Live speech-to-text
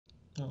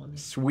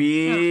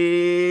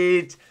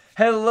Sweet.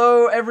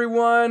 Hello,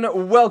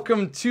 everyone.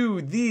 Welcome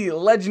to the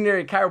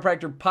Legendary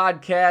Chiropractor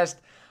Podcast.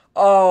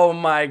 Oh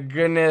my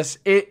goodness,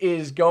 it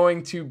is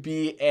going to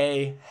be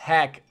a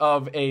heck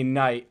of a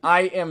night.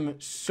 I am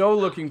so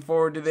looking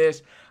forward to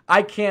this.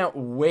 I can't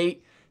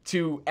wait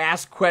to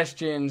ask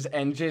questions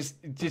and just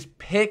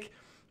pick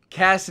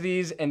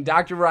Cassidy's and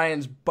Dr.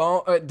 Ryan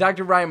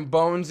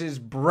Bones'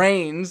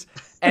 brains,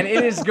 and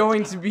it is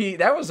going to be,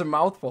 that was a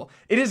mouthful.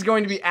 It is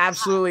going to be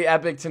absolutely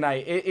epic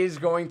tonight. It is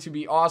going to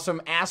be awesome.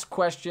 Ask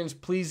questions.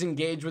 Please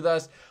engage with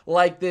us.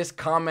 Like this,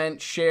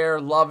 comment, share,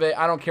 love it.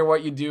 I don't care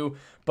what you do,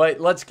 but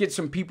let's get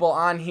some people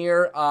on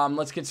here.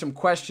 Let's get some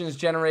questions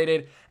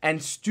generated. And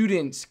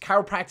students,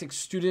 chiropractic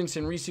students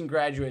and recent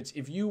graduates,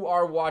 if you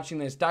are watching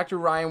this, Dr.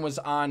 Ryan was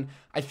on,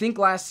 I think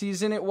last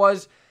season it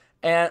was,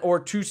 or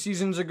 2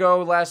 seasons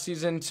ago, last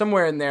season,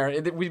 somewhere in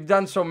there. We've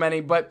done so many,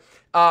 but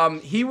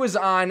he was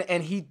on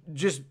and he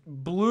just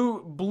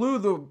blew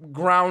the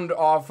ground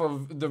off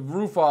of the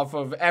roof off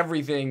of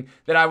everything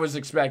that I was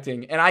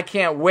expecting, and I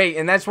can't wait.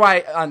 And that's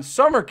why on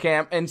summer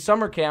camp,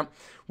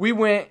 we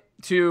went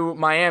to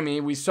Miami.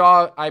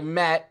 I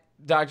met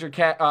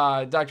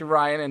Dr.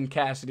 Ryan and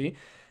Cassidy,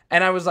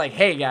 and I was like,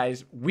 hey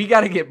guys, we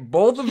got to get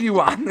both of you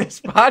on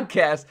this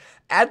podcast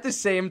at the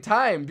same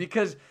time,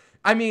 because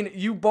I mean,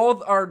 you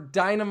both are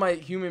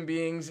dynamite human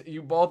beings.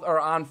 You both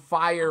are on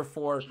fire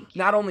for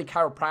not only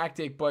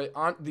chiropractic, but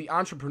the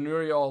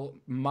entrepreneurial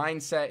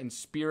mindset and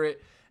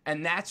spirit.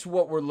 And that's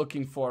what we're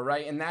looking for,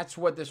 right? And that's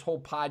what this whole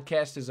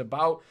podcast is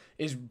about,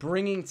 is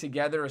bringing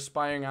together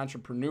aspiring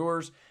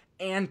entrepreneurs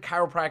and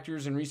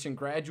chiropractors and recent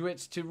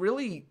graduates to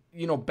really,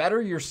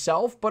 better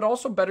yourself, but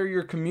also better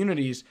your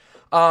communities.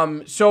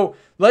 So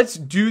let's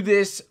do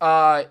this.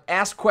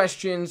 Ask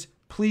questions.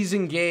 Please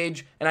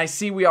engage. And I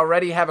see we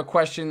already have a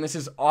question. This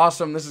is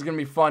awesome. This is going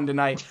to be fun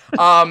tonight.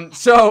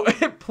 So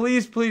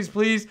please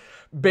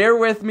bear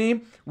with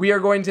me. We are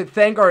going to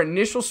thank our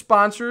initial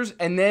sponsors,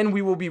 and then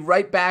we will be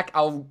right back.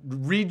 I'll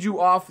read you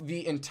off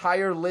the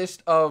entire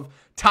list of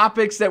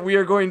topics that we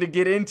are going to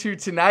get into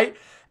tonight.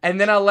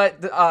 And then I'll let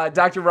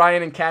Dr.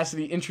 Ryan and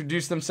Cassidy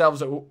introduce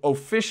themselves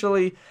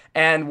officially,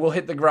 and we'll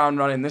hit the ground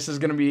running. This is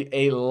going to be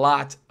a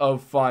lot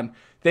of fun.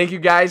 Thank you,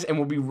 guys, and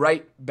we'll be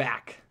right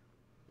back.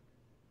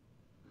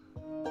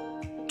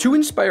 To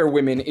Inspire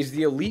Women is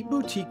the elite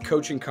boutique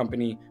coaching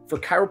company for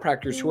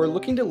chiropractors who are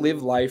looking to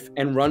live life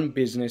and run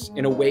business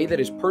in a way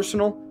that is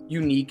personal,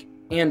 unique,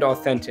 and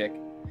authentic.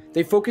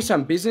 They focus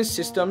on business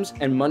systems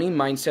and money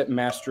mindset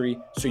mastery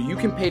so you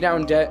can pay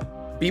down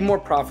debt, be more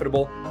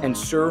profitable, and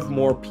serve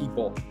more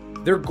people.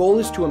 Their goal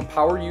is to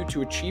empower you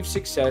to achieve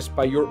success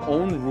by your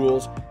own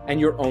rules and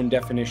your own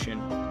definition.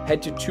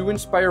 Head to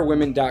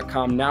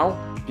toinspirewomen.com now,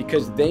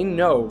 because they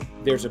know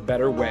there's a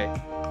better way.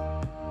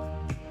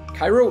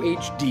 Chiro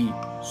HD,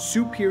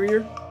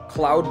 superior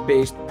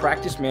cloud-based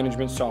practice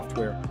management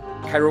software.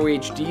 Chiro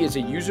HD is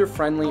a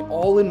user-friendly,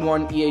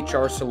 all-in-one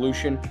EHR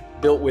solution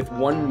built with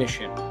one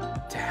mission: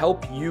 to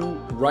help you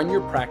run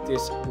your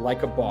practice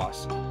like a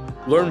boss.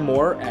 Learn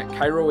more at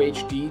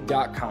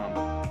chirohd.com.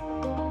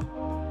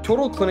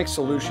 Total Clinic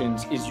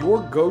Solutions is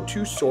your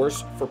go-to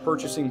source for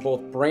purchasing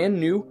both brand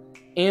new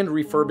and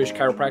refurbished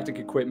chiropractic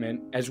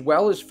equipment, as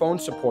well as phone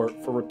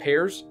support for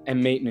repairs and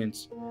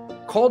maintenance.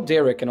 Call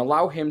Derek and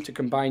allow him to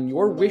combine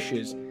your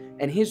wishes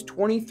and his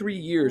 23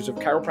 years of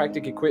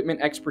chiropractic equipment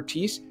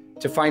expertise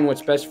to find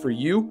what's best for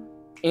you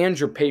and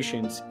your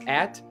patients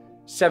at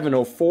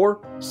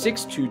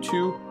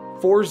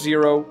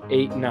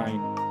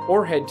 704-622-4089,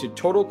 or head to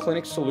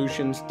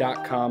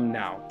totalclinicsolutions.com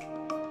now.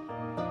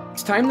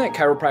 It's time that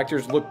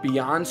chiropractors look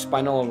beyond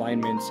spinal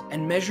alignments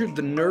and measure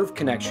the nerve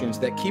connections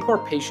that keep our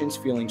patients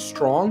feeling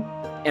strong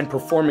and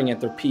performing at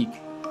their peak.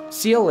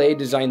 CLA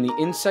designed the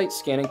Insight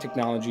scanning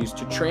technologies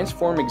to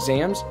transform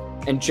exams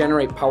and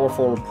generate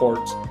powerful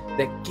reports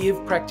that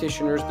give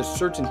practitioners the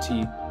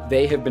certainty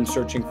they have been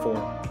searching for.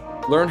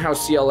 Learn how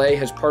CLA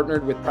has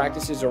partnered with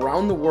practices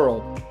around the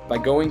world by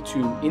going to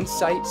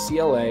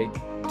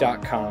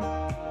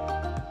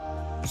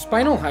insightcla.com.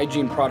 Spinal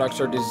hygiene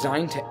products are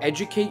designed to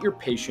educate your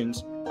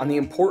patients on the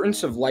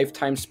importance of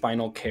lifetime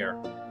spinal care.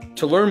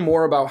 To learn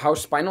more about how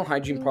spinal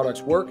hygiene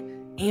products work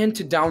and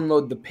to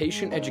download the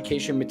patient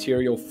education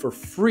material for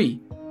free,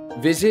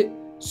 visit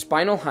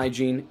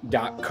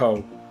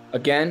spinalhygiene.co.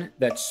 Again,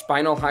 that's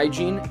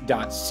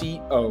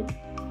spinalhygiene.co.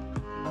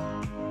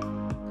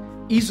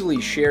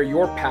 Easily share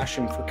your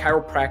passion for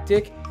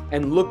chiropractic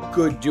and look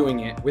good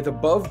doing it with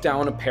Above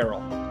Down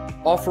Apparel,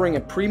 offering a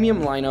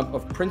premium lineup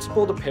of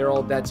principled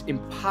apparel that's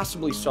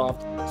impossibly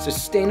soft,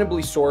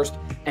 sustainably sourced,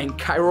 and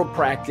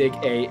chiropractic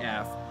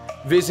AF.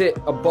 Visit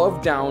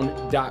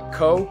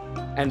abovedown.co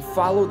and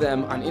follow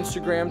them on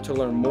Instagram to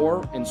learn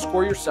more and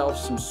score yourself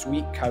some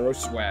sweet chiro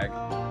swag.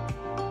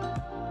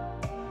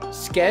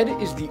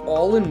 Sked is the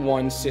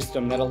all-in-one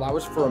system that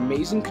allows for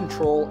amazing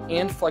control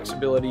and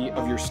flexibility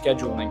of your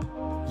scheduling.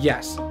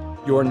 Yes,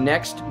 your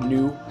next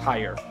new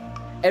hire.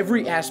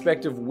 Every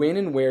aspect of when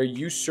and where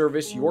you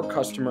service your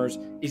customers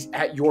is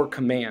at your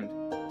command.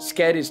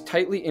 Sked is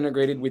tightly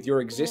integrated with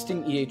your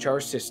existing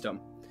EHR system.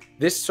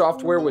 This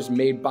software was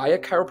made by a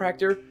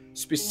chiropractor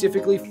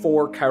specifically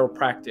for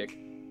chiropractic.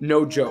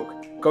 No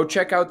joke. Go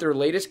check out their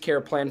latest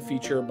care plan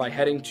feature by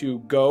heading to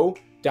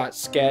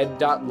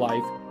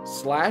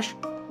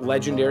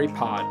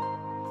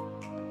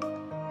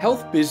go.sked.life/legendarypod.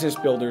 Health Business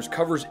Builders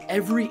covers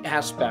every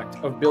aspect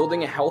of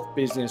building a health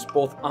business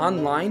both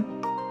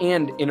online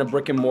and in a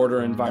brick and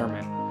mortar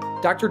environment.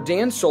 Dr.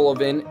 Dan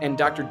Sullivan and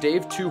Dr.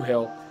 Dave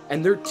Toohill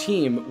and their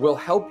team will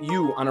help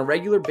you on a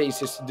regular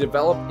basis to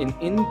develop an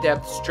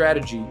in-depth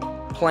strategy,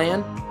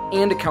 plan,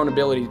 and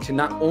accountability to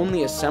not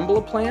only assemble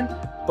a plan,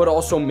 but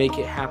also make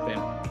it happen.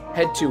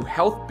 Head to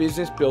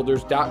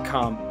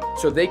healthbusinessbuilders.com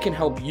so they can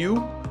help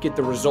you get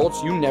the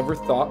results you never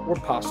thought were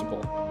possible.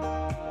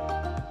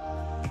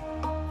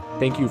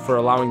 Thank you for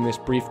allowing this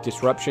brief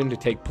disruption to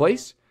take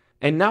place.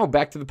 And now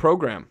back to the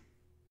program.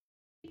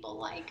 People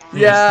like us.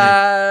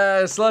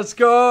 Yes, let's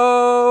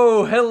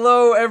go.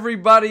 Hello,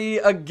 everybody.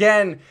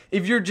 Again,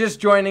 if you're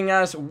just joining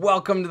us,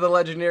 welcome to the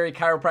Legendary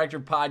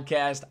Chiropractor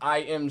Podcast. I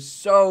am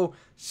so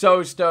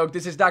stoked.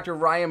 This is Dr.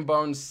 Ryan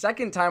Bones'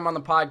 second time on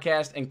the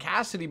podcast, and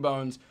Cassidy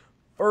Bones'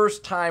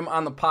 first time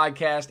on the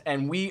podcast,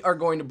 and we are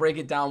going to break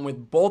it down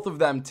with both of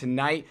them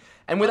tonight.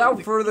 And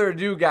without further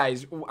ado,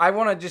 guys, I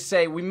want to just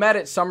say we met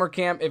at summer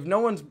camp.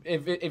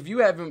 If you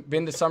haven't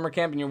been to summer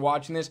camp and you're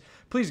watching this,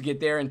 please get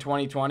there in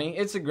 2020.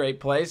 It's a great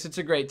place. It's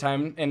a great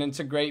time, and it's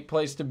a great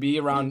place to be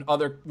around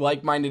other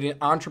like-minded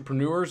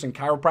entrepreneurs and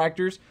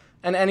chiropractors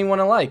and anyone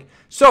alike.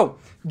 So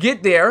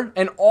get there,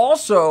 and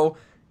also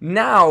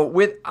now,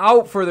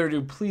 without further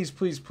ado, please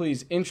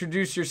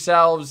introduce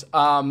yourselves.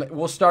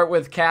 We'll start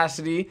with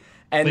Cassidy.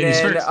 And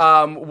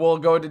then we'll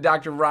go to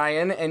Dr.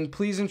 Ryan, and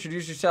please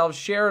introduce yourselves.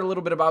 Share a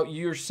little bit about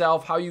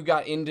yourself, how you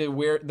got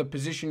into the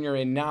position you're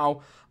in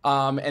now,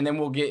 and then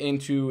we'll get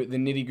into the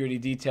nitty-gritty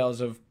details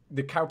of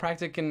the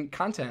chiropractic and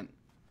content.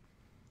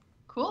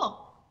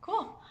 Cool.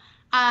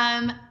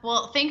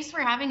 Well, thanks for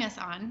having us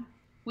on.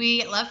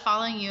 We love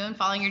following you and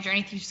following your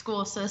journey through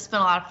school, so it's been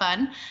a lot of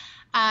fun.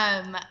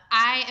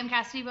 I am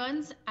Cassidy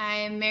Bones.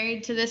 I'm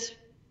married to this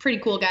pretty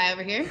cool guy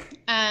over here.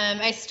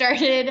 I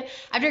started,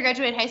 after I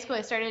graduated high school,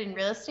 I started in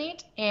real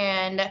estate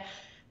and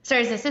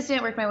started as an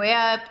assistant, worked my way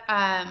up,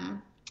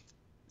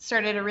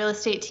 started a real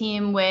estate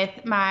team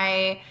with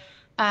my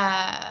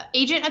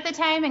agent at the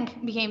time and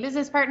became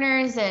business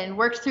partners and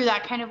worked through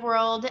that kind of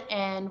world.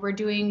 And we were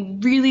doing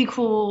really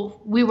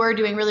cool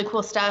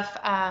stuff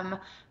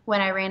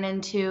when I ran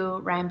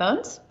into Ryan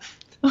Bones.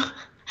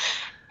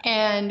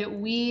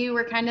 And we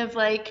were kind of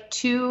like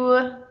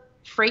two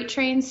freight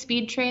trains,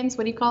 speed trains,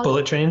 what do you call it?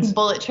 Bullet trains.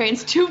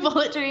 Two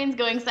bullet trains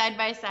going side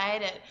by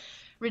side at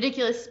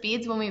ridiculous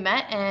speeds when we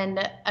met,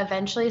 and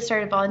eventually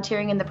started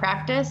volunteering in the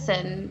practice,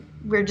 and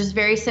we're just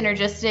very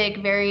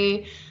synergistic,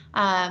 very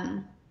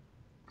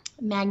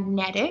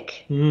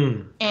magnetic,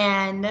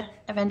 and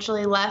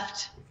eventually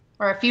left,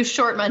 or a few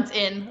short months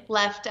in,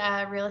 left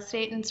real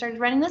estate and started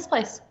running this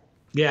place.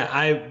 Yeah,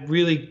 I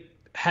really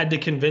had to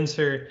convince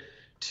her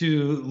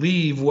to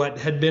leave what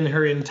had been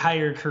her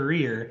entire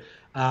career.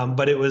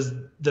 But it was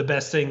the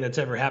best thing that's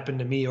ever happened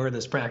to me or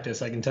this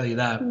practice, I can tell you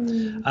that.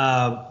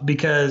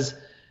 Because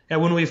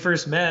when we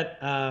first met,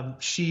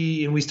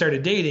 she and we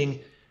started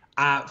dating.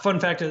 Fun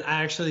fact is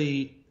I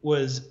actually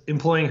was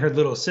employing her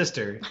little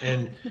sister,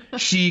 and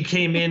she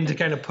came in to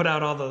kind of put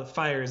out all the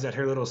fires that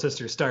her little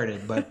sister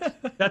started.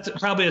 But that's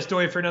probably a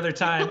story for another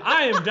time.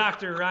 I am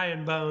Dr.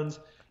 Ryan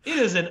Bones. It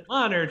is an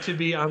honor to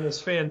be on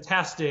this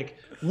fantastic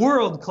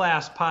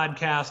world-class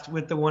podcast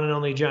with the one and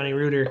only Johnny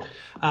Reuter.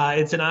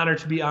 It's an honor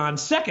to be on.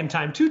 Second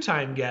time,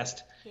 two-time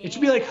guest. It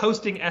should be like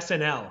hosting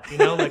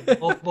SNL, like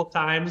multiple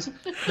times.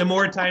 The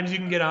more times you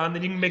can get on,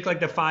 then you can make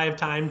like the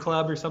 5-time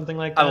club or something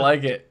like that. I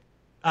like it.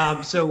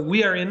 So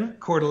we are in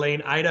Coeur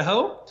d'Alene,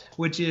 Idaho,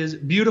 which is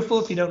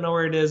beautiful. If you don't know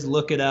where it is,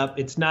 look it up.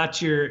 It's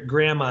not your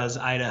grandma's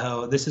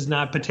Idaho. This is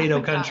not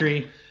potato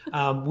country.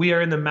 We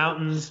are in the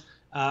mountains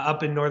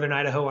up in northern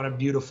Idaho on a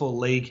beautiful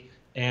lake,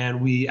 and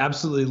we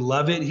absolutely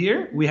love it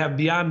here. We have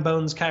Beyond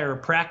Bones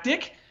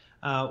Chiropractic,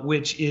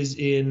 which is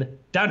in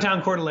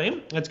downtown Coeur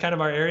d'Alene. That's kind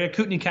of our area.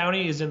 Kootenai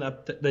County is in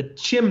the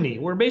chimney.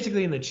 We're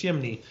basically in the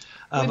chimney.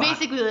 We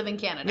basically live in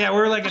Canada. Yeah,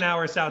 we're like an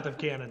hour south of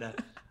Canada.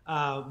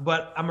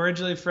 But I'm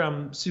originally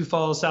from Sioux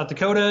Falls, South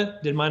Dakota.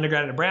 Did my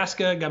undergrad in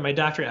Nebraska. Got my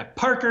doctorate at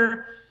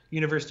Parker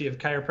University of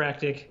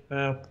Chiropractic.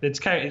 It's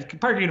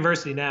Parker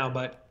University now,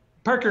 but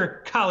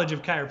Parker College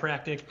of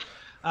Chiropractic.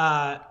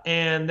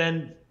 And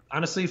then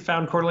honestly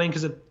found Coeur d'Alene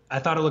because I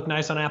thought it looked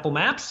nice on Apple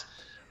Maps.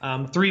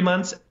 3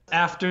 months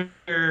after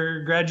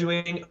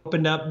graduating,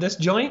 opened up this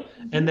joint,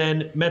 and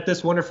then met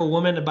this wonderful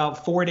woman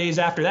about 4 days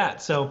after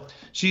that. So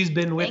she's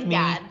been with me.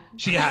 God.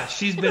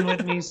 She's been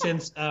with me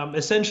since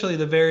essentially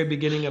the very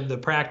beginning of the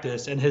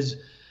practice, and has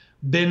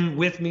been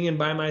with me and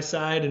by my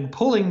side and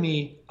pulling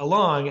me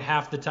along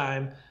half the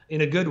time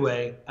in a good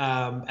way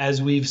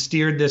as we've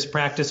steered this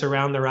practice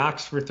around the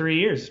rocks for 3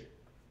 years.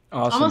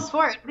 Awesome. Almost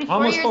 4.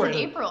 Almost 4 in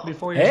April.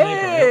 Before years in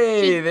April.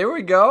 Hey, there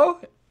we go.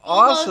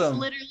 Awesome.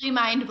 Almost literally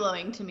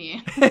mind-blowing to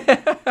me.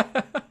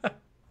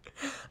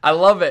 I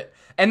love it.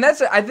 And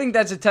I think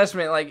that's a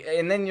testament, like,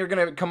 and then you're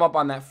going to come up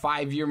on that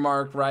 5-year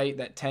mark, right?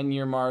 That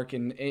 10-year mark,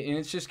 and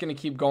it's just going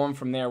to keep going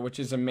from there, which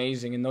is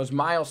amazing. And those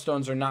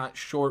milestones are not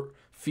short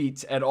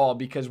feats at all,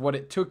 because what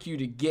it took you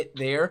to get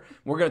there,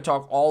 we're going to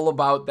talk all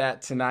about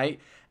that tonight.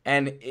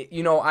 And,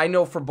 I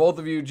know for both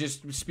of you,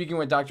 just speaking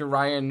with Dr.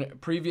 Ryan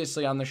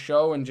previously on the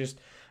show and just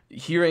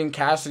hearing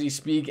Cassidy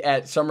speak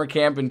at summer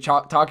camp and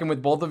talking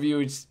with both of you,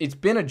 it's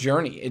been a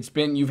journey.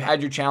 You've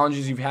had your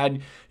challenges, you've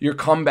had your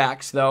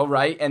comebacks though,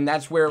 right? And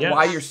that's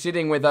why you're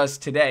sitting with us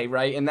today,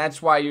 right? And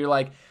that's why you're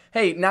like,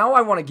 hey, now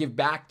I want to give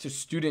back to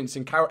students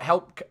and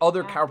help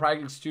other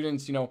chiropractic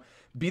students,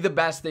 be the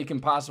best they can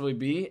possibly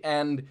be,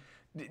 and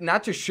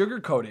not to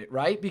sugarcoat it,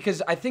 right?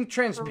 Because I think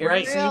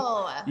transparency,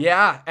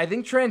 I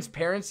think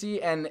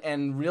transparency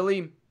and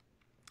really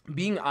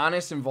being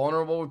honest and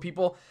vulnerable with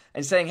people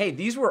and saying, hey,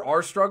 these were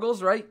our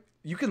struggles, right?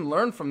 You can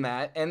learn from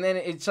that. And then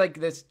it's like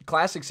this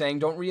classic saying,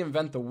 don't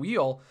reinvent the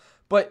wheel,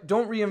 but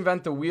don't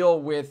reinvent the wheel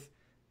with,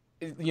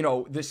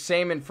 the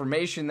same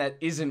information that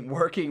isn't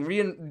working.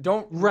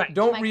 Don't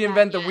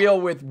reinvent the wheel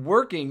with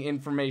working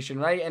information,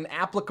 right? And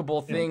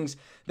applicable things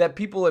that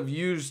people have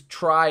used,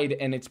 tried,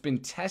 and it's been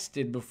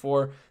tested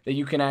before that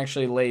you can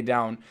actually lay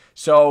down.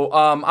 So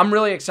I'm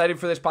really excited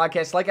for this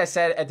podcast. Like I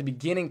said at the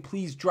beginning,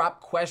 please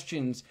drop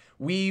questions.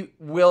 We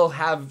will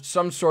have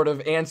some sort of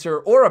answer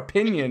or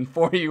opinion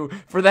for you,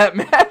 for that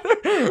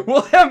matter.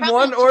 We'll have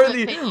one or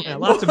the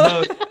lots of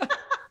both.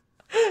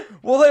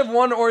 We'll have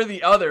one or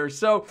the other.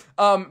 So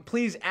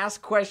please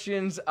ask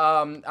questions.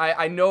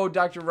 I know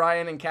Dr.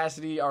 Ryan and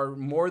Cassidy are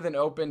more than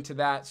open to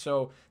that.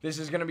 So this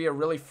is going to be a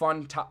really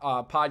fun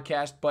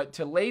podcast. But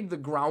to lay the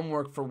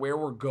groundwork for where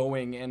we're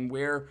going and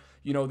where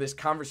this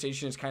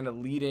conversation is kind of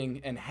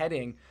leading and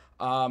heading,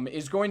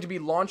 is going to be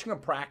launching a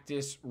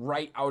practice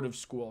right out of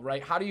school,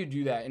 right? How do you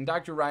do that? And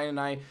Dr. Ryan and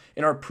I,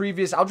 in our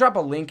previous, I'll drop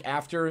a link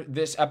after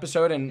this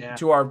episode and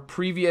to our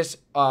previous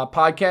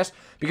podcast,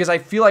 because I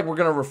feel like we're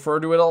going to refer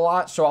to it a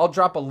lot. So I'll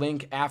drop a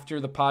link after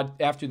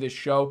this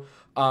show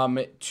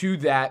to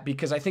that,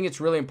 because I think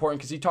it's really important,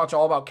 because he talks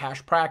all about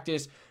cash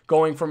practice,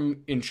 going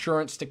from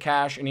insurance to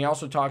cash. And he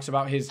also talks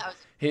about his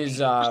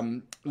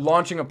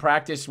launching a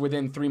practice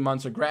within 3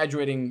 months of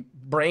graduating,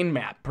 brain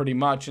map pretty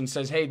much, and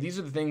says, hey, these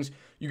are the things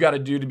you got to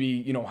do to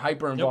be,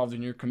 hyper involved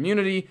in your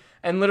community,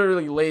 and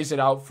literally lays it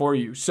out for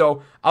you.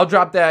 So I'll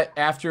drop that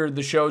after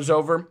the show's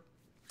over.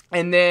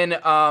 And then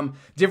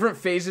different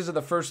phases of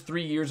the first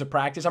 3 years of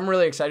practice. I'm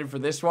really excited for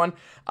this one.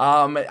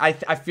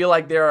 I feel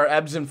like there are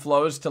ebbs and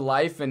flows to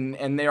life,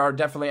 and there are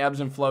definitely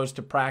ebbs and flows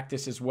to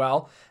practice as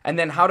well. And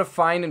then how to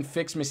find and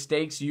fix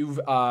mistakes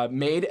you've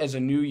made as a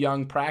new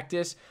young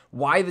practice,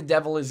 why the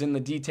devil is in the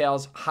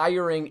details,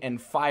 hiring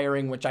and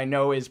firing, which I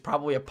know is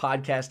probably a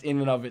podcast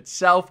in and of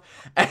itself,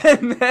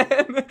 and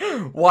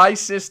then why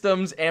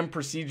systems and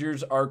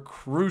procedures are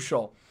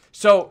crucial.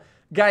 So,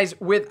 guys,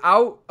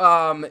 without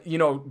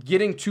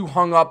getting too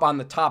hung up on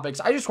the topics,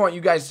 I just want you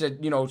guys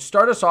to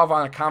start us off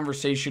on a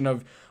conversation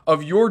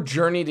of your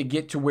journey to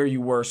get to where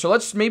you were. So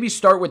let's maybe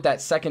start with that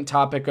second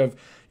topic of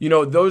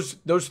those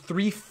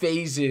 3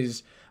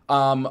 phases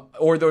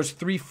or those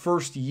 3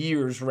 first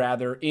years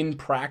rather in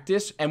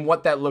practice, and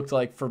what that looked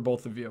like for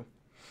both of you.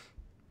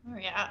 Oh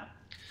yeah.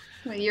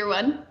 Year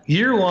one?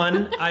 Year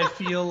one, I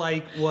feel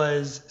like,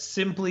 was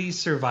simply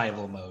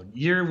survival mode.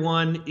 Year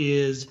one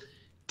is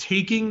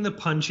taking the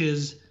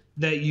punches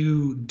that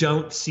you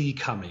don't see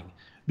coming,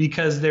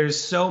 because there's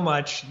so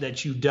much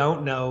that you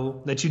don't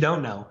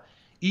know.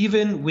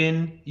 Even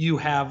when you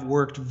have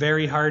worked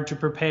very hard to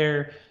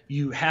prepare,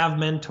 you have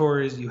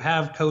mentors, you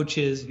have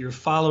coaches, you're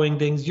following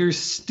things, you're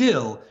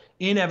still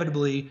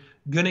inevitably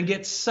going to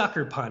get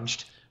sucker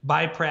punched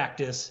by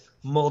practice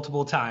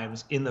multiple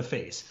times in the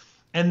face.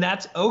 And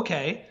that's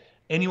okay.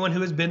 Anyone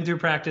who has been through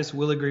practice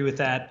will agree with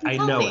that. I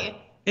know it.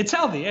 It's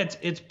healthy.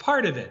 It's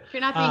part of it. If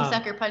you're not being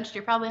sucker punched,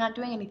 you're probably not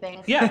doing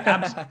anything. Yeah,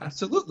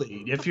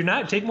 absolutely. If you're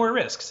not, take more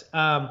risks.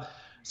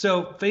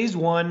 So phase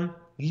 1,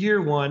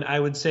 year 1, I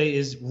would say,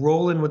 is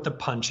rolling with the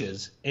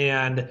punches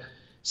and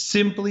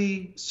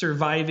simply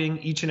surviving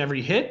each and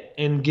every hit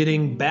and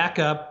getting back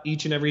up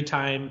each and every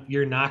time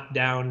you're knocked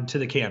down to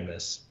the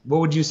canvas. What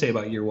would you say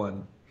about year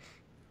 1?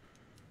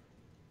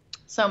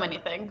 So many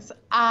things.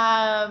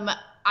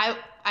 I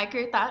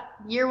agree with that.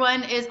 Year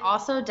 1 is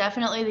also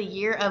definitely the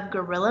year of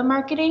guerrilla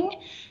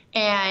marketing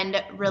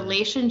and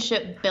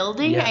relationship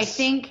building. Yes. I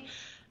think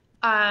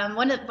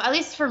at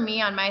least for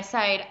me on my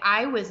side,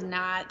 I was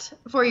not,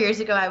 4 years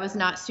ago, I was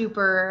not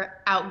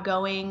super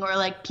outgoing or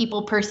like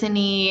people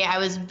person-y. I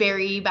was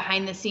very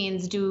behind the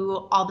scenes,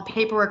 do all the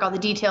paperwork, all the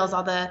details,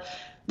 all the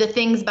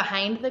things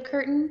behind the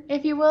curtain,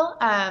 if you will.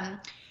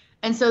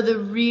 And so the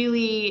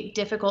really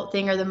difficult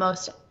thing, or the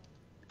most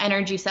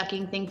energy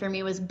sucking thing for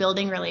me, was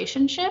building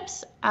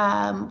relationships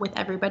with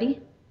everybody,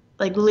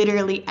 like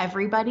literally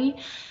everybody.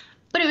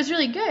 But it was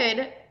really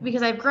good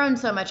because I've grown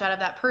so much out of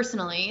that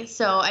personally.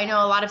 So I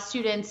know a lot of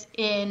students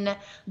in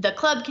the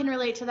club can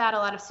relate to that. A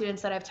lot of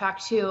students that I've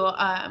talked to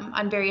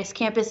on various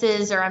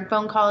campuses or on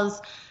phone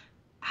calls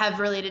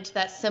have related to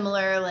that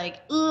similar,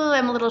 like, ooh,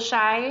 I'm a little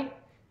shy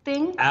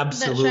thing.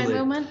 Absolutely. That shy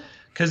moment.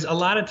 Because a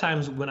lot of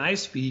times when I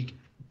speak,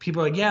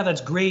 people are like, yeah,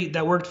 that's great.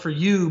 That worked for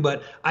you,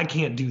 but I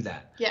can't do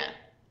that. Yeah.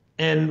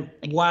 And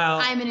Like, while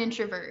I'm an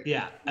introvert.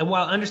 Yeah. And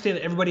while I understand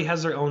that everybody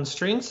has their own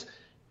strengths,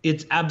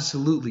 it's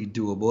absolutely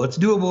doable. It's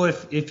doable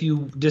if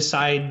you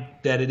decide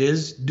that it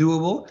is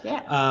doable.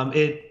 Yeah.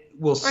 It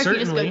will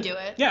certainly, if you just go do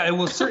it. Yeah, it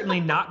will certainly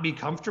not be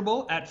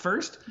comfortable at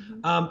first.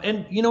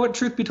 And you know what,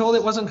 truth be told,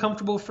 it wasn't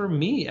comfortable for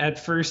me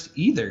at first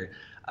either.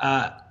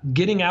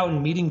 Getting out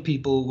and meeting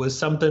people was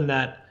something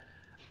that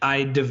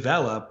I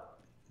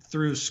developed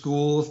through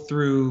school,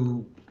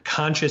 through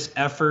conscious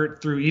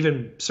effort, through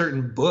even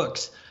certain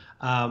books.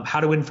 How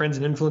to Win Friends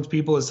and Influence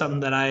People is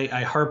something that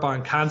I harp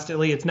on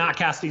constantly. It's not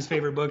Cassidy's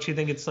favorite book. She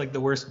thinks it's like the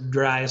worst,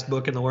 driest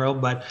book in the world.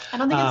 But I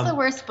don't think it's the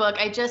worst book.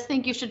 I just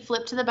think you should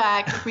flip to the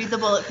back, read the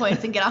bullet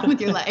points, and get on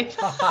with your life.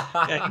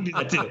 Yeah, you can do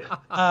that too.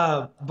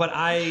 But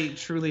I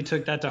truly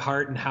took that to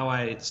heart in how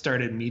I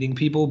started meeting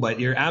people. But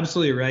you're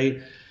absolutely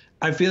right.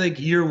 I feel like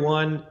year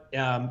one,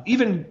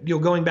 even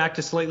going back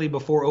to slightly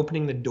before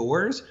opening the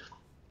doors,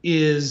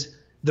 is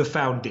the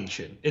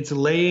foundation. It's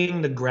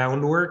laying the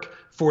groundwork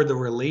for the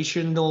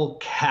relational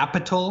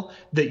capital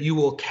that you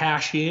will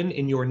cash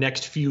in your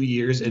next few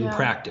years in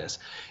practice.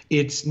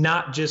 It's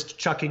not just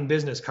chucking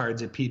business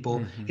cards at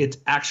people. It's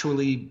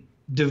actually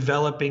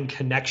developing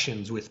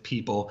connections with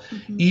people.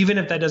 Even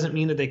if that doesn't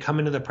mean that they come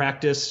into the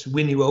practice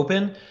when you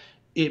open,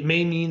 it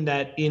may mean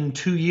that in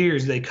 2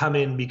 years they come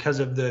in because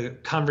of the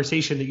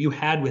conversation that you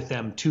had with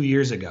them 2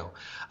 years ago.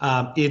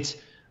 It's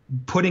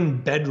putting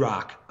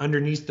bedrock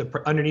underneath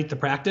the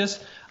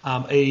practice.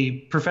 A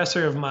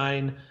professor of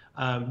mine,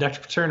 Dr.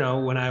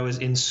 Paterno, when I was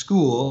in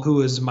school, who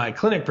was my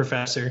clinic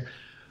professor,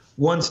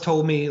 once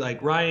told me,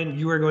 like, Ryan,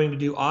 you are going to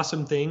do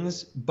awesome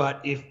things,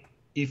 but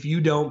if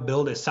you don't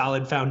build a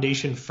solid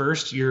foundation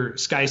first, your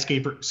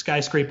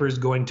skyscraper is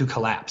going to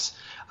collapse.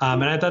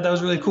 And I thought that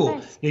was really cool.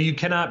 Nice. You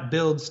cannot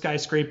build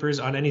skyscrapers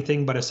on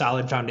anything but a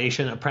solid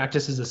foundation. A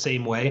practice is the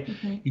same way.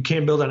 You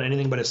can't build on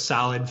anything but a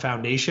solid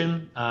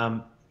foundation.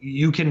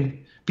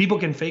 People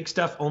can fake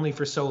stuff only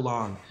for so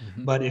long,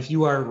 but if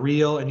you are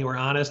real and you are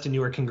honest and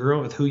you are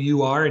congruent with who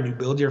you are and you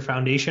build your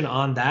foundation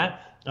on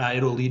that,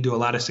 it'll lead to a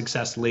lot of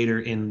success later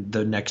in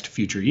the next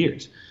future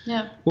years.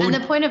 Yeah. And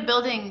the point of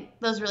building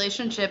those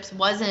relationships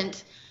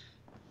wasn't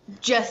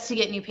just to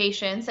get new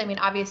patients. I mean,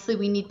 obviously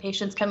we need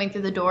patients coming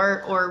through the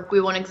door or we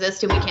won't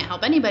exist and we can't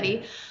help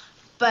anybody,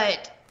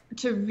 but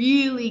to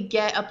really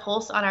get a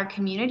pulse on our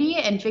community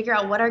and figure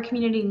out what our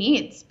community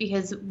needs,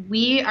 because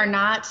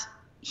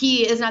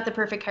he is not the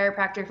perfect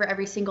chiropractor for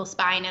every single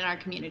spine in our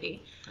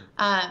community.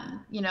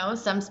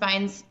 Some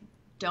spines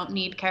don't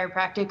need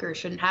chiropractic or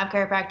shouldn't have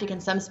chiropractic,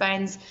 and some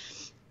spines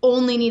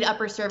only need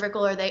upper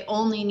cervical or they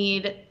only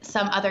need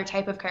some other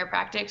type of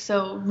chiropractic.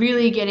 So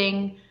really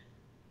getting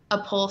a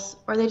pulse,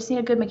 or they just need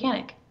a good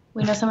mechanic.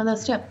 We know some of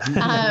those too.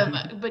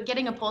 But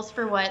getting a pulse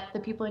for what the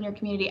people in your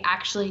community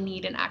actually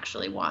need and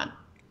actually want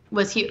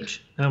was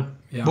huge. Yeah.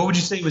 What would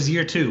you say was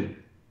year two?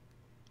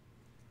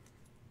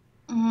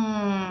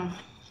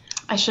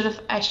 I should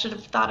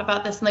have thought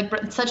about this, and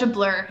it's such a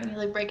blur, and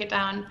you break it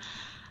down.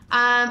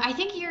 I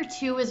think year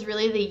two was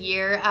really the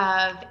year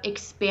of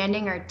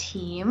expanding our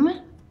team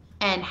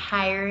and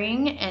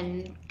hiring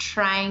and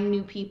trying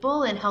new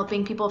people and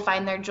helping people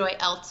find their joy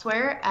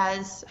elsewhere,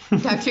 as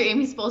Dr.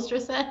 Amy Spolstra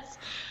says.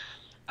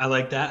 I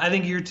like that. I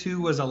think year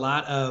two was a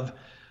lot of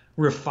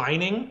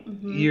refining.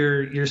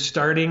 You're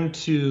starting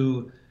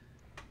to,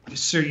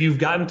 you've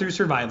gotten through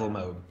survival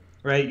mode,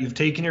 right? You've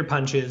taken your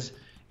punches.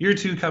 Year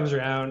two comes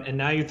around, and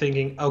now you're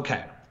thinking,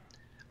 okay,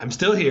 I'm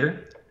still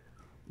here.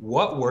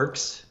 What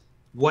works?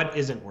 What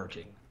isn't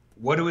working?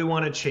 What do we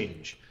want to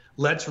change?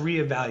 Let's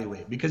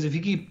reevaluate. Because if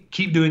you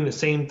keep doing the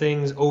same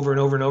things over and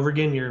over and over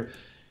again,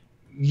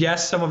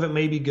 yes, some of it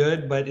may be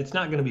good, but it's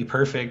not going to be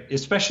perfect,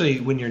 especially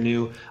when you're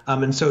new.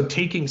 And so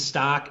taking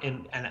stock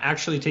and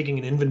actually taking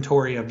an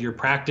inventory of your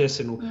practice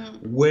and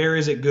where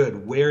is it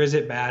good? Where is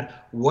it bad?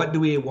 What do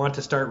we want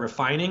to start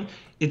refining?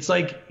 It's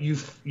like you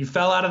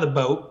fell out of the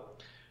boat.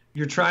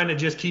 You're trying to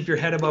just keep your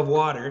head above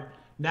water.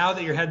 Now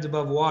that your head's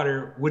above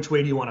water, which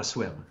way do you want to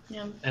swim?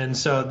 Yeah. And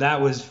so that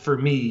was, for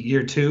me,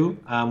 year two.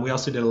 We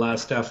also did a lot of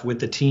stuff with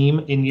the team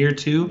in year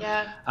two.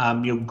 Yeah.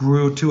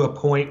 Grew to a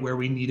point where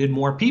we needed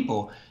more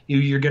people.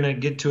 You're going to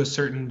get to a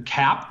certain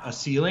cap, a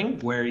ceiling,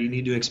 where you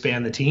need to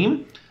expand the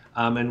team.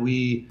 And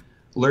we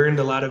learned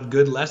a lot of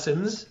good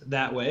lessons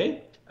that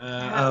way.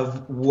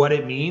 Of what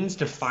it means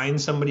to find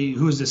somebody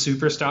who's a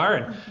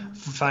superstar and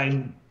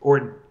find,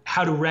 or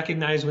how to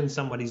recognize when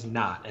somebody's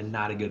not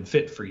a good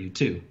fit for you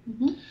too.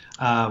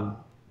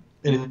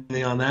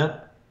 Anything on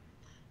that?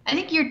 I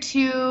think year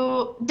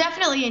two,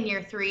 definitely in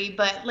year three,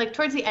 but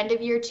towards the end of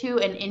year two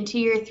and into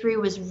year three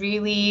was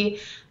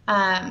really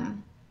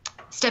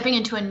stepping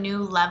into a new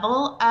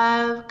level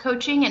of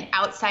coaching and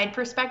outside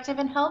perspective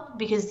and help,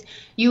 because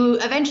you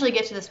eventually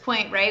get to this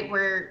point, right,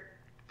 where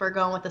we're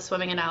going with the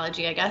swimming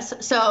analogy, I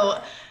guess. So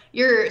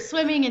you're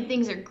swimming and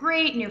things are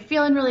great and you're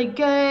feeling really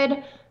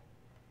good.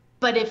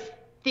 But if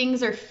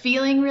things are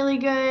feeling really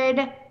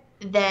good,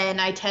 then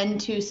I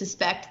tend to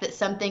suspect that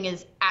something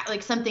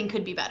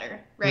could be better,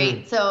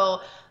 right?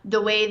 So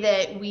the way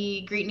that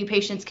we greet new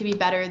patients could be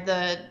better.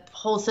 The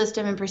whole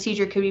system and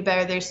procedure could be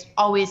better. There's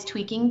always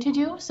tweaking to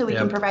do so we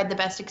can provide the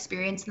best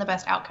experience and the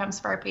best outcomes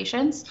for our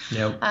patients.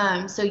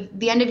 So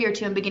the end of year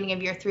 2 and beginning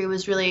of year 3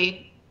 was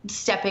really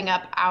stepping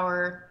up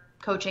our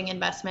coaching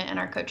investment in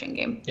our coaching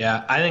game.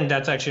 Yeah, I think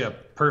that's actually a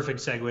perfect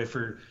segue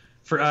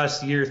for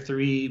us. Year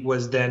 3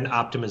 was then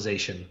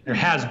optimization. There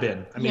has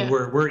been. I mean,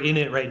 we're in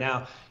it right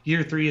now.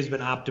 Year 3 has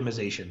been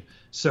optimization.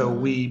 So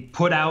we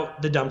put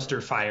out the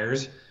dumpster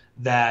fires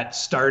that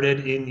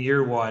started in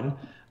year 1.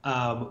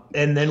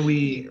 And then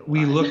we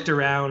looked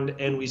around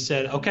and we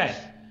said, okay,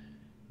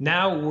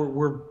 now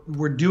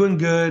we're doing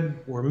good.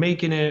 We're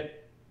making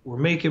it. We're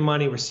making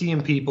money. We're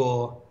seeing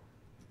people.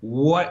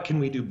 What can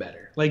we do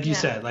better? Like you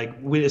said,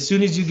 as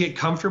soon as you get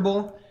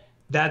comfortable,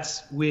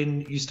 that's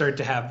when you start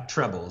to have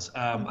troubles.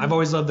 I've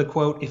always loved the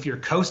quote, if you're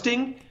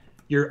coasting,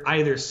 you're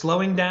either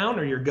slowing down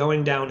or you're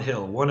going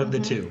downhill, one of the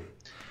two.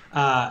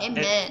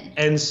 Amen.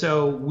 And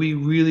so we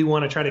really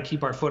want to try to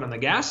keep our foot on the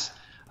gas.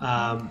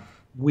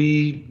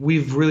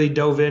 We've really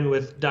dove in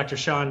with Dr.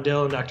 Sean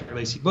Dill and Dr.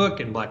 Lacey Book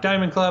and Black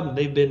Diamond Club, and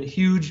they've been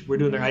huge. We're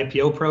doing their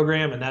IPO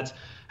program, and that's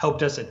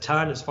helped us a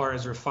ton as far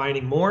as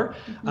refining more.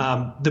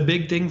 The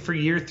big thing for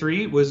year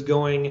 3 was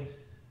going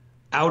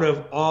out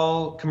of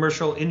all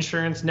commercial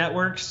insurance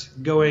networks,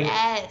 going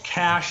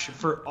cash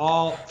for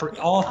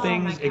all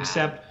things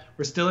except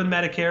we're still in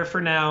Medicare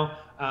for now.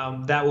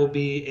 That will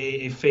be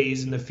a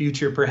phase in the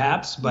future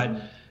perhaps,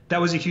 but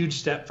that was a huge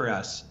step for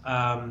us.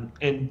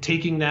 And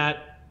taking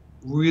that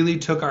really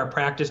took our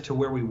practice to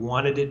where we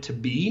wanted it to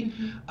be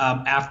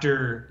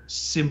after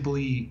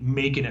simply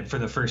making it for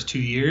the first 2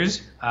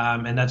 years.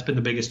 And that's been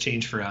the biggest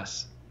change for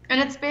us. And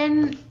it's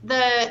been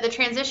the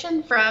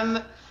transition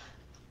from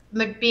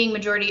being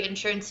majority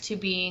insurance to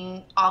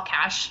being all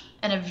cash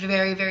and a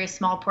very, very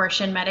small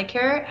portion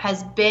Medicare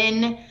has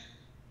been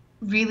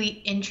really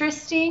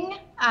interesting,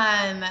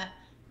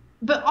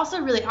 but also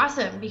really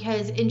awesome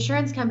because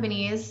insurance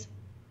companies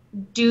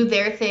do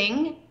their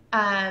thing,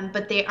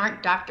 but they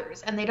aren't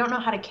doctors and they don't know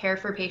how to care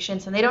for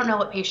patients and they don't know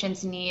what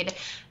patients need.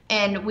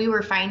 And we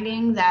were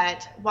finding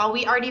that while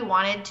we already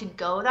wanted to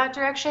go that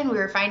direction, we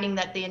were finding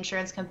that the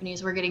insurance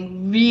companies were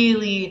getting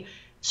really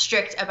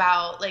strict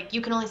about, like, you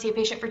can only see a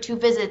patient for 2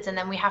 visits and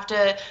then we have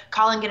to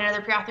call and get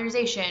another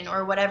pre-authorization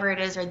or whatever it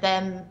is, or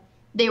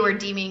they were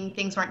deeming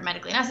things weren't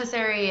medically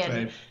necessary.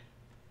 And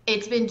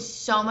it's been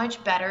so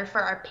much better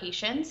for our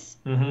patients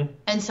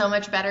and so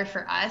much better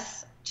for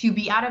us to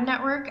be out of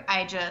network.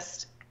 I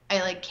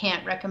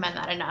can't recommend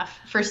that enough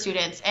for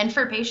students and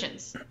for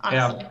patients,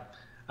 honestly.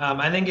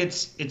 I think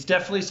it's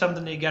definitely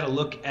something that you got to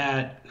look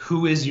at.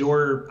 Who is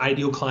your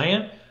ideal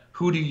client?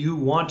 Who do you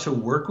want to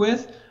work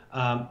with?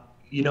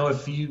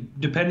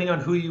 Depending on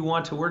who you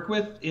want to work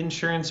with,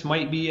 insurance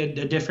might be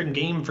a different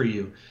game for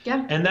you.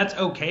 Yeah. And that's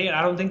okay.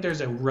 I don't think there's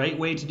a right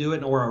way to do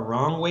it or a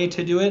wrong way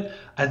to do it.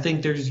 I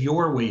think there's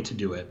your way to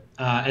do it.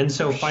 And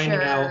so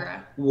finding out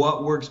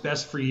what works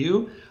best for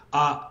you.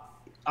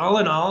 All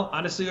in all,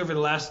 honestly, over the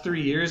last 3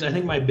 years, I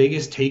think my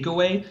biggest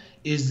takeaway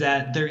is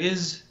that there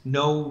is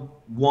no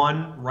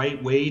one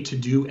right way to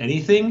do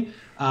anything.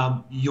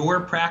 Your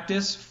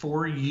practice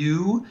for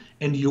you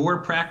and your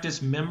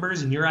practice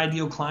members and your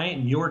ideal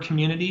client and your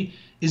community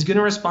is going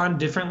to respond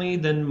differently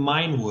than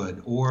mine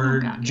would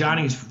or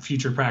Johnny's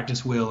future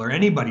practice will or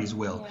anybody's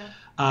will.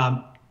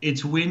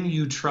 It's when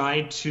you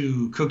try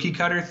to cookie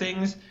cutter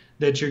things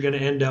that you're going to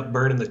end up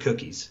burning the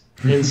cookies.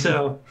 And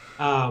so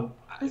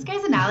this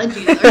guy's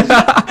analogies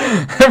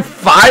are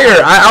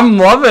fire. I'm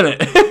loving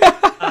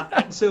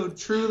it. So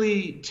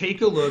truly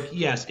take a look.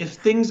 Yes, if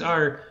things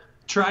are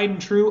tried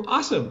and true,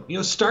 awesome.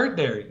 Start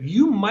there.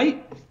 You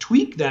might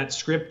tweak that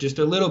script just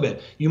a little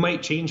bit. You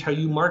might change how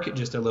you market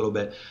just a little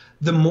bit.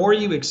 The more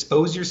you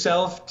expose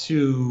yourself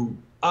to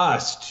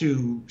us,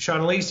 to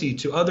Sean Lacey,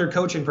 to other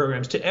coaching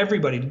programs, to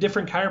everybody, to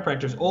different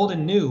chiropractors, old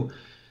and new,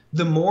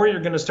 the more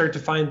you're going to start to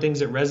find things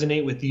that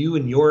resonate with you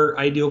and your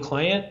ideal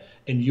client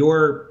and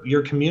your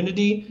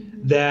community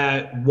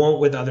that won't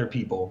with other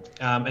people.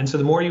 And so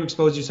the more you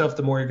expose yourself,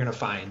 the more you're going to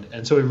find.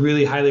 And so I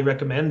really highly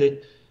recommend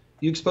that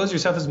you expose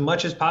yourself as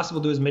much as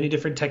possible to as many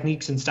different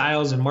techniques and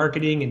styles and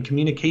marketing and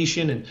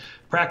communication and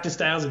practice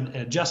styles and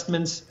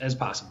adjustments as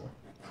possible.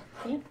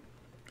 Yeah.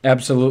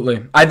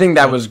 Absolutely. I think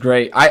that was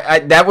great.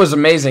 That was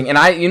amazing.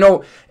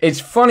 And it's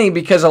funny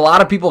because a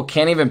lot of people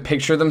can't even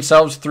picture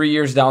themselves 3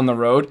 years down the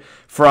road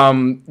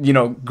from,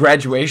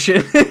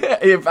 graduation.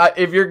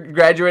 if you're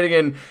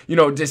graduating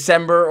in,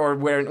 December or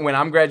when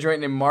I'm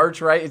graduating in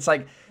March, right? It's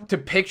like to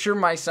picture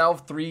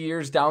myself 3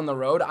 years down the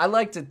road. I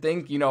like to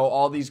think,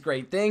 all these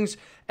great things.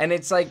 And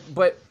it's like,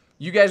 but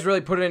you guys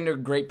really put it into a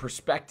great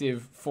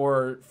perspective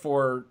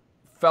for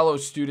fellow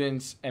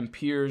students and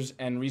peers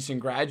and recent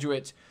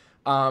graduates.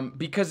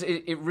 Because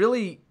it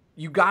really,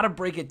 you got to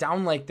break it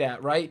down like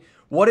that, right?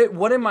 What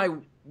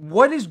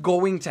is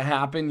going to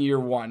happen year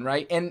 1,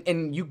 right?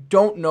 And you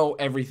don't know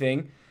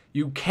everything.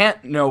 You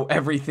can't know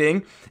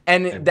everything.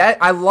 And that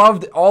I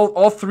loved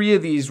all three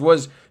of these.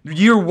 Was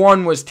year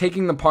one was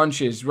taking the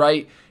punches,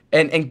 right?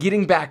 And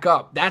getting back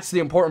up. That's the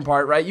important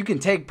part, right? You can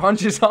take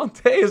punches all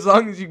day as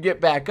long as you get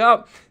back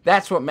up.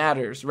 That's what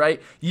matters, right?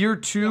 Year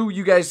two,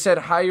 you guys said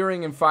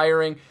hiring and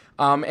firing.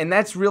 And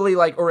that's really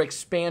or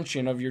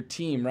expansion of your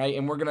team, right?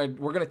 And we're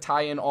gonna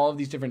tie in all of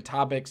these different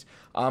topics.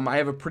 I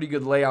have a pretty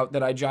good layout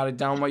that I jotted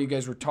down while you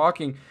guys were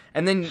talking.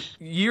 And then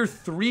year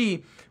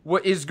three,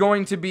 what is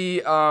going to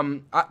be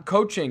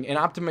coaching and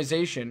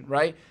optimization,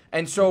 right?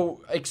 And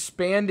so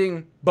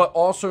expanding, but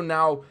also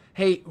now,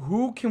 hey,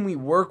 who can we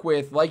work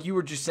with? Like you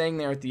were just saying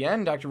there at the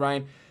end, Dr.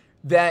 Ryan,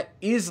 that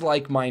is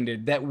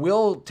like-minded, that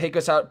will take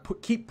us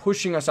out, keep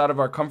pushing us out of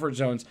our comfort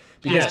zones.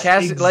 Because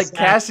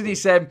Cassidy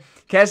said,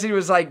 Cassidy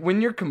was like,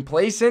 when you're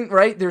complacent,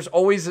 right, there's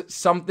always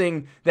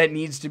something that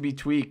needs to be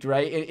tweaked,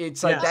 right?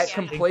 It's like that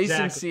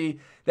complacency.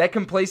 Exactly. That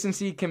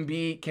complacency can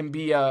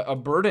be a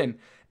burden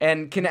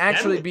and can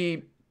actually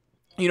be,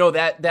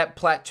 that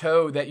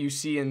plateau that you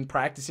see in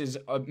practices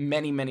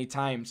many, many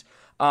times.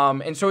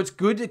 And so it's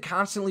good to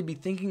constantly be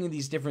thinking of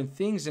these different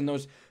things in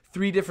those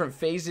 3 different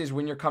phases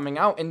when you're coming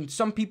out. And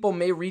some people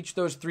may reach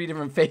those 3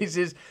 different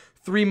phases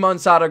 3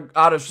 months out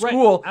of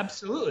school. Right,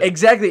 absolutely.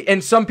 Exactly.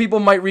 And some people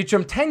might reach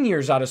them 10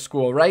 years out of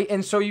school, right?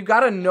 And so you got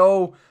to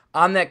know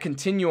on that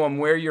continuum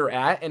where you're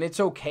at. And it's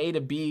okay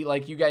to be,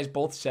 like you guys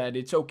both said,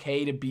 it's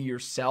okay to be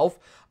yourself,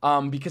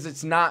 because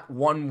it's not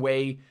one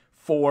way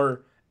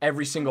for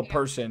every single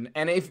person.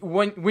 And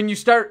when you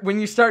start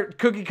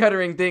cookie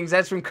cuttering things,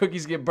 that's when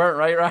cookies get burnt,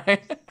 right, Ryan?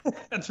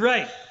 That's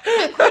right.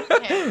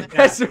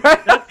 That's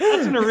right.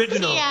 That's an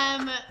original.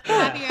 TM,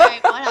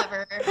 copyright,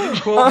 whatever.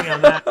 Quote me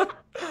on that.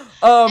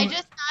 I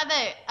just saw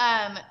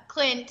that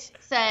Clint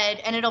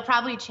said, and it'll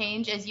probably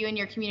change as you and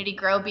your community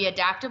grow, be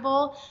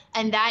adaptable.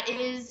 And that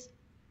is,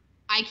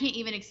 I can't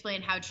even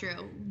explain how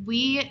true.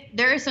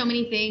 There are so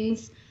many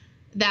things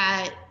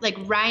that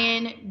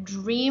Ryan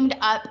dreamed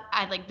up.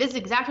 This is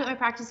exactly what my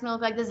practice is going to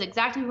look like. This is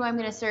exactly who I'm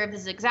going to serve.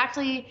 This is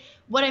exactly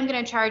what I'm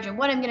going to charge and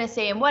what I'm going to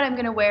say and what I'm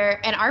going to wear.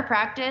 And our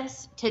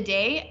practice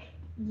today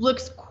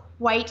looks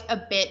quite a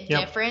bit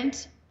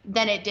different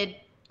than it did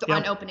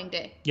on opening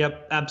day.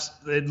 Yep.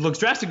 It looks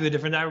drastically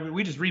different.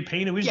 We just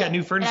repainted. We just got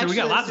new furniture. We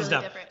got lots of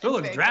stuff. So it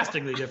looks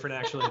drastically different,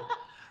 actually.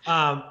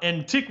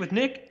 And Tick with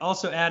Nick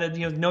also added,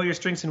 know your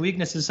strengths and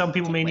weaknesses. Some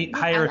people may need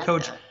hire a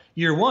coach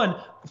year one.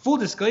 Full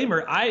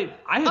disclaimer, I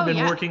have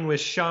been working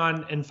with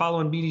Sean and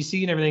following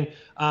BDC and everything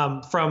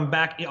from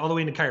back all the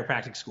way into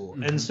chiropractic school.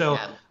 Mm-hmm. And so,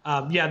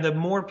 the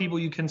more people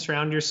you can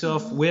surround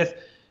yourself with,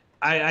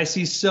 I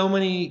see so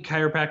many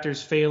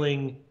chiropractors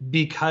failing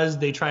because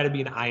they try to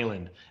be an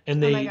island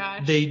and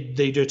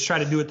they just try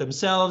to do it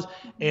themselves,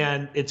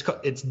 and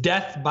it's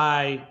death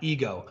by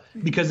ego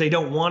because they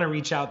don't want to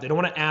reach out, they don't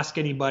want to ask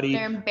anybody.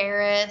 They're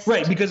embarrassed.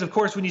 Right, because of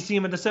course when you see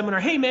them at the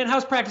seminar, hey man,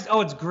 how's practice? Oh,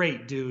 it's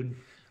great, dude.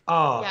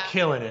 Oh,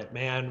 killing it,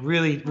 man.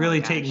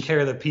 Really taking care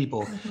of the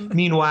people.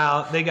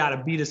 Meanwhile, they got a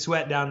bead of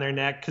sweat down their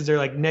neck because they're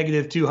like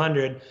negative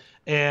 200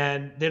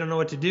 and they don't know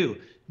what to do.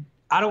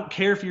 I don't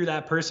care if you're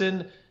that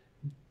person.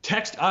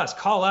 Text us,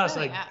 call us,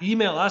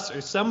 email us or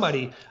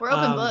somebody. We're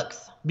open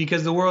books.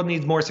 Because the world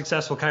needs more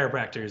successful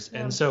chiropractors.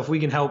 Yeah. And so if we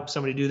can help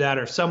somebody do that,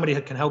 or if somebody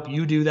can help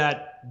you do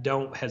that,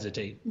 don't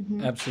hesitate.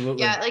 Mm-hmm.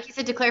 Absolutely. Yeah, like you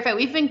said, to clarify,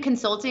 we've been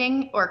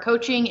consulting or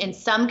coaching in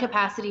some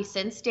capacity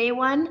since day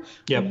one.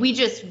 Yep. We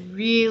just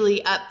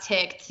really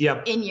upticked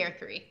in year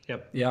 3.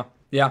 Yep.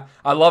 Yeah,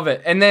 I love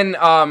it. And then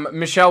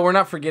Michelle, we're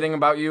not forgetting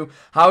about you.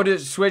 How to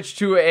switch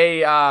to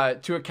a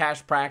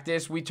cash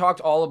practice. We talked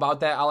all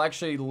about that. I'll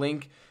actually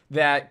link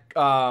that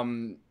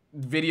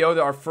video,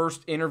 our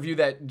first interview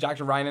that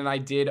Dr. Ryan and I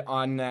did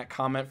on that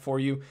comment for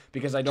you,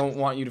 because I don't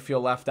want you to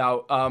feel left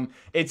out.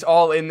 It's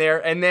all in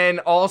there. And then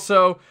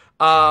also,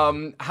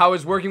 how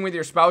is working with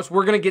your spouse?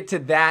 We're going to get to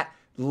that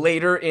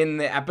later in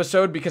the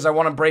episode because I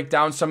want to break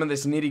down some of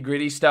this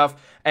nitty-gritty stuff,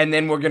 and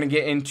then we're going to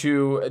get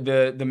into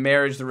the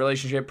marriage, the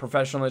relationship,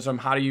 professionalism,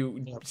 how do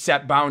you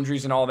set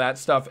boundaries and all that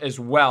stuff as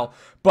well.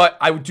 But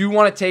I do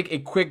want to take a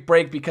quick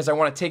break because I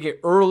want to take it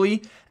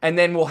early, and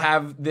then we'll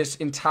have this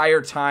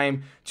entire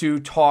time to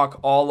talk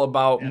all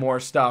about more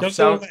stuff. Don't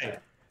go away.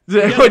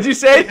 What'd you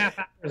say?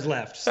 2.5 hours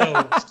left,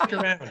 so stick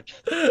around.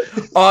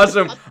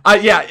 Awesome.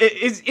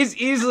 It's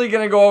easily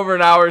going to go over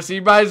an hour, so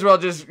you might as well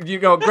just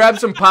grab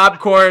some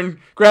popcorn,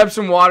 grab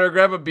some water,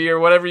 grab a beer,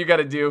 whatever you got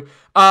to do.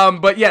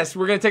 But yes,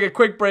 we're going to take a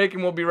quick break,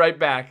 and we'll be right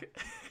back.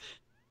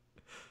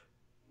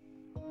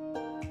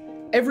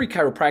 Every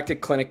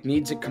chiropractic clinic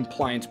needs a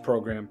compliance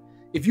program.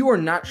 If you are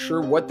not sure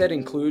what that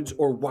includes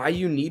or why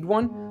you need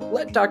one,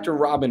 let Dr.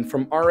 Robin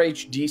from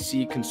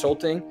RHDC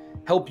Consulting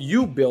help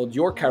you build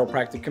your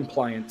chiropractic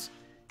compliance.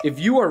 If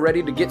you are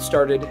ready to get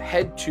started,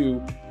 head to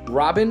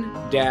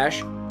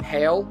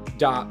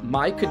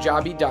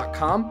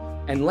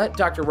robin-hale.mykajabi.com and let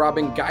Dr.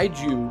 Robin guide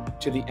you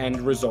to the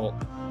end result.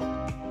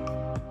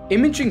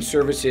 Imaging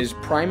Services'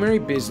 primary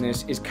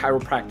business is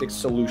chiropractic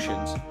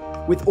solutions.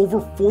 With over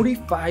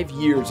 45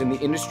 years in the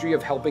industry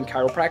of helping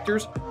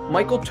chiropractors,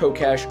 Michael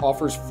Tokash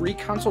offers free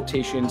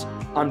consultations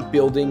on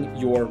building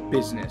your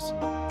business.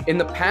 In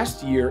the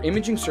past year,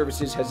 Imaging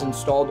Services has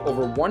installed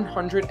over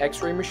 100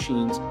 X-ray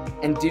machines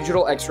and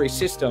digital X-ray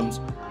systems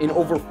in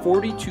over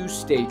 42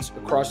 states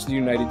across the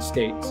United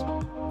States.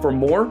 For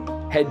more,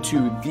 head to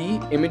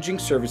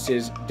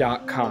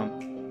theimagingservices.com.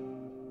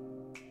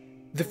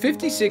 The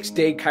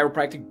 56-day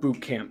chiropractic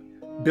boot camp,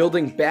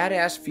 building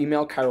badass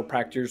female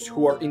chiropractors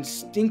who are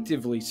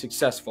instinctively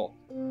successful.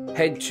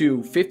 Head to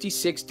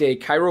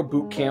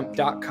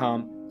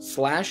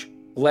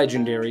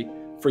 56daychirobootcamp.com/legendary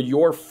for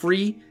your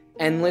free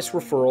endless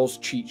referrals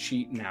cheat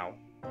sheet now.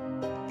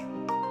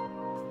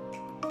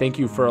 Thank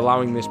you for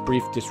allowing this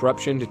brief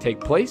disruption to take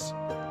place.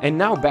 And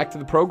now back to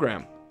the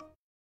program.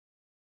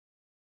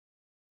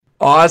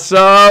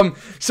 Awesome.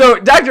 So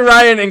Dr.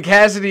 Ryan and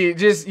Cassidy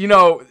just,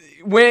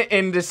 went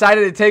and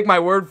decided to take my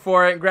word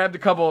for it and grabbed a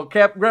couple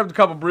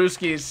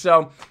brewskis.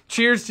 So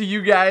cheers to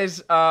you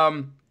guys.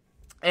 So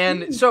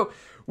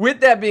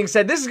with that being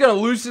said, this is going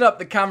to loosen up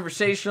the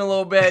conversation a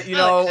little bit,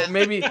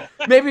 maybe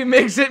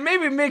mix in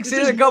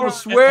a couple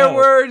swear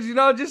words,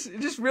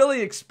 just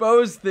really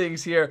expose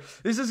things here.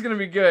 This is going to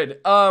be good.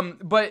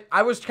 But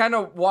I was kind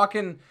of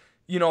walking,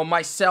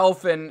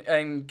 myself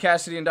and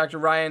Cassidy and Dr.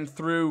 Ryan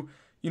through,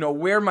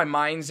 where my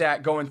mind's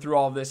at going through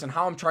all of this and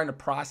how I'm trying to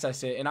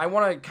process it. And I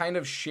want to kind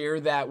of share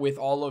that with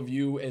all of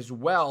you as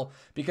well,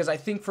 because I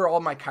think for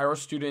all my chiro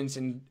students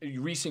and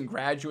recent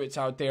graduates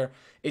out there,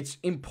 it's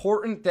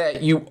important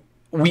that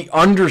we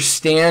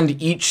understand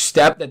each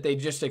step that they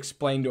just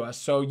explained to us.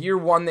 So year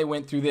 1, they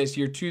went through this,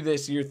 year 2,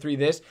 this, year 3,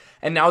 this,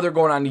 and now they're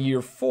going on to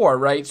year 4,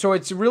 right? So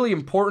it's really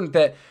important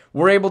that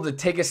we're able to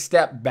take a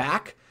step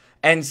back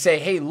and say,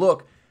 hey,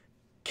 look,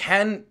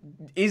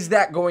 is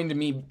that going to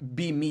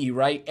be me,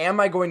 right? Am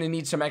I going to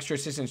need some extra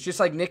assistance? Just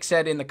like Nick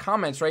said in the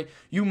comments, right?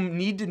 You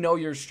need to know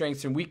your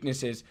strengths and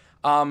weaknesses.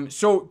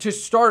 So to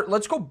start,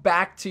 let's go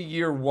back to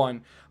year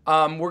 1.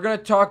 We're going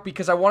to talk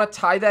because I want to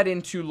tie that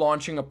into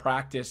launching a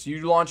practice.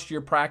 You launched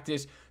your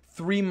practice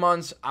 3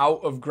 months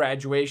out of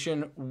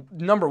graduation.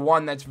 Number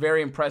 1, that's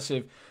very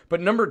impressive. But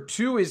number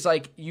 2 is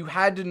you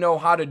had to know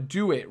how to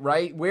do it,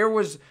 right?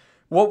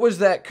 What was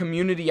that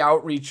community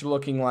outreach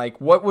looking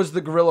like? What was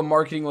the guerrilla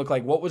marketing look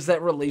like? What was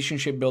that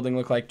relationship building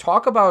look like?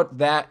 Talk about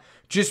that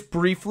just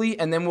briefly,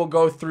 and then we'll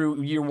go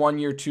through year 1,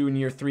 year 2, and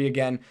year 3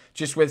 again,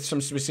 just with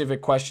some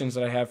specific questions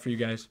that I have for you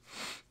guys.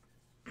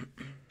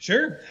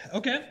 Sure.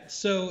 Okay.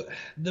 So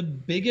the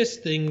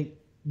biggest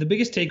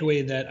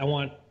takeaway that I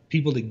want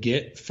people to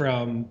get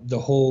from the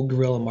whole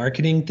guerrilla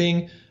marketing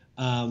thing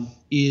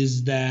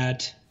is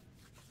that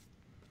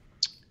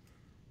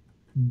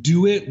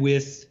do it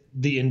with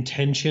the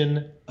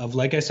intention of,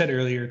 like I said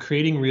earlier,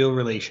 creating real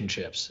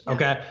relationships.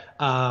 Okay.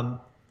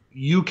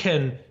 You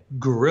can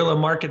guerrilla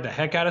market the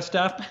heck out of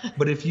stuff,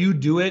 but if you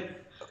do it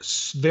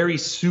very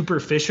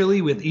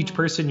superficially with each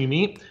person you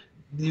meet,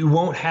 you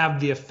won't have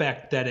the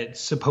effect that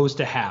it's supposed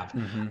to have.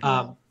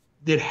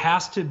 It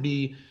has to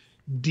be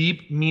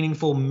deep,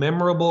 meaningful,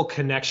 memorable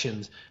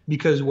connections,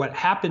 because what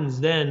happens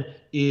then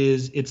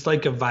is it's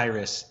like a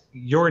virus.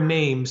 Your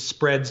name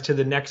spreads to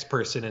the next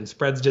person and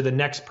spreads to the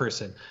next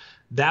person.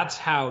 That's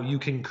how you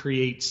can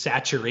create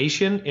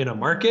saturation in a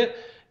market,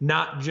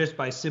 not just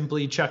by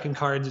simply chucking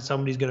cards that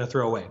somebody's going to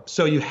throw away.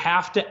 So you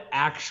have to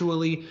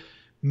actually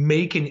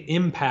make an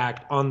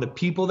impact on the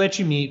people that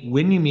you meet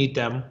when you meet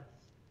them.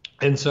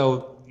 And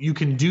so you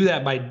can do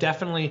that by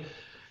definitely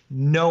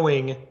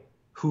knowing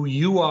who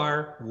you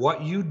are,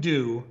 what you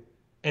do,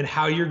 and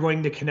how you're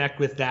going to connect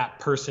with that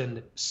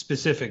person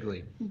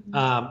specifically.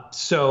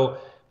 So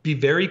be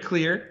very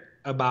clear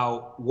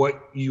about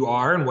what you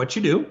are and what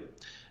you do.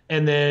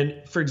 And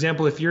then, for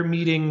example, if you're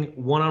meeting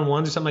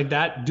one-on-ones or something like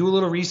that, do a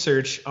little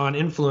research on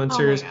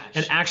influencers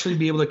and actually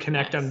be able to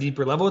connect on a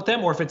deeper level with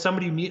them. Or if it's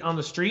somebody you meet on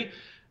the street,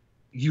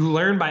 you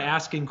learn by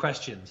asking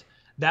questions.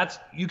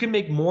 You can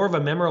make more of a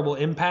memorable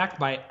impact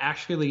by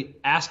actually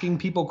asking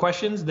people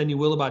questions than you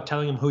will about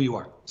telling them who you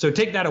are. So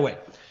take that away.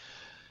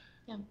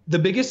 Yeah. The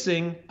biggest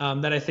thing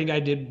that I think I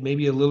did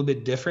maybe a little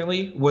bit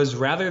differently was,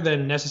 rather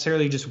than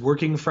necessarily just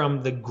working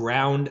from the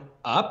ground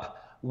up,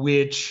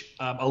 which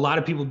a lot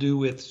of people do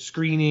with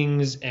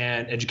screenings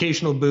and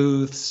educational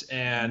booths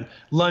and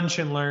lunch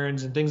and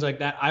learns and things like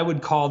that, I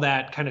would call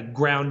that kind of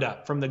ground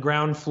up, from the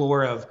ground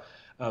floor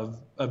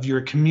of your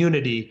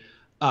community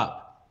up.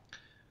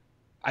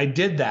 I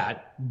did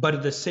that, but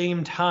at the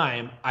same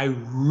time, I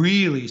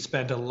really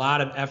spent a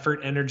lot of effort,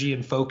 energy,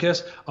 and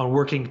focus on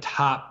working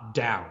top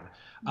down.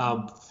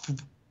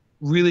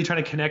 Really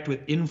trying to connect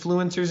with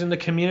influencers in the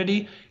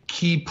community,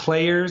 key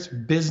players,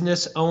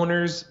 business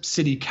owners,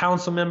 city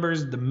council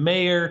members, the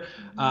mayor,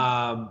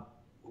 fundraisers,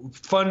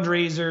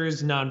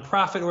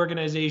 nonprofit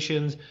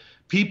organizations,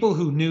 people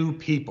who knew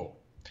people.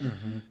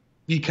 And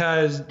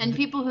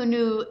people who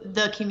knew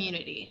the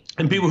community.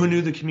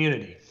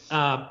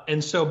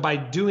 And so by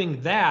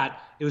doing that,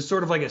 it was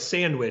sort of like a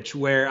sandwich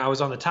where I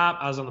was on the top,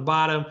 I was on the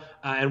bottom,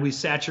 and we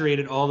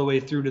saturated all the way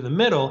through to the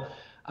middle.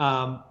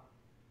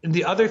 And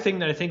the other thing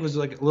that I think was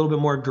like a little bit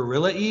more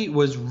guerrilla-y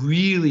was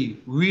really,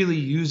 really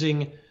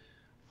using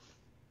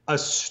a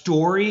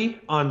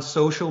story on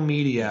social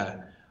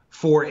media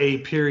for a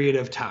period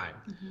of time.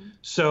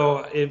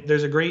 So if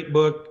there's a great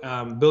book,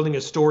 Building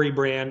a Story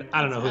Brand.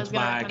 I don't know who it's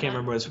by. I can't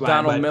remember what it's by.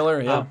 Donald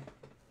Miller, yeah.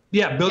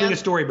 Yeah, Building a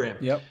Story Brand.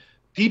 Yep.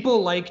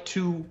 People like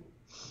to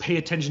pay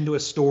attention to a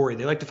story.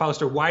 They like to follow a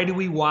story. Why do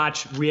we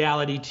watch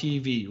reality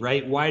TV,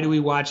 right? Why do we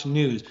watch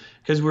news?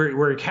 Because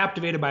we're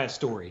captivated by a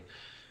story.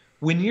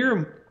 When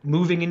you're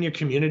moving in your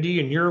community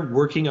and you're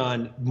working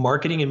on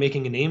marketing and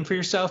making a name for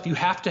yourself, you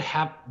have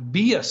to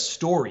be a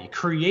story.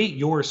 Create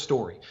your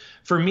story.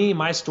 For me,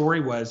 my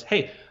story was,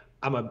 hey,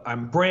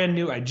 I'm brand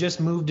new. I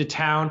just moved to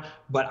town,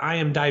 but I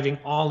am diving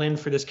all in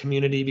for this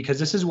community because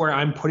this is where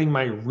I'm putting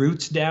my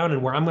roots down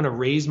and where I'm going to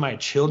raise my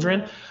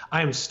children.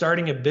 I am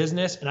starting a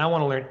business and I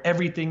want to learn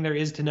everything there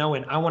is to know,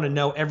 and I want to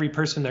know every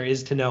person there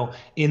is to know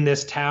in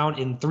this town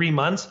in 3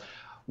 months.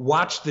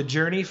 Watch the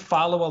journey,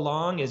 follow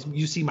along as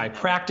you see my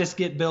practice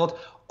get built,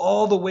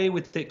 all the way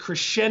with it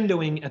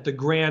crescendoing at the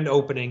grand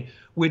opening,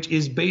 which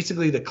is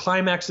basically the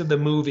climax of the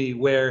movie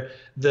where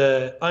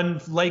the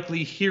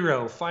unlikely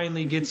hero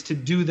finally gets to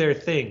do their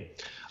thing.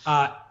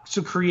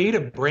 So create a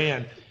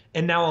brand.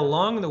 And now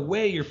along the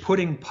way, you're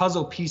putting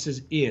puzzle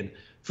pieces in.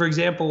 For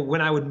example,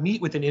 when I would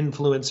meet with an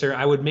influencer,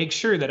 I would make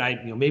sure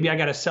that maybe I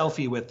got a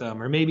selfie with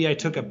them, or maybe I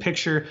took a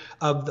picture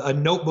of a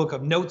notebook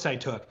of notes I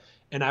took,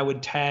 and I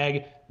would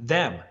tag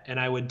them and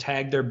I would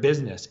tag their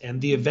business and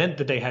the event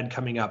that they had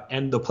coming up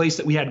and the place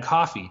that we had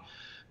coffee.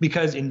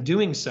 Because in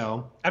doing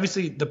so,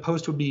 obviously the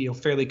post would be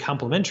fairly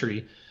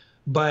complimentary,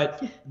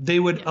 but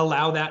they would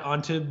allow that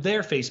onto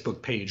their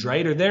Facebook page,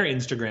 right? Or their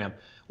Instagram.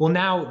 Well,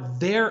 now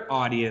their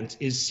audience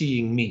is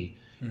seeing me.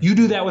 Mm-hmm. You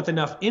do that with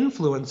enough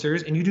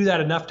influencers and you do that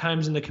enough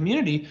times in the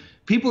community,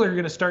 people are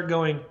going to start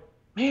going,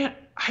 man,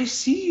 I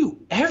see you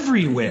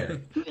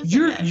everywhere.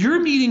 You're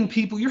meeting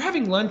people. You're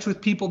having lunch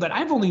with people that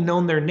I've only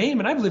known their name,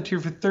 and I've lived here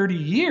for 30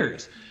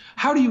 years.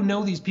 How do you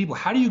know these people?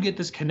 How do you get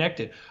this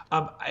connected?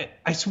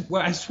 I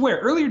swear,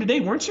 earlier today,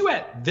 weren't you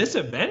at this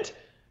event?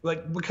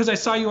 Like, because I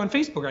saw you on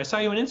Facebook, or I saw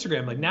you on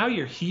Instagram. Like, now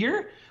you're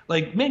here.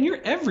 Like, man,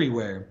 you're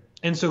everywhere.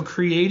 And so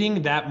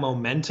creating that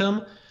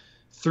momentum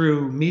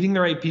through meeting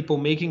the right people,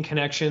 making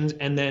connections,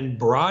 and then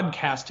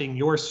broadcasting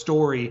your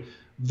story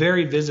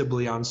very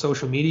visibly on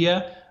social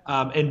media.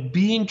 And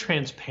being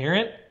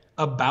transparent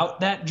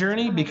about that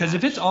journey, because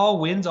if it's all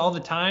wins all the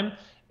time,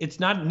 it's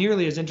not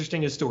nearly as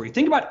interesting a story.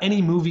 Think about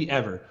any movie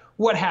ever.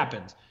 What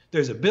happens?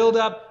 There's a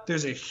buildup,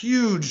 there's a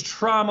huge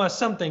trauma,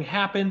 something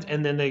happens,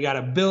 and then they got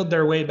to build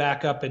their way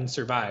back up and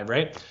survive,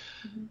 right?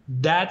 Mm-hmm.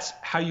 That's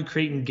how you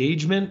create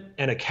engagement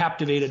and a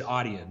captivated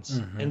audience.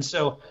 Mm-hmm. And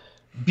so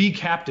be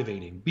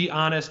captivating, be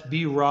honest,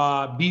 be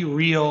raw, be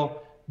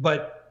real,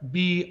 but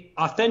be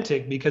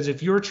authentic, because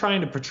if you're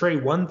trying to portray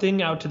one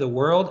thing out to the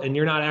world and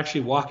you're not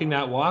actually walking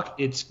that walk,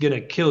 it's going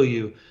to kill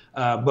you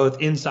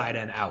both inside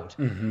and out.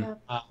 Mm-hmm.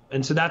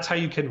 And so that's how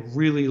you can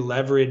really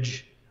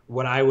leverage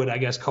what I would, I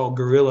guess, call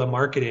guerrilla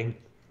marketing.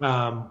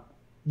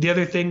 The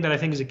other thing that I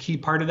think is a key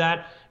part of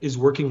that is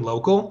working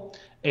local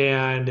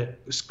and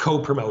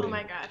co-promoting. Oh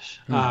my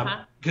gosh.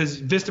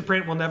 Because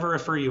Vistaprint will never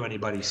refer you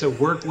anybody. So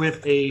work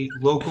with a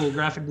local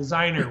graphic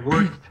designer,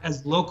 work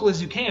as local as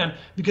you can,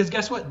 because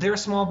guess what? They're a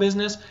small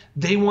business.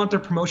 They want their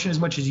promotion as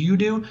much as you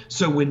do.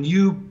 So when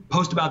you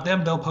post about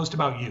them, they'll post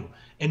about you.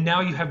 And now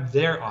you have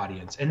their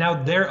audience. And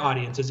now their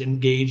audience is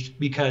engaged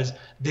because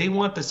they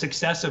want the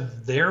success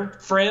of their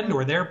friend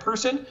or their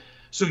person.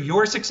 So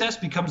your success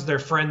becomes their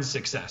friend's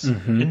success.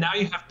 Mm-hmm. And now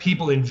you have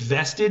people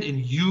invested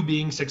in you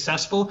being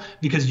successful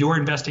because you're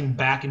investing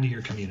back into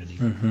your community.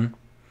 Mm-hmm.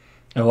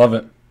 I love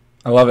it.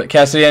 I love it.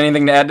 Cassidy,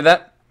 anything to add to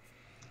that?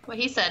 What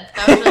he said.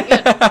 That was really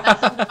good. That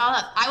sums it all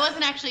up. I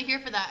wasn't actually here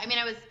for that. I mean,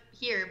 I was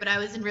here, but I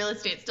was in real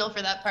estate still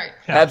for that part.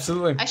 Yeah.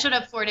 Absolutely. I showed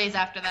up 4 days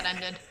after that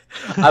ended.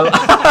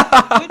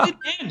 It didn't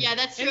end. Yeah,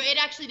 that's true.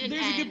 It actually didn't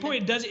end. There's a good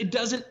point. It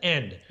doesn't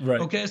end. Right.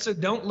 Okay, so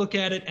don't look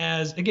at it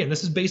as, again,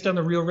 this is based on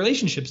the real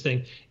relationships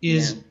thing,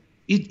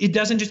 it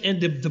doesn't just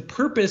end. The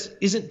purpose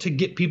isn't to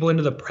get people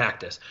into the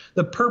practice.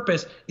 The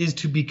purpose is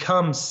to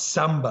become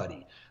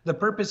somebody. The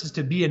purpose is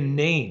to be a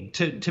name,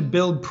 to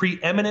build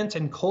preeminence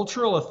and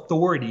cultural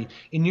authority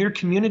in your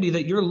community,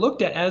 that you're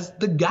looked at as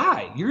the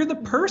guy. You're the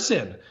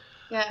person.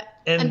 Yeah.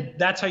 And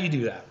that's how you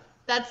do that.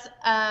 That's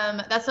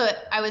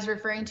what I was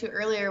referring to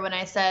earlier when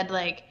I said,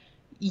 like,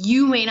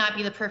 you may not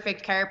be the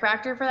perfect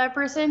chiropractor for that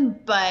person,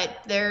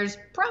 but there's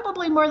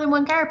probably more than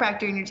one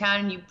chiropractor in your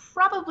town, and you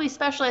probably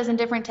specialize in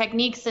different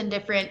techniques and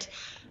different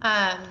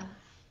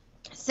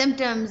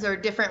symptoms or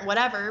different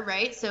whatever,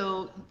 right?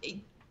 So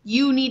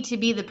you need to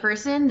be the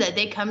person that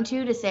they come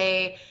to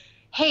say,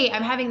 hey,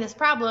 I'm having this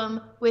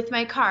problem with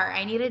my car.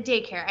 I need a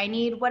daycare. I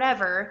need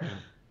whatever. Yeah.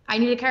 I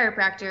need a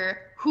chiropractor.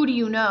 Who do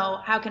you know?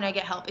 How can I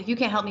get help? If you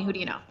can't help me, who do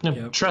you know?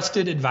 Yep.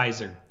 Trusted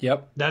advisor.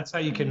 Yep. That's how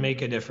you can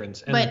make a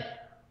difference. But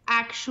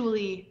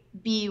actually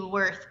be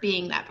worth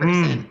being that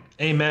person.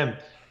 Amen.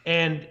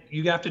 And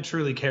you have to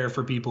truly care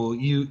for people.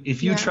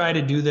 If you try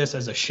to do this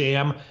as a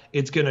sham,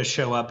 it's going to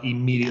show up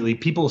immediately.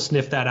 People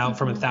sniff that out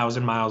from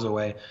 1,000 miles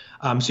away.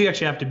 So you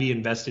actually have to be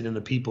invested in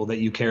the people that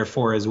you care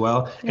for as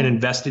well, and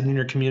invested in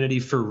your community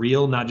for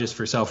real, not just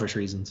for selfish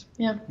reasons.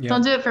 Yeah.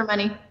 Don't do it for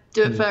money.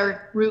 Do it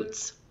for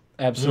roots.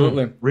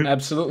 Absolutely. Roots.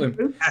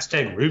 Absolutely.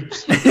 Hashtag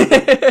roots.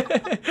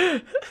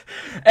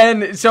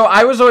 And so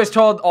I was always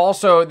told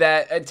also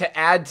that to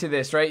add to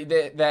this, right,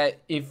 that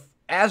if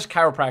as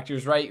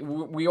chiropractors, right,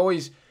 we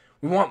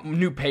want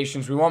new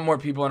patients, we want more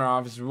people in our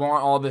office, we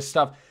want all this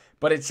stuff.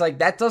 But it's like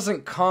that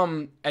doesn't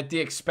come at the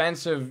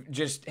expense of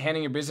just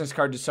handing your business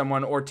card to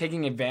someone or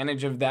taking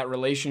advantage of that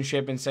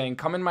relationship and saying,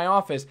 come in my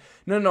office.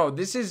 No,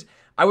 this is,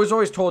 I was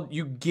always told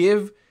you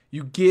give,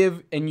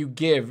 and you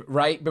give,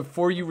 right,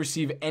 before you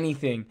receive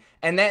anything.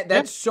 And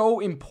that's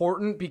so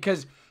important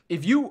because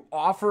if you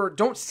offer,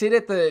 don't sit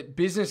at the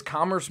business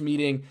commerce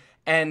meeting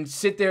and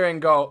sit there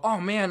and go,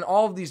 oh man,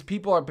 all of these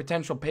people are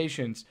potential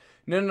patients.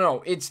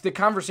 No. It's the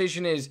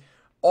conversation is,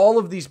 all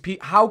of these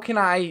people, how can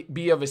I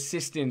be of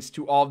assistance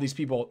to all of these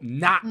people?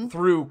 Not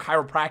through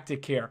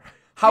chiropractic care.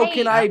 How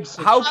can I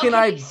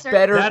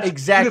better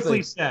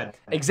exactly said.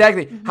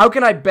 Exactly. How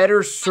can I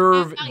better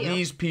serve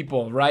these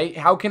people, right?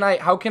 How can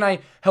I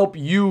help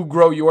you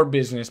grow your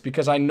business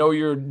because I know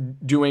you're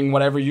doing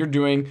whatever you're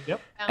doing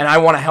and I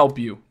want to help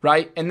you,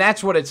 right? And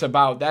that's what it's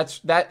about.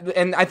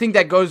 And I think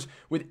that goes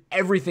with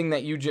everything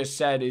that you just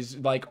said is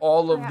like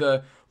all of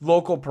the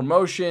local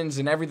promotions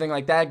and everything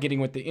like that, getting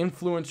with the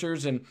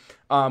influencers.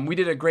 And we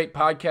did a great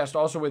podcast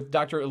also with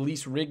Dr.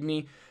 Elise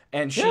Rigney,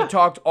 and she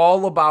talked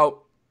all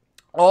about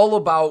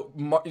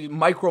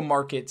micro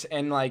markets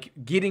and like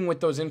getting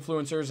with those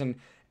influencers and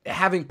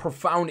having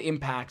profound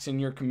impacts in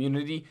your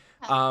community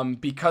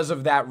because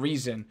of that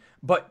reason.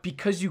 But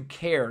because you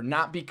care,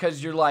 not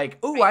because you're like,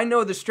 oh, I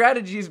know the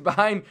strategies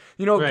behind,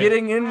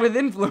 getting in with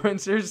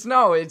influencers.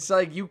 No, it's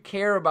like you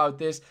care about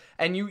this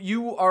and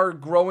you are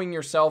growing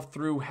yourself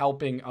through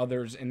helping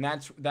others. And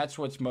that's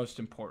what's most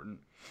important.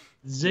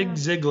 Zig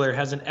Ziglar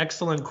has an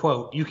excellent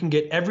quote. You can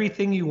get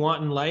everything you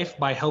want in life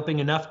by helping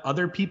enough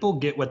other people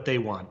get what they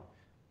want.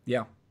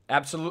 Yeah,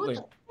 absolutely.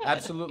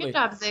 Absolutely. Good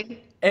job,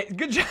 Zig.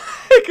 Good job.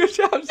 Good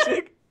job,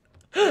 Zig.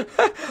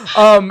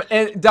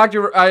 And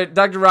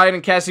Dr. Ryan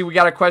and Cassie, we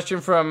got a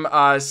question from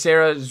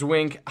Sarah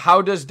Zwink.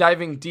 How does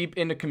diving deep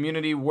into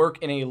community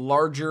work in a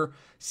larger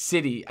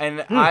city?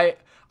 And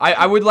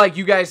I would like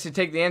you guys to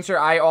take the answer.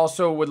 I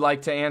also would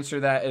like to answer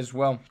that as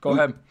well. Go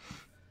ahead.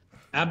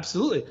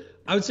 Absolutely.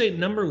 I would say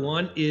number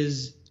one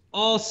is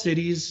all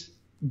cities,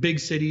 big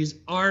cities,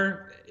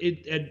 are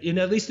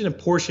at least in a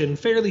portion,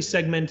 fairly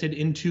segmented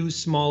into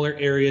smaller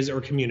areas or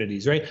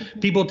communities, right? Mm-hmm.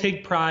 People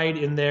take pride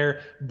in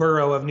their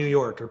borough of New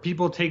York, or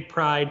people take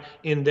pride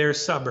in their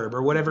suburb,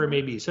 or whatever it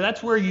may be. So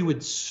that's where you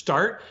would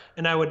start,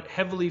 and I would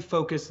heavily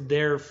focus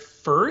there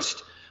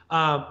first.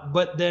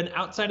 But then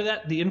outside of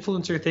that, the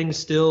influencer thing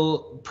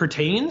still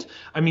pertains.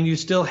 I mean, you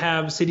still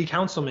have city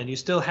councilmen, you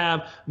still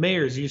have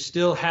mayors, you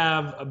still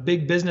have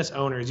big business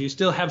owners, you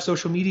still have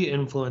social media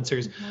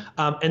influencers.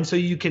 Mm-hmm. And so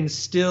you can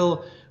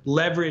still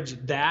leverage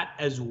that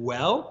as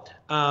well.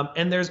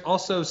 And there's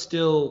also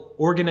still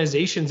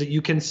organizations that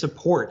you can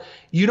support.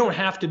 You don't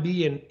have to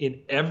be in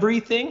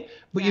everything,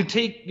 but you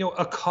take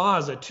a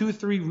cause,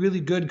 2-3 really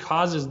good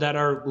causes that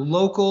are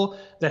local,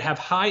 that have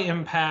high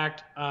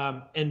impact,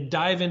 and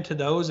dive into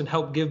those and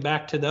help give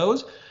back to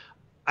those.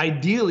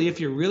 Ideally, if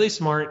you're really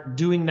smart,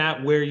 doing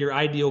that where your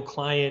ideal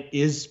client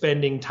is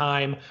spending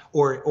time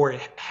or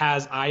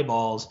has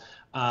eyeballs.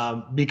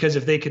 Because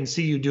if they can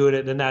see you doing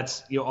it, then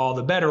that's all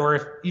the better.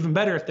 Or even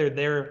better, if they're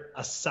there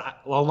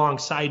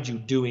alongside you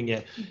doing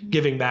it,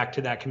 giving back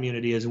to that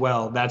community as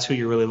well. That's who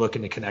you're really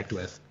looking to connect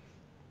with.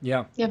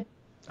 Yeah. Yep.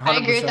 100%. I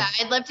agree with that.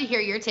 I'd love to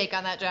hear your take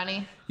on that,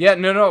 Johnny. Yeah,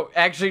 no.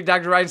 Actually,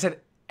 Dr. Ryan said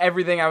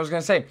everything I was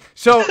going to say.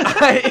 So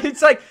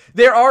it's like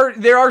there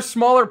are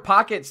smaller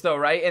pockets though,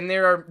 right? And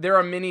there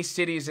are many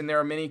cities and there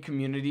are many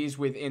communities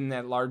within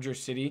that larger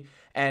city.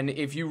 And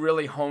if you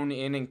really hone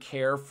in and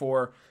care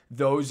for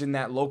those in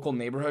that local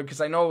neighborhood,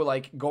 because I know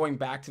like going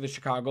back to the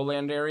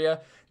Chicagoland area,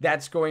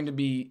 that's going to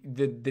be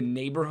the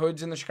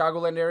neighborhoods in the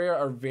Chicagoland area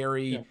are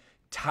very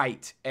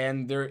tight,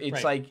 and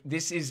it's like,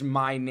 this is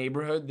my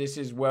neighborhood, this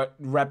is what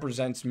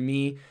represents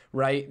me,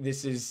 right?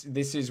 This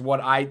is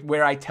what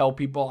where I tell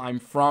people I'm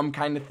from,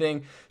 kind of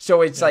thing.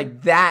 So it's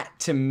like that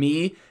to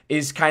me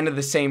is kind of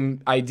the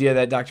same idea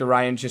that Dr.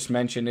 Ryan just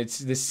mentioned. It's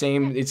the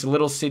same, it's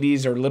little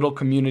cities or little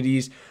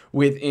communities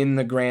within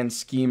the grand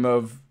scheme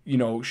of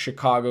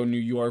Chicago, New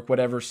York,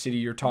 whatever city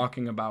you're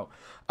talking about.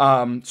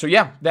 So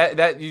yeah,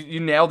 that you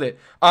nailed it.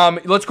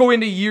 Let's go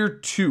into year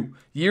two.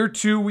 Year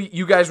two,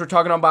 you guys were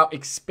talking about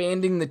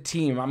expanding the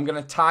team. I'm going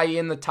to tie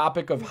in the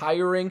topic of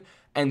hiring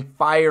and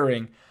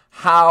firing.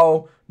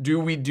 How do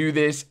we do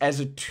this as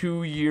a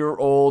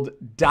 2-year-old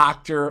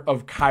doctor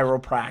of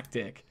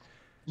chiropractic?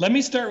 Let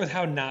me start with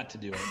how not to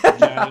do it,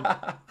 Johnny.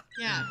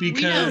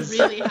 Because we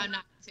know really how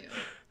not to.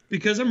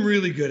 Because I'm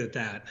really good at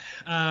that.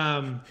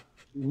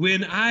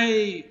 When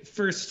I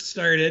first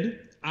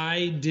started,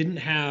 I didn't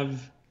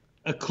have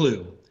a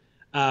clue.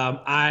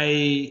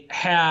 I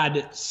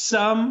had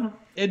some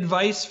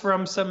advice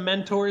from some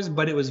mentors,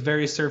 but it was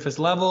very surface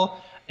level,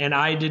 and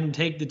I didn't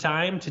take the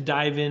time to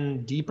dive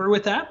in deeper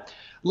with that.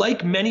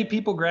 Like many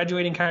people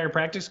graduating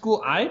chiropractic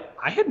school, I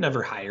had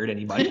never hired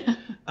anybody.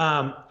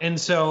 And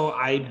so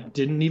I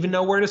didn't even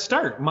know where to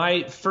start.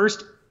 My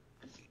first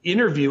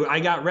interview, I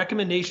got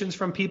recommendations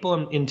from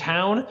people in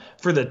town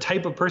for the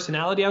type of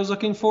personality I was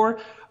looking for.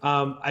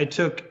 And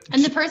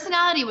the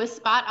personality was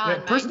spot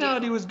on. The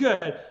personality was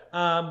good.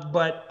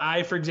 But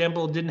I, for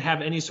example, didn't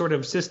have any sort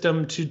of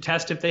system to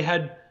test if they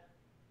had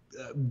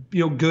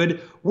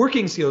good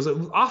working skills,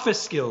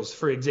 office skills,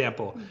 for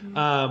example.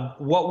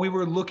 What we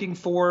were looking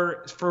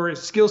for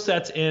skill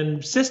sets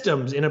and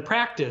systems in a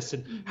practice,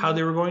 and how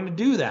they were going to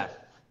do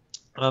that.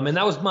 And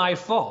that was my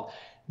fault.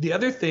 The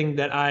other thing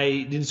that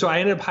I did, so I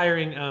ended up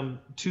hiring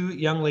 2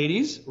 young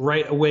ladies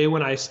right away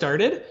when I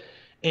started.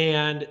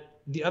 And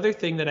the other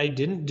thing that I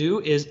didn't do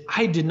is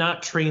I did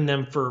not train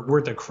them for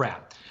worth of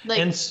crap.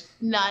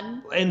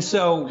 None. And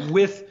so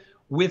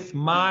with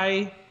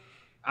my,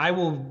 I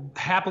will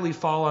happily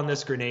fall on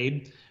this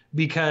grenade,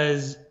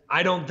 because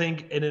I don't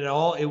think at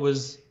all it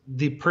was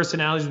the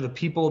personalities of the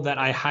people that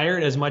I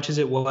hired as much as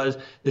it was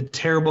the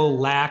terrible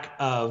lack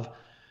of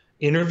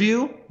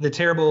interview, the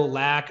terrible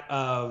lack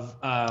of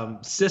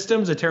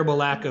systems, the terrible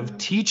lack of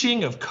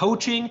teaching, of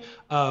coaching,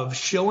 of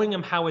showing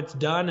them how it's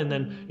done, and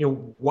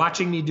then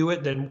watching me do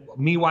it, then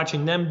me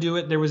watching them do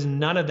it. There was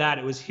none of that.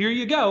 It was, here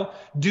you go,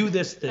 do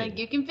this thing. Like,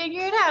 you can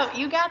figure it out.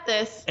 You got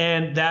this.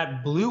 And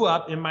that blew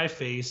up in my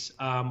face.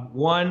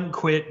 One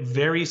quit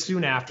very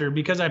soon after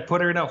because I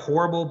put her in a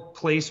horrible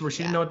place where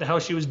she didn't know what the hell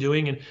she was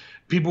doing, and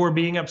people were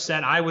being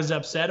upset. I was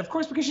upset, of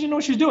course, because she didn't know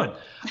what she was doing.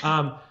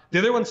 The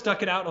other one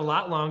stuck it out a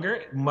lot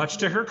longer, much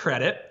to her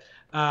credit,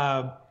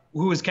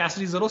 who was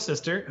Cassidy's little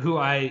sister, who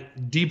I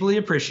deeply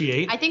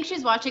appreciate. I think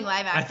she's watching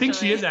live, actually. I think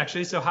she is,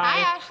 actually. So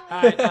hi.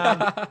 Hi,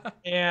 Ashley.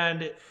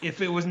 And if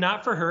it was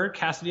not for her,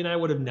 Cassidy and I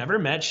would have never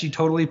met. She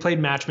totally played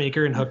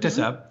matchmaker and hooked us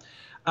up.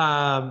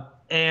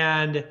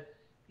 And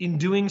in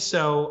doing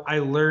so, I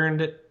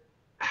learned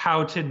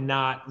how to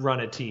not run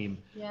a team.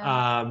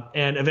 Yeah.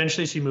 And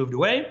eventually she moved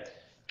away.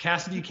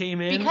 Cassidy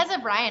came in. Because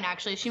of Ryan,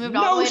 actually. She moved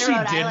all the way to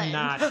Rhode Island.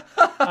 No, she did not.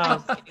 I'm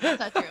just kidding.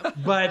 That's not true.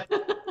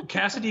 But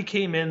Cassidy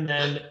came in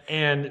then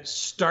and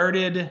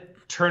started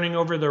turning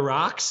over the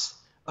rocks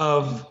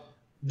of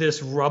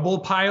this rubble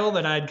pile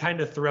that I'd kind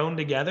of thrown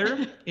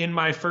together in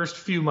my first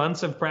few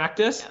months of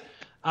practice.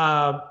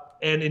 And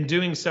in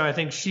doing so, I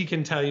think she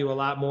can tell you a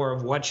lot more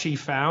of what she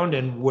found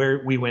and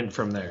where we went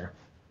from there.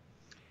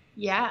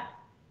 Yeah.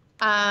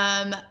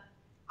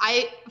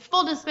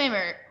 Full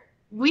disclaimer,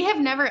 we have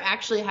never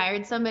actually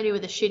hired somebody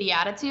with a shitty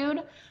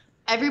attitude.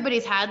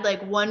 Everybody's had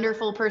like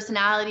wonderful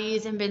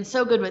personalities and been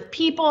so good with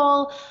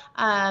people.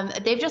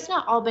 They've just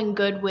not all been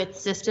good with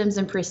systems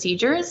and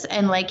procedures.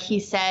 And like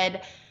he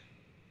said,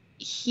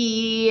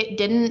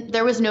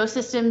 there was no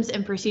systems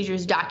and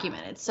procedures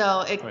documented.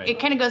 So it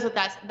kind of goes with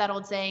that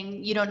old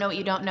saying, you don't know what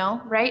you don't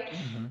know, right?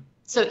 Mm-hmm.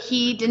 So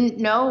he didn't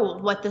know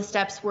what the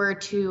steps were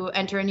to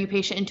enter a new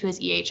patient into his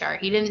EHR.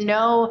 He didn't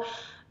know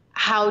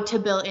how to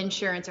bill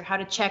insurance or how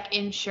to check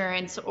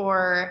insurance,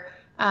 or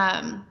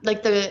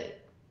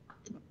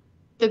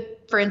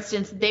for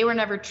instance, they were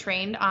never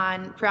trained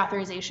on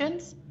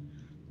pre-authorizations.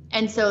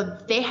 And so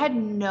they had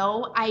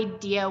no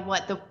idea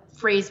what the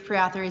phrase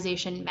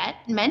pre-authorization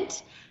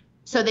meant.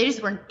 So they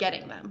just weren't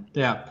getting them.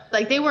 Yeah.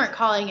 Like, they weren't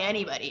calling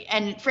anybody.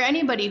 And for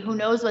anybody who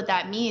knows what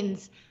that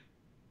means,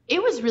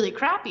 it was really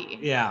crappy.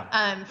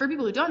 Yeah. For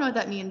people who don't know what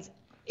that means,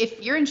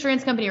 if your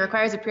insurance company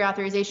requires a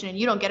pre-authorization and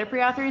you don't get a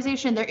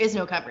pre-authorization, there is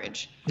no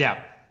coverage.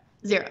 Yeah.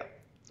 Zero.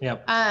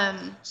 Yep.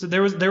 So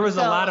there was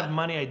a lot of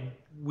money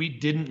we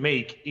didn't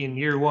make in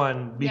year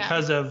one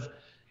because of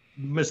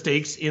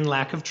mistakes in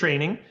lack of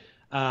training.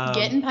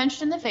 Getting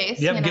punched in the face.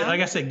 Yep.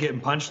 Like I said,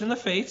 getting punched in the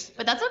face.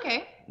 But that's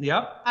okay.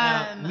 Yep.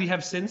 We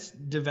have since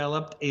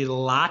developed a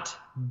lot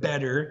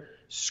better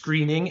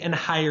screening and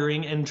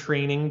hiring and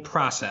training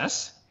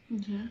process,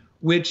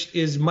 which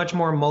is much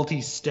more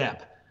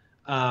multi-step.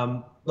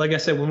 Like I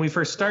said, when we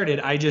first started,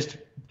 I just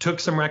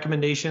took some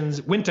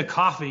recommendations, went to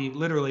coffee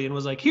literally, and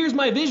was like, here's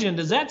my vision.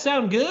 Does that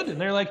sound good?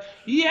 And they're like,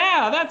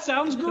 yeah, that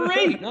sounds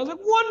great. And I was like,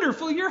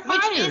 wonderful, you're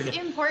hired. Which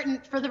is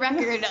important for the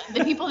record.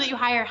 The people that you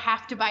hire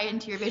have to buy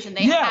into your vision.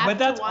 They have but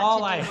that's to want all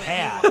to I do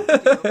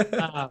what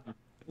had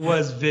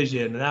was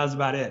vision, and that was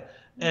about it.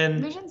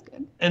 And vision's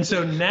good. And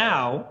so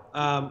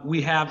now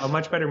we have a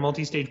much better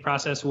multi-stage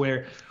process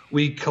where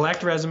we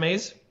collect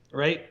resumes,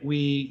 right? We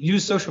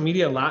use social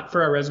media a lot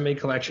for our resume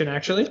collection,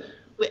 actually.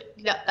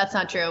 No, that's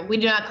not true. We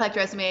do not collect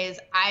resumes.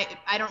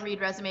 I don't read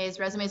resumes.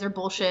 Resumes are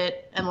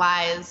bullshit and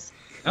lies.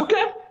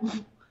 Okay.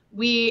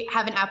 We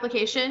have an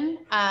application.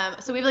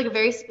 So we have like a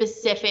very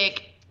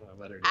specific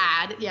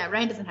ad. Yeah,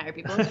 Ryan doesn't hire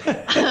people. We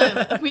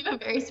have a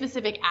very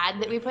specific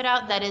ad that we put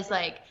out that is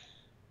like,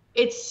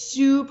 it's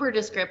super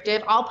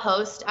descriptive. I'll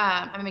post,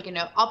 I'm gonna make a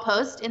note. I'll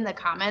post in the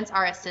comments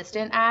our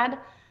assistant ad,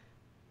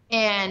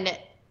 and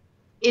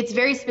it's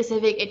very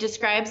specific. It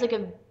describes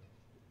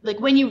like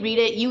when you read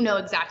it, you know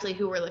exactly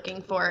who we're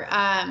looking for.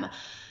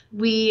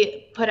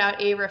 We put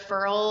out a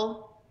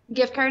referral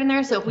gift card in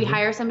there. So if we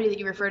hire somebody that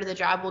you refer to the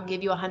job, we'll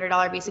give you a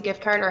 $100 Visa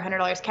gift card or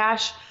 $100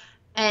 cash.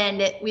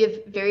 And we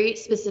have very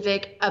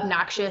specific,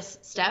 obnoxious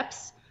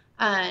steps.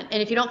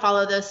 And if you don't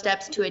follow those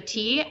steps to a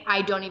T,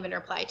 I don't even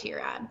reply to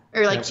your ad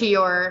or to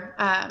your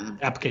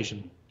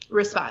application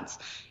response.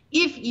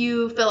 if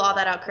you fill all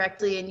that out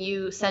correctly and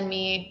you send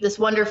me this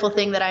wonderful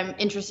thing that I'm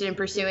interested in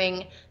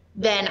pursuing,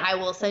 then I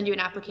will send you an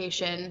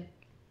application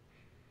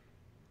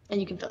and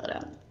you can fill it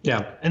out.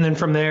 Yeah. And then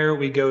from there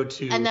we go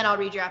to... And then I'll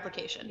read your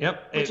application.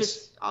 Yep. Which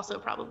is also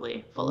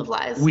probably full of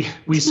lies.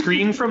 We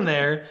screen from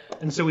there,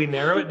 and so we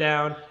narrow it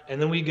down,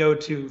 and then we go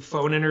to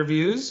phone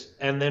interviews,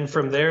 and then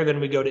from there, then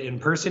we go to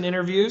in-person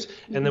interviews,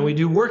 and then we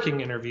do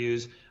working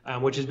interviews,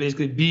 which is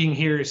basically being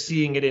here,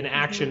 seeing it in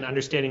action,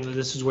 understanding that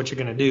this is what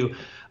you're going to do.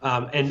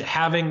 And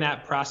having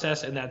that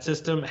process and that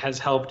system has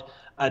helped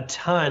a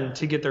ton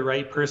to get the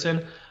right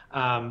person.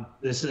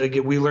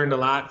 We learned a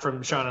lot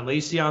from Sean and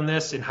Lacey on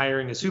this in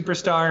hiring a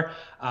superstar,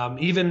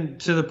 even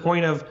to the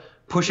point of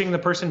pushing the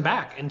person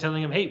back and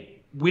telling them,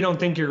 hey, we don't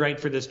think you're right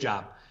for this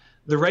job.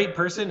 The right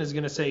person is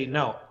going to say,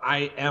 no,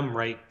 I am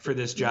right for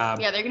this job.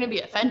 Yeah, they're going to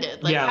be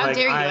offended. Like, how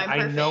dare you? I'm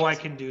perfect. I know I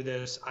can do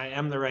this. I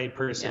am the right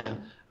person.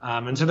 Yeah.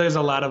 And so there's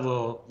a lot of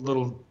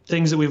little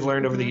things that we've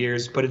learned over the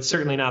years, but it's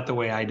certainly not the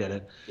way I did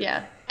it.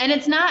 Yeah. And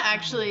it's not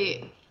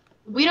actually...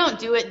 We don't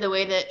do it the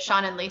way that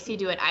Sean and Lacey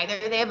do it either.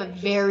 They have a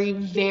very,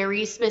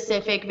 very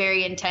specific,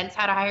 very intense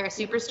how to hire a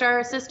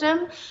superstar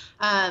system.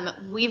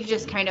 We've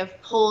just kind of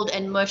pulled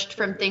and mushed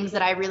from things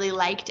that I really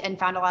liked and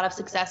found a lot of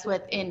success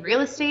with in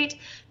real estate,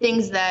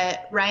 things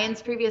that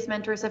Ryan's previous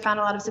mentors have found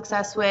a lot of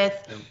success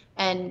with,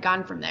 and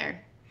gone from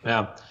there.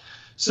 Yeah.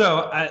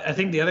 So I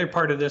think the other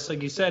part of this,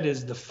 like you said,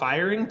 is the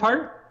firing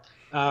part.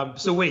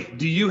 So wait,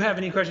 do you have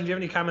any questions? Do you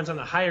have any comments on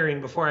the hiring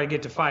before I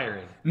get to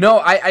firing? No,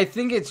 I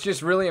think it's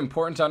just really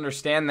important to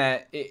understand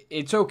that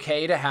it's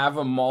okay to have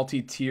a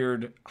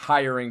multi-tiered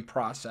hiring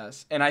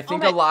process. And I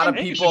think a lot of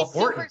people,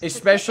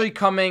 especially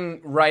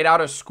coming right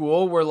out of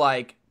school, we're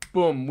like,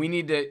 boom, we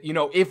need to,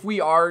 if we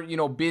are,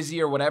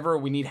 busy or whatever,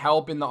 we need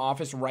help in the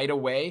office right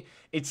away.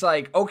 It's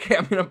like, okay,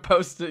 I'm going to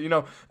post,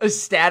 a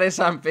status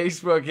on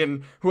Facebook,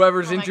 and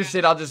whoever's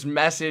interested, I'll just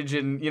message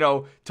and,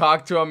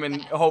 talk to them, and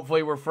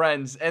hopefully we're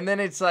friends. And then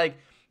it's like,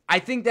 I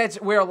think that's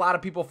where a lot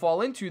of people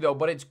fall into, though.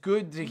 But it's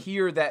good to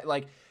hear that,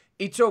 like,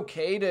 it's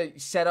okay to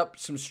set up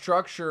some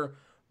structure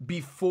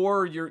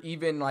before you're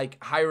even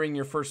like hiring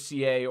your first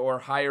CA or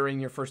hiring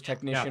your first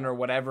technician or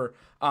whatever.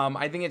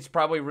 I think it's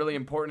probably really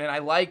important. And I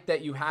like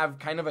that you have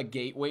kind of a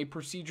gateway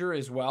procedure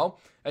as well.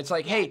 It's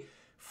like, hey,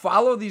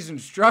 follow these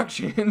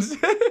instructions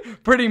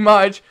pretty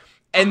much.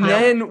 And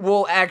then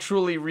we'll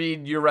actually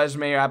read your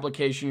resume, your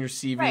application, your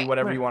CV,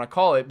 whatever you want to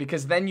call it,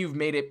 because then you've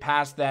made it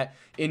past that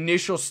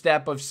initial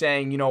step of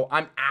saying,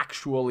 I'm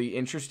actually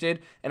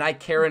interested and I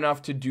care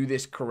enough to do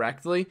this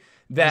correctly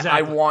that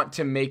I want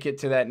to make it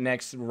to that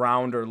next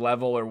round or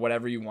level or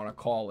whatever you want to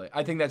call it.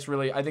 I think that's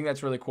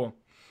really cool.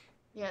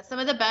 Yeah, some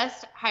of the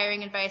best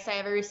hiring advice I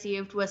ever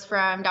received was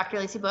from Dr.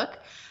 Lacey Book.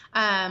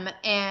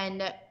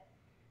 And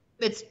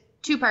it's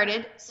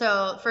two-parted.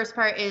 So first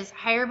part is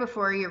hire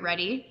before you're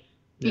ready,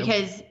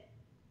 because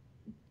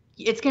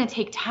it's going to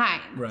take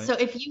time. Right. So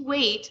if you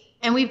wait,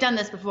 and we've done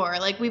this before,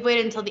 like we've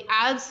waited until the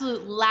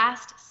absolute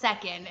last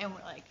second and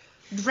we're like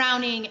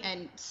drowning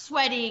and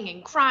sweating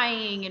and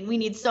crying and we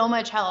need so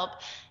much help.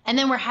 And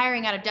then we're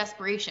hiring out of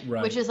desperation,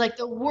 which is like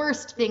the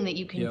worst thing that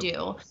you can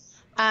do.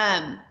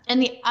 And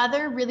the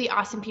other really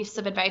awesome piece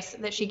of advice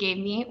that she gave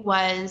me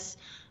was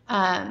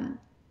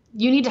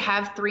you need to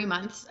have 3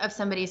 months of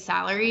somebody's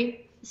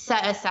salary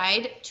set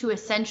aside to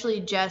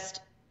essentially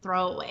just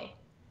throw away,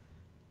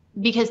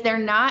 because they're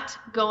not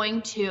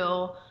going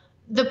to,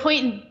 the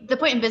point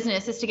in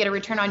business is to get a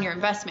return on your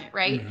investment,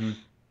 right? Mm-hmm.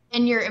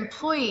 And your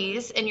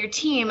employees and your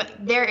team,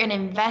 they're an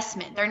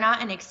investment. They're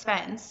not an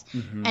expense.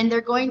 Mm-hmm. And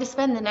they're going to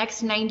spend the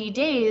next 90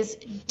 days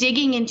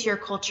digging into your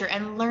culture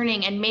and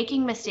learning and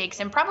making mistakes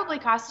and probably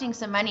costing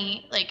some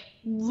money, like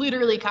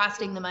literally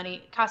costing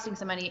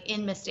some money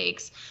in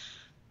mistakes.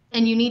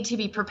 And you need to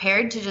be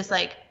prepared to just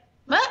like,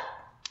 what?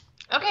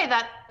 Okay,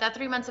 that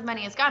 3 months of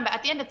money is gone. But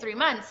at the end of 3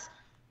 months,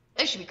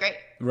 they should be great.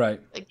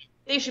 Right. Like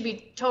they should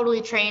be totally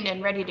trained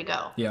and ready to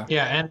go. Yeah.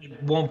 Yeah, and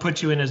it won't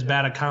put you in as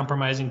bad a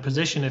compromising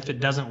position if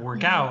it doesn't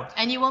work out.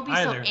 And you won't be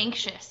so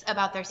anxious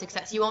about their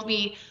success. You won't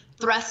be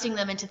thrusting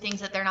them into things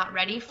that they're not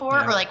ready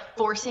for, or like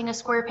forcing a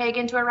square peg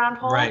into a round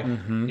hole. Right.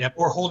 Mm-hmm. Yep.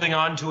 Or holding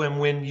on to them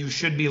when you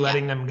should be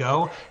letting them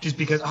go, just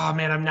because, oh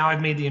man,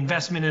 I've made the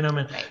investment in them,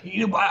 and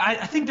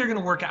I think they're going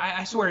to work.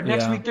 I swear,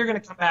 next week they're going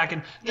to come back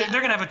and they're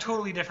going to have a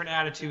totally different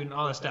attitude and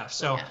all this stuff.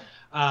 So,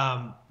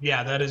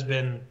 that has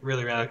been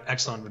really, really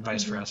excellent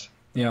advice for us.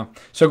 Yeah.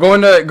 So go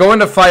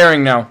into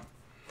firing now.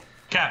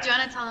 Cap. Do you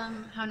want to tell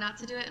them how not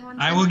to do it in one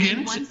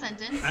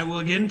sentence? I will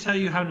again tell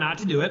you how not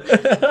to do it.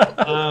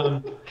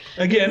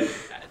 Again,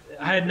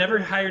 I had never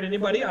hired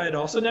anybody. I had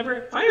also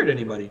never fired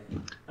anybody.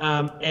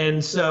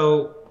 And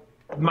so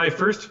my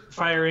first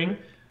firing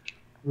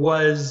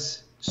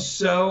was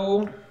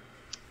so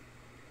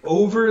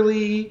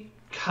overly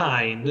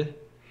kind.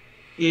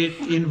 It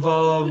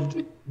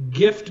involved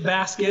gift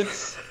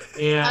baskets.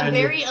 And a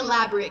very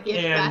elaborate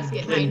gift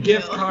basket. And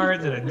gift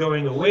cards and a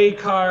going away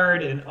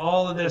card and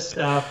all of this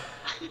stuff.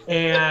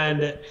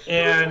 And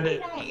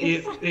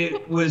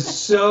it was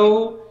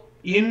so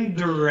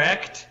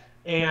indirect,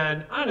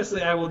 and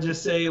honestly I will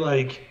just say,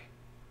 like,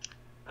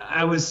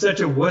 I was such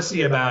a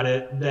wussy about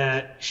it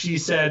that she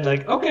said,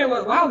 like, okay,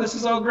 well, wow, this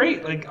is all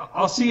great. Like,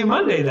 I'll see you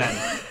Monday then.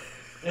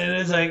 And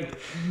it's like,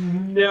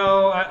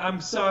 no,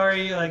 I'm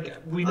sorry. Like,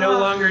 we no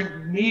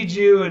longer need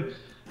you.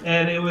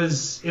 And it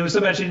was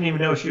so bad she didn't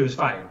even know she was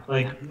fired.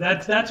 Like,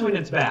 that's when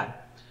it's bad.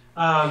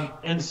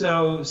 And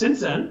so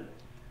since then,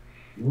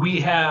 we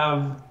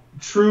have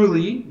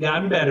truly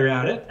gotten better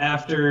at it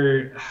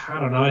after, I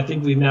don't know, I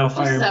think we've now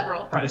fired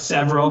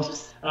several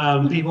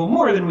people,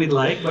 more than we'd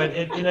like, but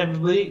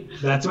inevitably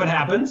that's what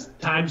happens.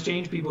 Times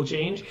change, people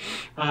change.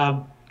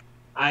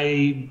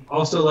 I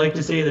also like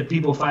to say that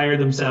people fire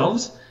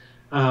themselves.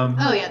 They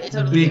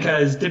totally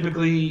because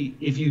typically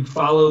if you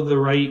follow the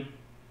right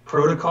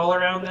protocol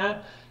around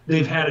that,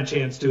 they've had a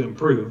chance to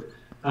improve.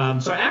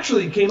 So I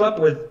actually came up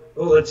with,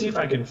 let's see if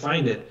I can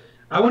find it.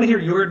 I want to hear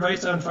your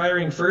advice on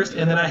firing first,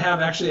 and then I've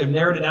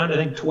narrowed it down to, I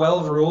think,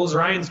 12 rules.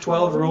 Ryan's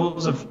 12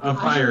 rules of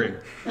firing.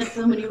 That's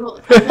so many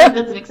rules.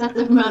 That's an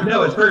excessive amount of rules.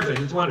 No, it's perfect.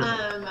 It's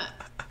wonderful.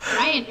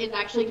 Ryan is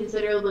actually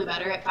considerably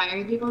better at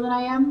firing people than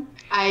I am.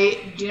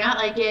 I do not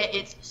like it.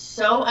 It's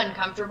so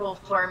uncomfortable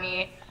for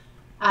me.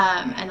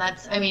 And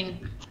that's,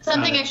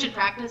 something I should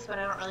practice, but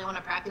I don't really want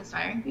to practice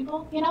firing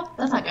people,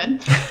 That's not good.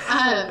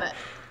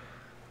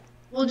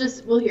 We'll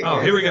hear. Oh,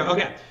 here we go.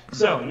 Okay.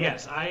 So,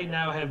 yes, I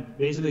now have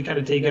basically kind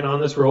of taken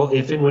on this role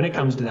if and when it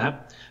comes to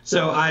that.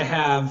 So I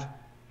have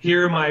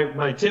here are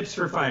my tips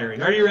for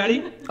firing. Are you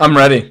ready? I'm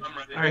ready.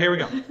 All right, here we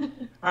go.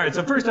 All right,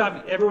 so first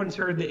off, everyone's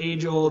heard the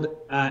age-old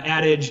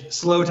adage,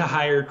 slow to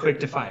hire, quick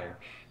to fire.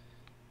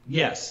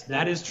 Yes,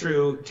 that is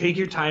true. Take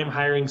your time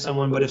hiring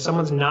someone, but if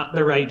someone's not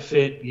the right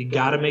fit, you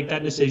got to make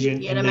that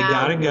decision, and they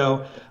got to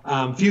go.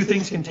 Few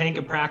things can tank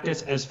a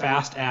practice as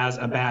fast as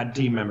a bad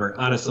team member,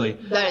 honestly.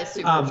 That is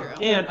super true.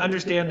 And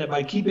understand that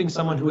by keeping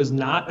someone who is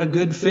not a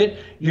good fit,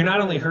 you're not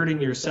only hurting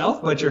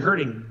yourself, but you're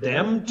hurting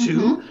them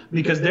too,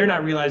 because they're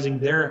not realizing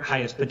their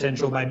highest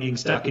potential by being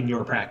stuck in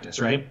your practice,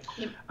 right?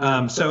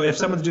 Yep. So if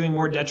someone's doing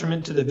more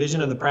detriment to the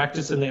vision of the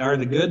practice than they are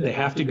the good, they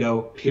have to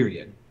go,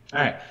 period. All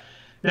right.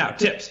 Now,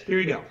 tips. Here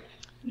you go.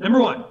 Number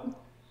 1,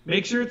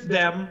 make sure it's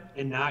them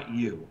and not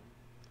you.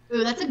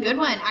 Ooh, that's a good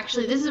one.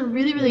 Actually, this is a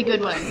really, really good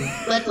one.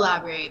 Let's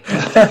elaborate.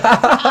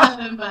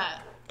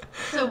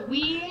 So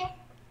we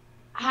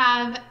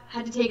have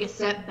had to take a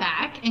step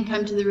back and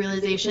come to the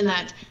realization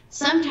that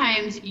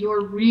sometimes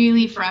you're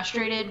really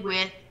frustrated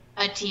with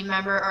a team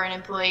member or an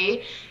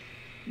employee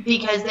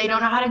because they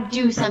don't know how to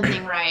do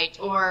something right,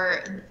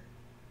 or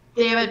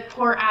they have a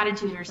poor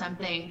attitude or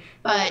something.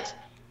 But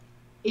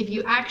if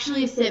you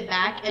actually sit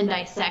back and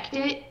dissect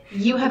it,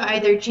 you have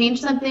either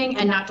changed something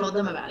and not told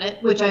them about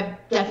it, which I've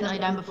definitely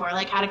done before.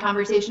 Like, had a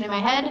conversation in my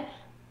head,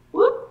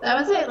 whoop, that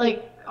was it.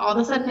 Like, all of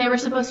a sudden they were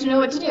supposed to know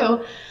what to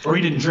do. Or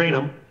you didn't train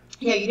them.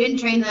 Yeah, you didn't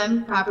train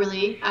them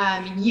properly.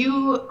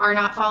 You are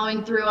not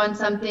following through on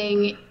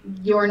something.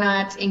 You're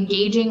not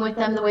engaging with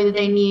them the way that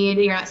they need.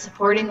 You're not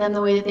supporting them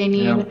the way that they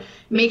need. Yep.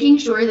 Making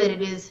sure that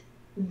it is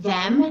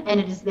them and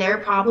it is their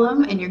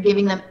problem and you're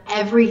giving them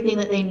everything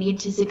that they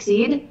need to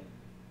succeed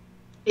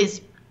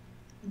is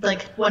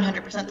like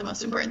 100% the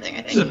most important thing, I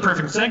think. This is a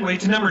perfect segue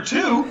to number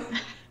 2.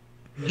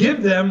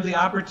 Give them the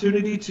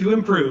opportunity to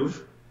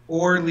improve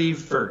or leave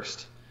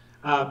first.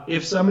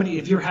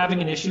 If you're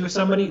having an issue with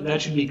somebody,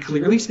 that should be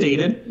clearly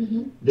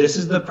stated. This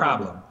is the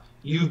problem.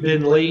 You've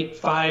been late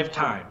 5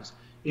 times.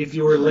 If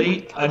you're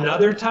late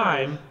another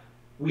time,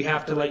 we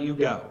have to let you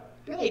go.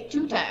 If you're late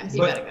 2 times,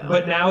 you gotta go.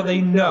 But now they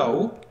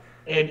know,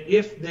 and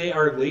if they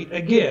are late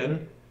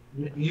again,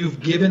 you've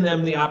given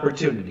them the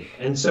opportunity.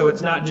 And so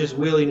it's not just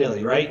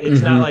willy-nilly, right? It's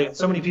not like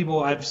so many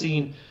people I've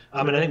seen,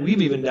 and I think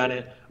we've even done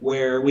it,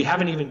 where we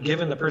haven't even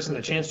given the person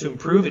a chance to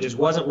improve. It just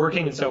wasn't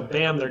working, and so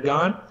bam, they're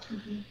gone.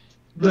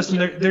 Listen,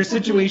 there's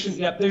situations,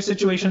 there's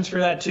situations for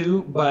that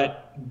too,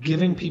 but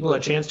giving people a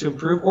chance to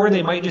improve, or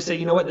they might just say,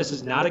 you know what, this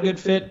is not a good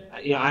fit.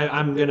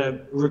 I'm going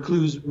to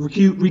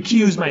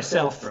recuse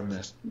myself from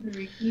this.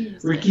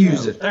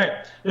 Recuse it. All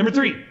right. Number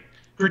 3,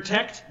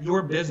 protect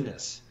your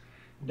business.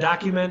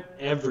 Document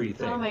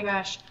everything. Oh my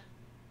gosh.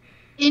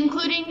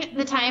 Including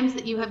the times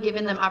that you have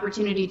given them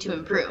opportunity to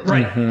improve.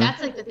 Right.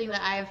 That's like the thing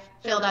that I've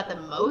failed at the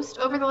most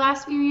over the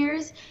last few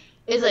years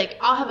is like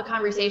I'll have a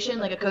conversation,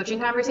 like a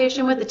coaching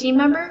conversation with a team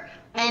member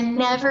and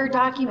never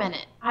document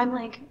it. I'm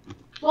like,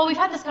 well, we've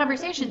had this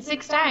conversation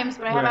 6 times,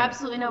 but I have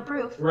absolutely no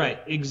proof.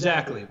 Right,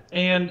 exactly.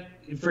 And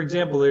for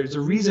example, there's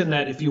a reason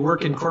that if you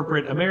work in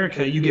corporate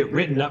America, you get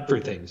written up for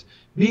things.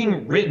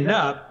 Being written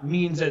up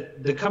means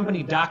that the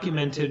company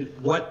documented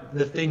what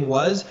the thing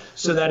was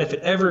so that if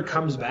it ever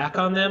comes back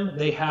on them,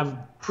 they have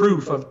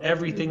proof of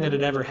everything that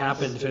had ever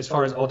happened as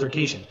far as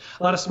altercation.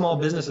 A lot of small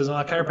businesses, a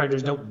lot of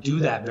chiropractors don't do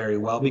that very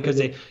well because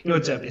they,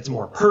 it's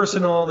more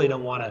personal. They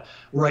don't want to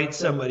write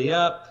somebody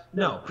up.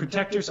 No,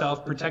 protect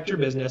yourself, protect your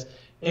business.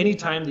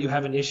 Anytime that you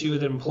have an issue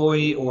with an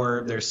employee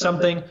or there's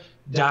something,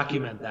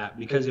 document that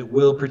because it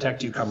will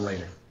protect you come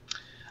later.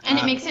 And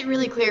it makes it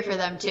really clear for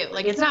them too.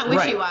 Like it's not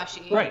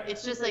wishy-washy. Right.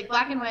 It's just like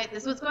black and white.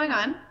 This is what's going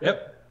on.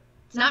 Yep.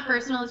 It's not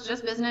personal. It's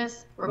just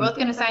business. We're both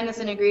going to sign this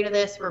and agree to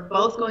this. We're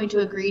both going to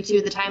agree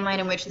to the timeline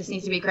in which this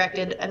needs to be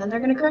corrected, and then they're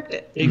going to correct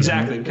it.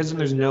 Exactly, because then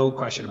there's no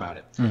question about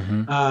it.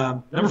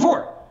 Number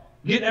 4,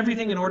 get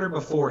everything in order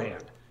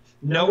beforehand.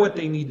 Know what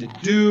they need to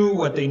do,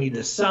 what they need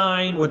to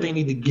sign, what they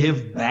need to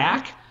give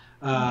back.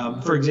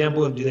 For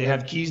example, do they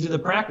have keys to the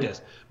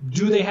practice?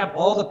 Do they have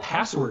all the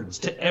passwords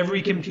to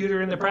every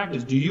computer in the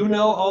practice? Do you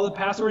know all the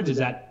passwords? Is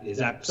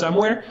that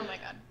somewhere? Oh my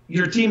God.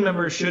 Your team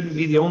member shouldn't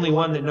be the only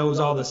one that knows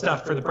all the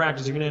stuff for the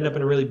practice. You're going to end up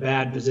in a really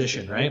bad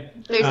position,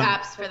 right? There's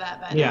apps for that,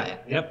 by the way.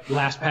 Yep.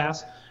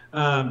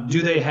 LastPass.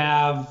 Do they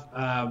have,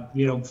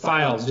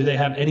 files? Do they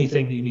have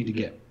anything that you need to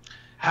get?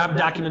 Have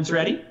documents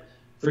ready.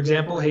 For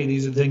example, hey,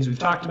 these are the things we've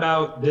talked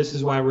about. This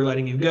is why we're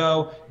letting you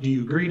go. Do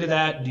you agree to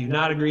that? Do you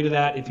not agree to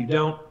that? If you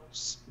don't,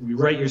 we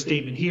write your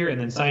statement here and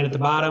then sign at the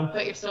bottom.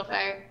 But you're still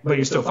fired. But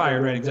you're still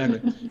fired, right?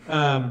 Exactly.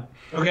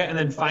 Okay, and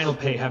then final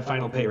pay. Have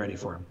final pay ready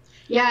for them.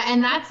 Yeah,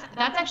 and that's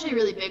actually a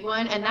really big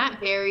one, and that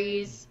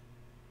varies.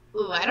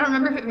 I don't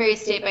remember if it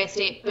varies state by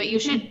state, but you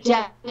should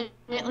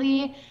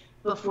definitely,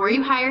 before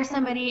you hire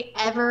somebody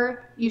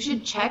ever, you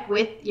should check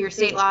with your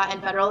state law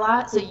and federal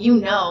law so you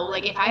know,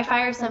 like, if I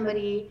fire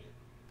somebody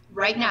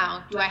right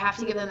now, do I have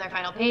to give them their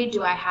final pay?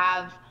 Do I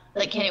have,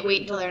 can it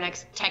wait until their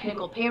next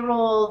technical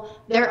payroll?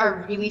 There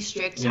are really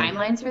strict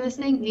timelines for these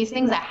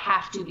things that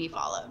have to be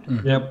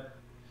followed. Yep.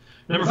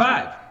 Number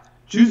 5,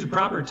 choose the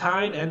proper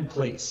time and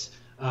place.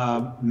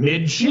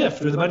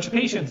 Mid-shift with a bunch of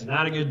patients,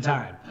 not a good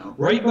time.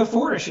 Right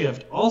before a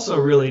shift, also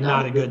really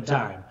not a good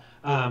time.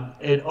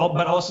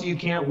 But also you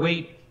can't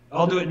wait,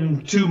 I'll do it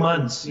in 2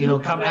 months,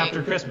 come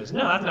after Christmas.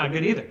 No, that's not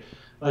good either.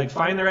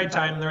 Find the right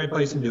time and the right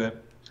place and do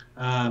it.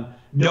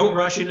 Don't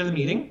rush into the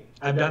meeting.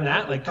 I've done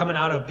that, coming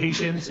out of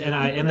patients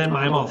and then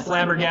I'm all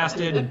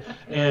flabbergasted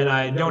and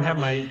I don't have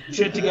my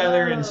shit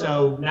together, and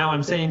so now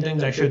I'm saying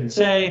things I shouldn't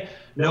say.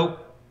 Nope.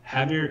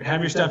 Have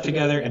your stuff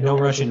together and don't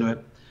rush into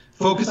it.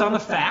 Focus on the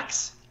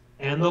facts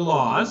and the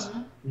laws.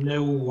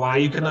 Know why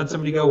you can let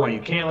somebody go, why you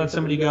can't let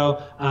somebody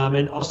go,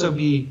 and also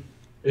be,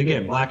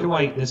 again, black and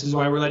white. This is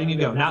why we're letting you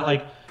go. Not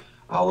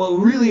oh, well,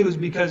 really it was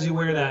because you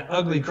wear that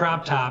ugly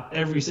crop top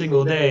every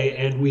single day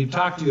and we've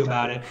talked to you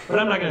about it. But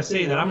I'm not going to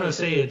say that. I'm going to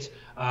say it's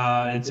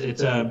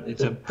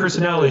a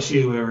personnel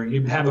issue, or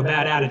you have a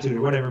bad attitude,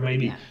 or whatever it may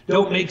be. Yeah.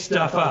 Don't make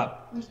stuff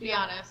up. Just be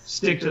honest.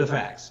 Stick to the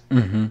facts.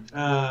 Don't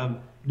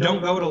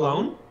go it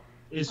alone.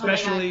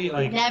 Especially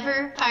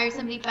never fire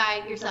somebody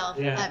by yourself,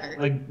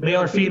 ever.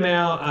 Male or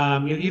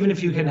female, even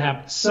if you can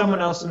have someone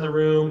else in the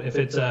room, if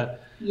it's I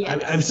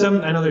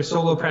know there's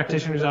solo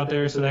practitioners out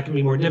there, so that can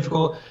be more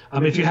difficult.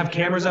 If you have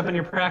cameras up in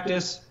your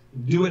practice,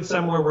 do it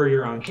somewhere where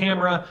you're on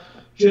camera,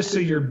 just so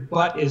your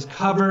butt is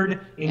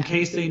covered in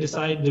case they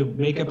decide to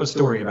make up a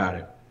story about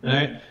it. All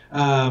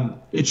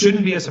right? It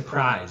shouldn't be a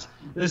surprise.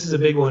 This is a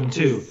big one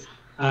too.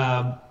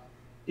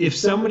 If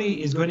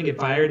somebody is going to get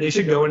fired, they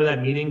should go into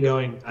that meeting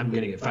going, I'm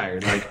going to get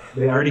fired.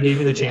 They already gave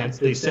me the chance.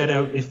 They set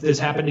out, if this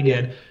happened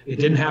again, it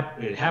didn't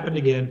happen, it happened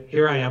again,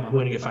 here I am, I'm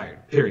going to get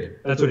fired,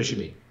 period. That's what it should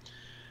be.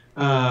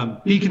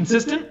 Be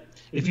consistent.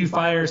 If you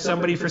fire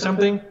somebody for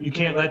something, you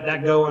can't let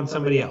that go on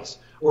somebody else.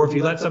 Or if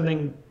you let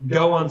something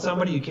go on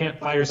somebody, you can't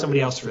fire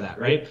somebody else for that,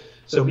 right?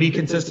 So be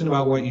consistent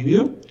about what you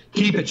do.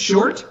 Keep it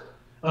short,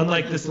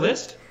 unlike this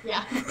list.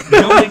 Yeah.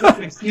 Don't make up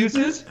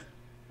excuses.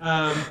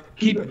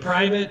 Keep it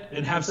private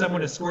and have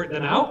someone escort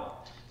them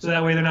out, so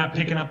that way they're not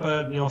picking up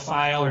a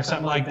file or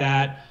something like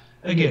that.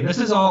 Again, this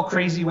is all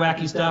crazy,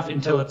 wacky stuff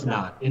until it's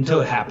not, until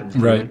it happens.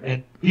 Right.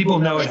 And people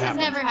know it happens.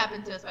 This has never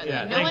happened to us, by the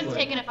way. No one's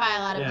taken a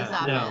file out of this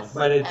office. No,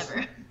 but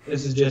ever.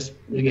 This is just,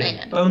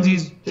 again,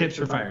 Bonesies tips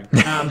for firing.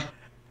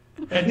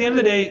 At the end of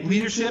the day,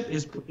 leadership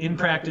in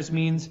practice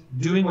means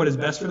doing what is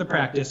best for the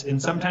practice,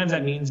 and sometimes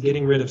that means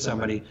getting rid of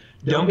somebody.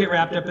 Don't get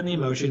wrapped up in the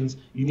emotions.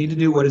 You need to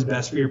do what is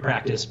best for your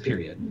practice,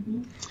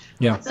 period.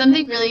 Yeah.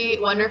 Something really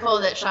wonderful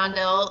that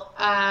Shondell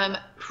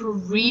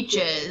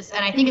preaches,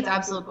 and I think it's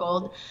absolute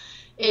gold,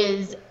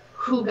 is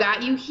who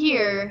got you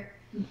here,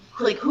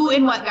 who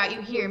and what got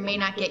you here may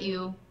not get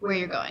you where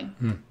you're going.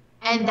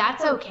 And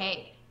that's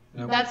okay.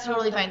 Yep. That's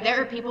totally fine.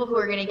 There are people who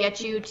are going to get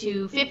you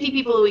to 50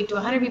 people a week, to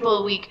 100 people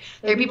a week.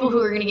 There are people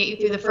who are going to get you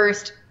through the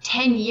first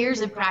 10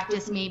 years of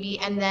practice maybe,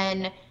 and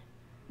then,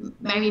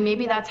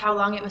 maybe that's how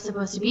long it was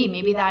supposed to be.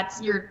 Maybe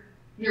that's your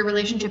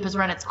relationship has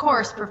run its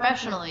course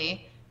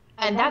professionally,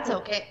 and that's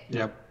okay.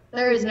 Yep.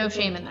 There is no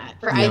shame in that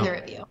for either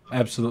of you.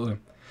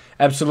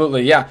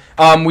 Absolutely, yeah.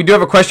 We do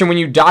have a question. When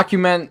you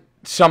document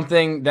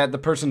something that the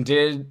person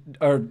did,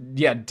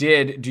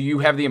 do you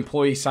have the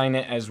employee sign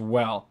it as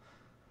well?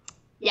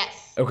 Yes.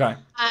 Okay.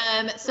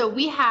 So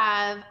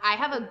I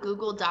have a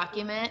Google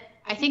document.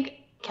 I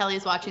think Kelly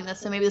is watching this,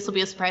 so maybe this will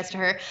be a surprise to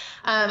her.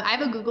 I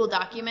have a Google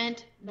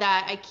document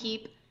that I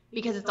keep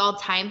because it's all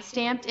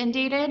time-stamped and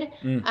dated.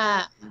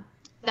 That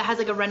has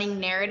a running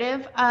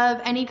narrative of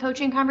any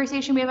coaching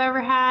conversation we've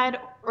ever had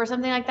or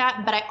something like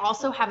that. But I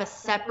also have a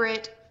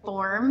separate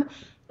form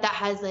that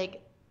has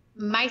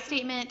my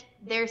statement,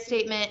 their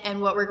statement,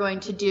 and what we're going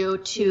to do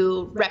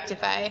to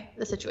rectify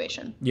the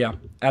situation. Yeah,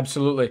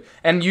 absolutely.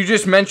 And you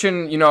just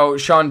mentioned,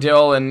 Sean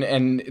Dill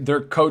and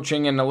their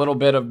coaching and a little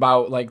bit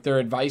about like their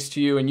advice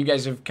to you, and you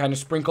guys have kind of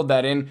sprinkled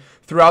that in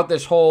throughout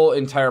this whole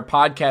entire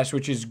podcast,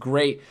 which is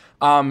great.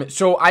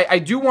 So I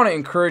do want to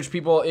encourage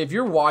people, if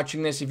you're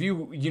watching this, if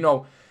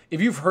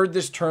you've heard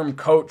this term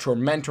coach or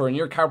mentor and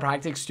you're a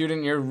chiropractic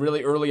student, you're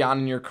really early on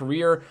in your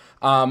career,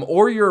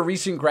 or you're a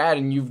recent grad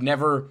and you've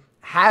never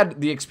had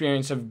the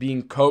experience of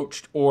being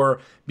coached or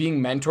being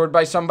mentored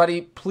by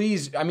somebody,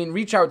 please,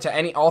 reach out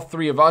to all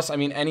three of us,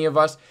 any of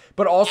us,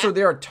 but also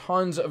there are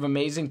tons of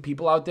amazing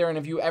people out there. And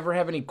if you ever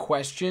have any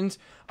questions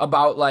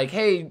about like,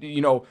 hey,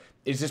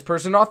 is this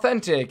person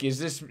authentic? Is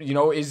this, do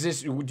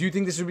you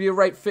think this would be a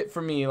right fit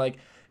for me? Like,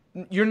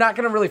 you're not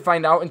going to really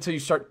find out until you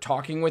start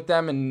talking with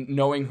them and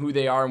knowing who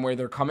they are and where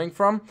they're coming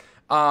from.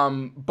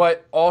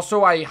 But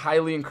also I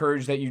highly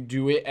encourage that you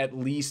do it, at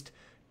least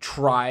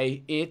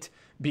try it,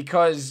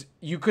 because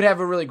you could have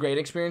a really great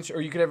experience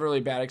or you could have a really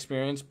bad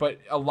experience, but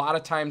a lot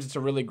of times it's a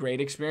really great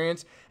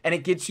experience and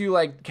it gets you,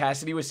 like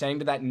Cassidy was saying,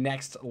 to that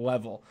next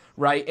level,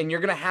 right? And you're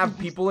going to have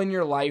people in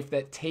your life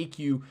that take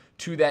you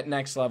to that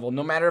next level,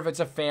 no matter if it's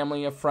a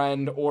family, a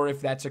friend, or if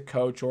that's a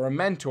coach or a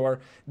mentor.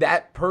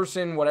 That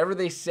person, whatever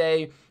they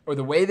say or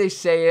the way they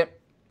say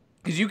it,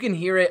 because you can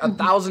hear it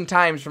 1,000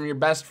 times from your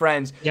best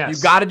friends. Yes.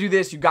 You got to do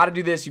this, you got to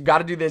do this, you got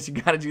to do this, you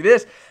got to do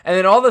this. And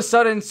then all of a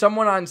sudden,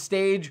 someone on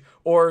stage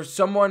or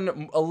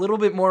someone a little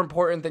bit more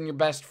important than your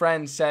best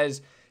friend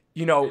says,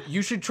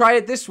 you should try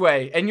it this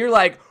way. And you're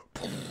like,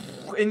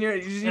 and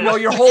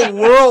your whole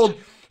world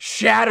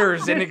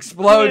shatters and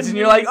explodes. And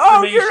you're like,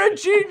 oh, you're a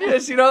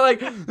genius.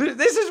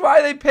 This is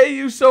why they pay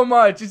you so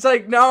much. It's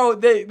like, no,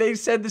 they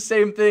said the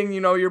same thing,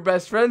 your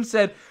best friend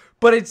said.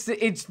 But it's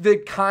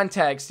the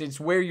context, it's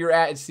where you're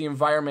at, it's the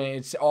environment,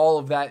 it's all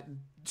of that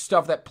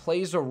stuff that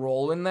plays a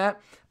role in that.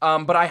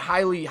 But I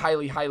highly,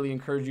 highly, highly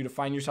encourage you to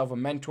find yourself a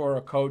mentor,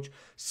 a coach,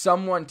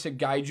 someone to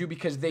guide you,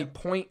 because they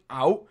point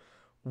out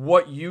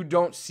what you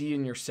don't see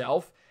in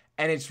yourself.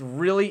 And it's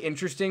really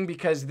interesting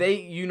because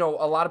they,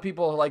 a lot of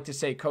people like to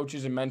say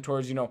coaches and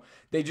mentors,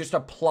 they just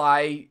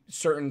apply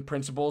certain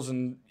principles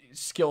and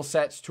skill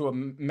sets to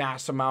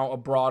a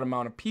broad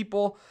amount of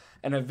people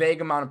and a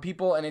vague amount of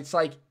people. And it's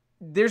like,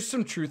 there's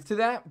some truth to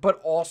that,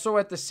 but also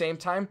at the same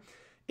time,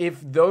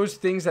 if those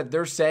things that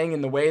they're saying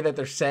in the way that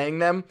they're saying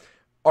them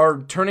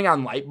are turning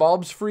on light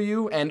bulbs for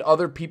you and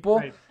other people,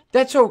 right,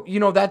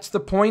 that's the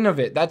point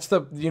of it. That's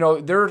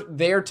they're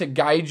there to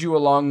guide you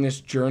along this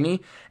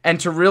journey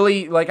and to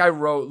really, like I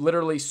wrote,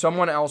 literally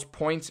someone else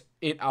points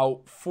it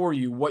out for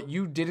you, what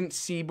you didn't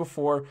see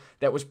before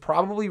that was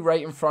probably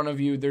right in front of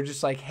you. They're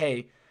just like,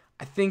 hey,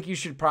 I think you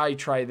should probably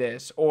try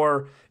this,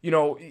 or,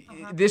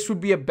 this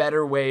would be a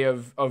better way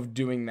of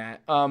doing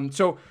that.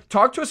 So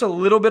talk to us a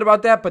little bit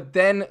about that, but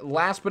then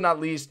last but not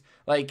least,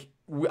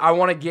 I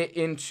want to get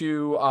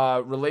into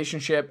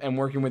relationship and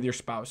working with your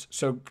spouse.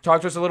 So talk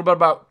to us a little bit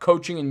about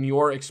coaching and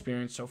your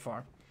experience so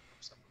far.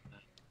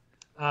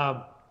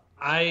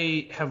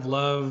 I have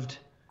loved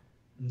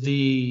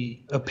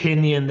the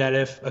opinion that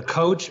if a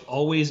coach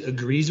always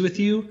agrees with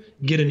you,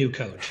 get a new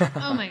coach.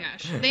 Oh my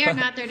gosh. They are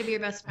not there to be your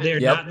best friend. They're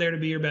not there to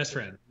be your best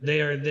friend.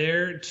 They are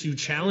there to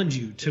challenge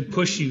you, to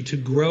push you, to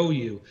grow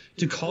you,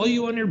 to call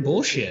you on your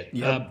bullshit.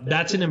 Yep.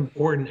 That's an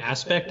important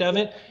aspect of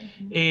it.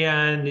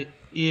 And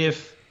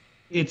if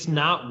it's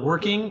not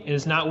working and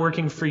it's not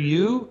working for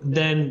you,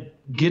 then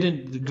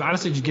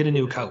honestly, just get a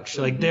new coach.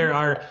 There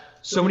are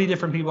so many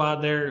different people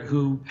out there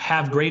who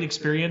have great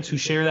experience, who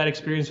share that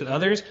experience with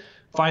others.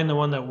 Find the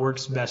one that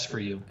works best for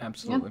you.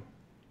 Absolutely.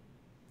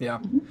 Yeah.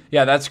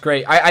 Yeah, that's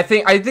great. I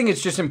think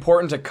it's just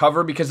important to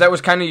cover, because that was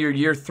kind of your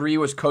year 3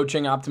 was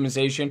coaching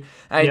optimization.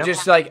 And I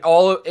just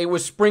it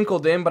was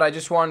sprinkled in, but I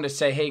just wanted to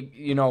say, hey,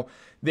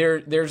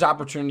 there's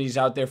opportunities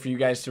out there for you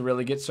guys to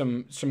really get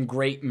some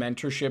great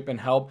mentorship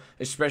and help,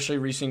 especially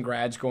recent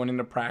grads going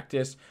into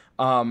practice.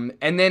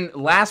 And then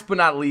last but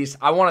not least,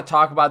 I want to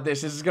talk about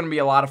this. This is going to be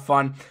a lot of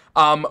fun.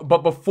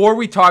 But before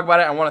we talk about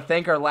it, I want to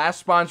thank our last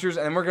sponsors,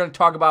 and then we're going to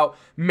talk about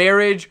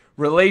marriage,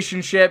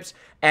 relationships,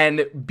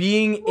 and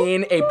being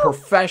in a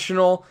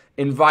professional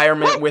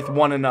environment with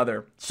one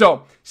another.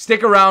 So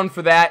stick around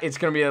for that. It's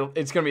going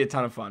to be a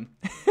ton of fun.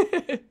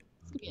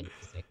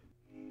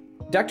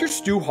 Dr.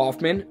 Stu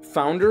Hoffman,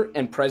 founder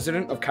and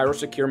president of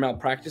Chiropractor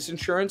Malpractice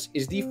Insurance,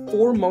 is the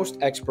foremost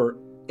expert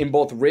in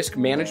both risk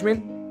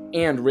management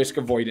and risk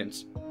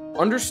avoidance.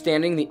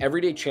 Understanding the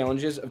everyday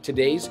challenges of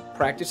today's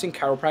practicing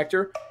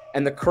chiropractor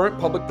and the current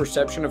public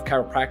perception of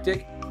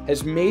chiropractic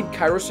has made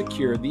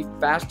Chiropractor the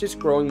fastest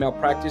growing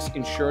malpractice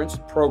insurance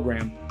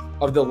program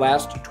of the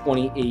last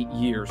 28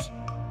 years.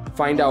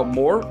 Find out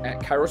more at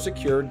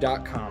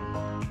chiropractor.com.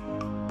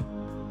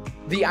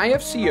 The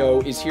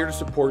IFCO is here to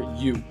support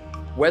you.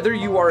 Whether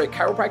you are a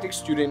chiropractic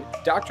student,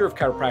 doctor of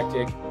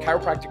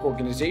chiropractic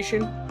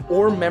organization,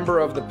 or member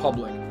of the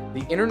public,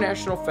 the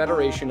International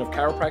Federation of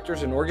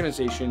Chiropractors and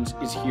Organizations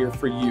is here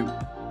for you.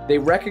 They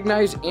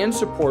recognize and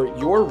support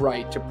your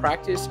right to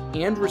practice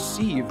and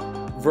receive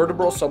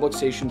vertebral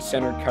subluxation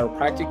centered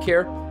chiropractic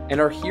care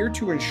and are here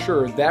to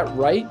ensure that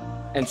right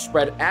and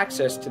spread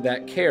access to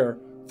that care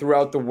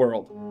throughout the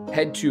world.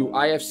 Head to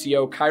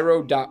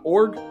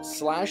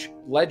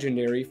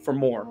ifcochiro.org/legendary for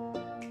more.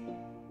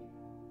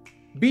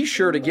 Be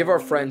sure to give our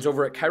friends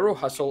over at Chiro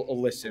Hustle a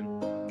listen.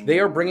 They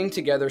are bringing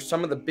together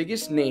some of the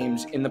biggest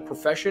names in the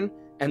profession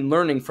and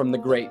learning from the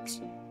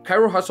greats.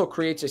 Chiro Hustle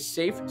creates a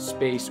safe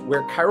space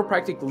where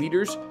chiropractic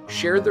leaders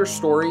share their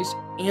stories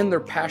and their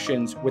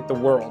passions with the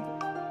world.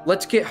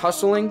 Let's get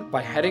hustling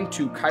by heading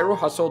to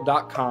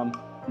chirohustle.com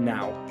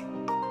now.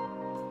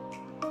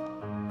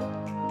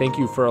 Thank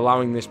you for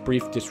allowing this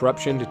brief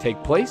disruption to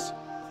take place.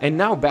 And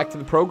now back to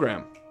the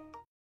program.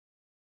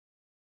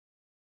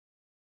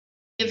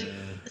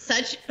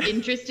 Such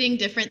interesting,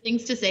 different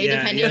things to say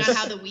depending on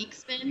how the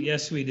week's been.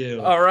 Yes, we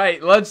do. All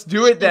right, let's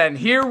do it then.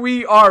 Here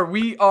we are.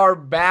 We are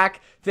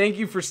back. Thank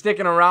you for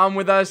sticking around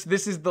with us.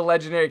 This is the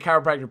Legendary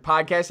Chiropractor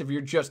Podcast if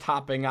you're just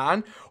hopping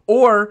on,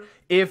 or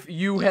if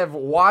you have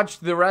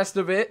watched the rest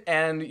of it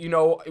and,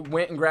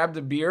 went and grabbed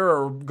a beer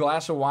or a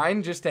glass of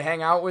wine just to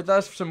hang out with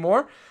us some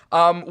more.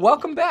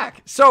 Welcome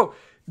back. So,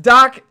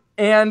 Doc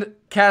and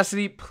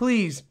Cassidy,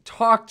 please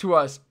talk to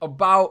us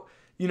about,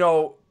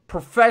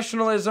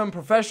 professionalism,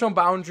 professional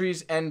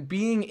boundaries, and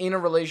being in a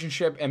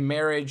relationship and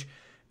marriage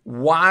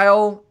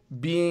while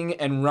being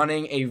and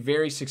running a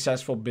very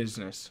successful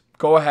business.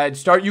 Go ahead.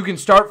 You can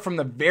start from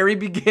the very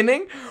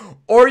beginning,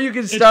 or you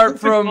can start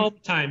from all the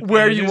time,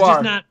 where you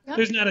are.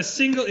 There's not a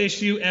single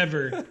issue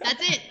ever.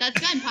 That's it.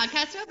 That's done.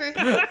 Podcast over.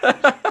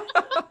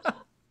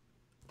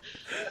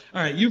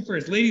 All right, you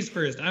first. Ladies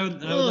first. I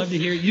would love to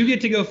hear. You get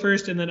to go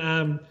first, and then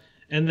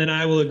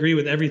I will agree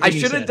with everything. I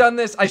should have done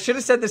this. I should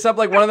have set this up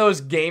like one of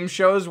those game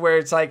shows where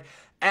it's like,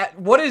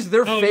 what is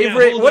their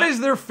favorite? What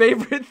is their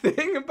favorite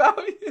thing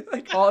about you?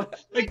 Like all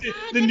like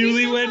the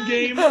newlywed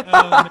game. We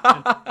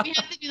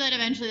have to do that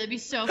eventually. That'd be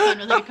so fun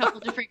with like a couple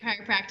different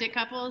chiropractic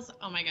couples.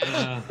 Oh my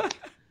gosh.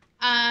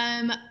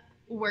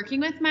 Working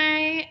with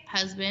my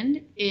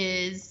husband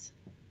is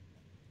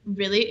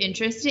really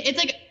interesting. It's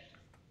like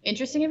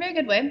interesting in a very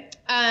good way.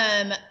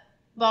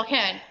 Well,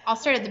 okay, I'll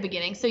start at the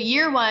beginning. So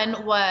year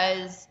one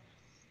was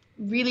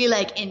really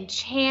like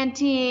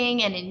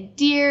enchanting and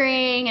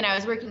endearing, and I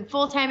was working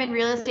full-time in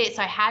real estate,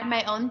 so I had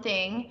my own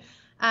thing,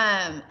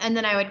 and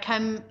then I would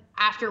come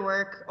after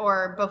work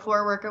or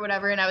before work or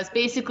whatever, and I was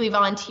basically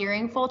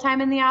volunteering full-time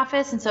in the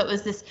office, and so it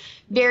was this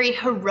very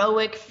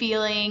heroic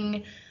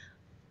feeling,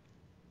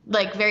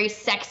 like very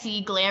sexy,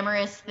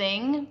 glamorous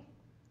thing.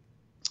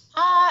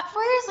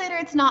 4 years later,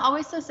 it's not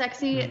always so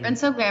sexy and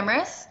so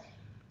glamorous.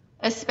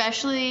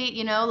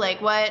 Especially,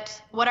 like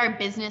what our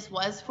business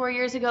was 4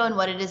 years ago and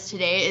what it is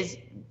today is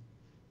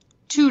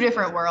two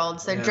different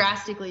worlds. They're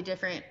drastically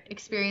different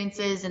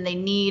experiences, and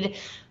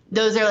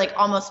those are like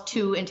almost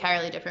two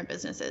entirely different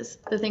businesses,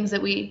 the things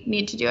that we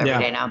need to do every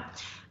day now.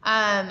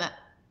 And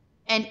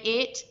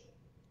it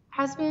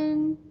has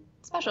been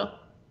special.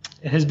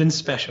 It has been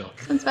special.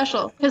 It's been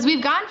special because we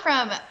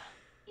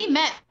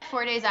met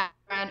 4 days after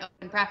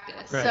open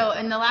practice. Right. So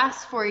in the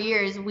last 4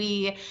 years,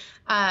 we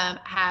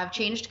have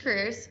changed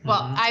careers.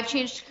 Well, I've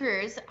changed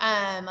careers.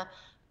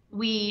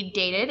 We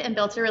dated and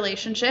built a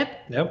relationship.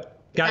 Got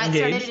engaged.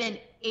 That started in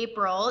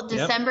April.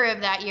 December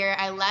of that year,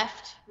 I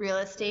left real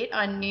estate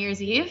on New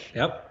Year's Eve.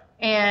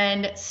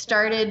 And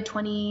started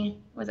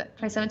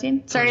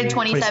 2017? Started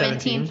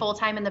 2017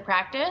 full-time in the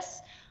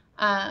practice.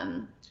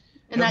 In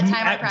that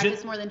time, our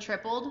practice more than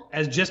tripled.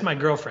 As just my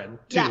girlfriend,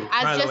 too. Yeah,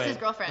 as just his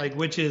girlfriend.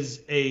 Which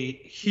is a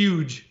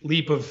huge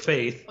leap of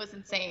faith. It was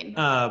insane.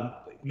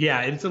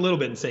 Yeah, it's a little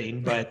bit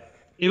insane, but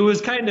it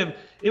was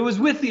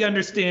with the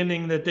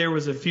understanding that there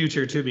was a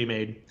future to be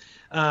made.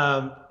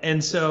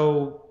 And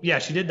so,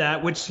 she did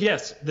that, which,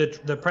 yes,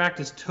 the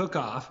practice took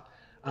off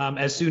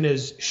as soon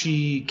as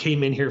she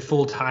came in here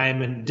full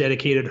time and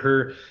dedicated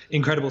her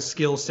incredible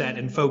skill set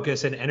and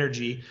focus and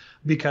energy,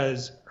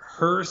 because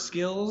her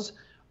skills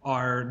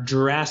are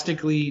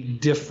drastically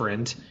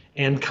different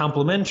and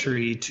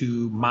complementary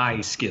to my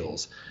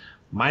skills.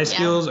 My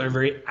skills are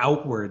very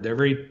outward. They're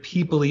very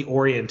people-y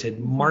oriented,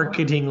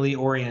 marketingly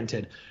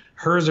oriented.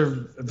 Hers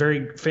are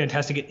very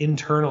fantastic at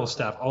internal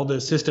stuff, all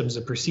the systems,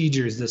 the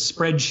procedures, the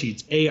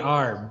spreadsheets,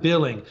 AR,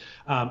 billing,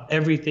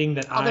 everything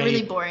that all the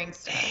really boring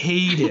stuff.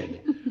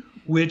 Hated,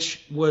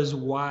 which was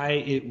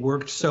why it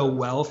worked so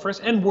well for us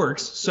and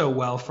works so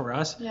well for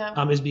us,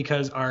 is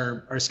because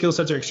our skill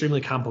sets are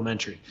extremely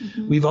complementary.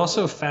 We've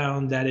also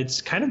found that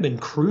it's kind of been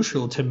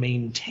crucial to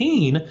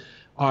maintain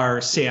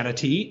our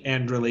sanity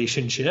and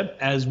relationship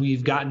as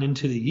we've gotten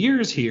into the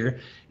years here,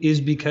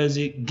 is because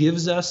it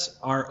gives us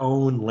our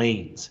own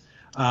lanes.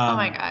 Oh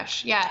my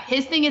gosh. Yeah.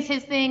 His thing is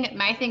his thing.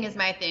 My thing is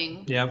my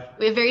thing. Yep.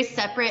 We have very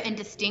separate and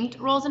distinct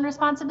roles and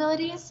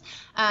responsibilities.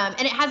 And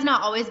it has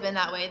not always been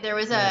that way. There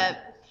was a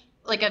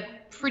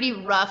pretty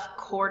rough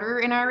quarter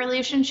in our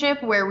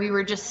relationship where we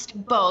were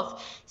just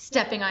both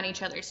stepping on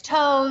each other's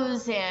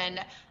toes, and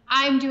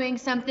I'm doing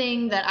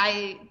something that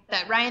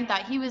Ryan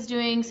thought he was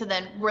doing. So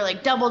then we're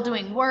like double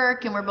doing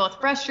work, and we're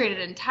both frustrated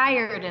and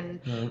tired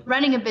and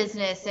running a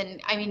business.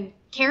 And I mean,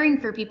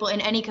 caring for people in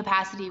any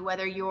capacity,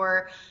 whether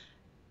you're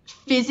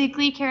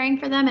physically caring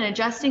for them and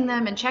adjusting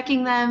them and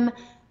checking them,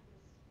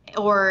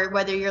 or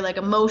whether you're like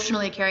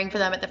emotionally caring for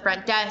them at the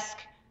front desk,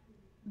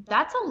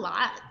 that's a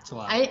lot. It's a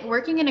lot.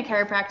 Working in a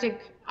chiropractic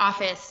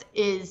office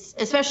is,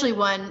 especially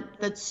one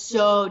that's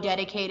so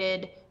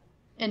dedicated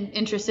and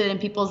interested in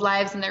people's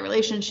lives and their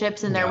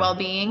relationships and their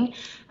well-being,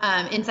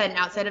 inside and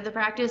outside of the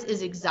practice,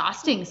 is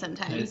exhausting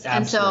sometimes.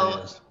 And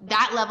so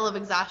that level of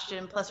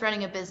exhaustion plus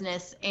running a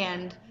business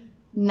and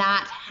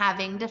not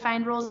having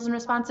defined roles and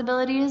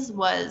responsibilities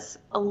was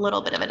a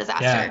little bit of a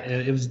disaster. Yeah,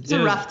 it was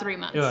a rough 3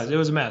 months. It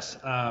was a mess.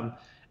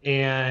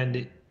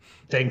 And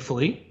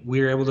thankfully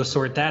we were able to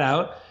sort that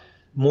out,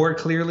 more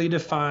clearly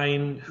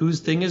define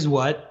whose thing is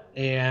what,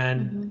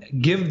 and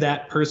give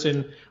that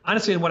person,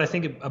 honestly, what I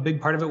think a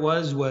big part of it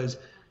was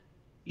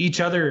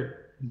each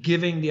other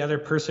giving the other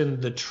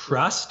person the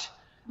trust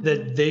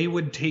that they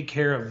would take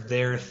care of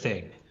their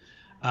thing.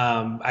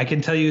 I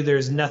can tell you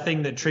there's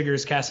nothing that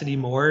triggers Cassidy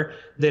more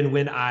than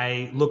when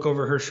I look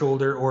over her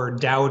shoulder or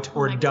doubt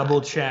or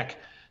double check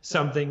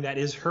something that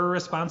is her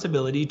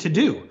responsibility to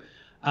do.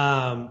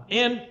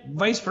 And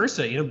vice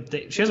versa.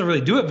 She doesn't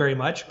really do it very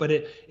much, but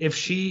if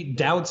she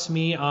doubts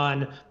me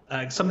on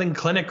something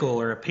clinical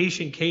or a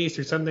patient case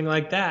or something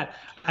like that,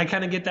 I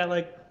kind of get that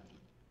like,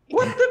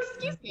 what?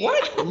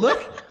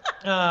 Look.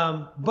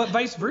 But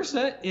vice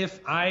versa, if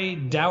I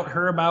doubt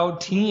her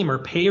about team or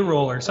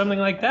payroll or something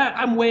like that,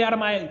 I'm way out of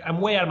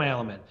my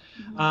element.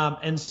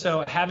 And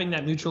so having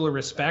that mutual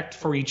respect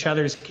for each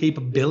other's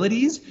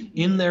capabilities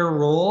in their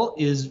role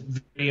is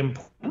very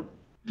important.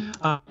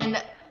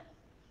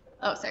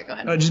 Sorry, go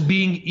ahead. Just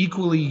being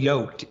equally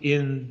yoked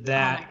in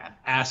that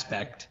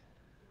aspect.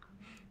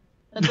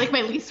 That's like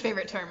my least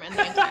favorite term in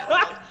the entire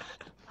world.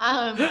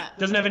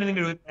 Doesn't have anything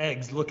to do with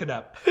eggs. Look it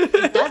up.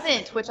 It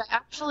doesn't, which I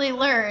actually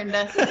learned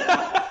just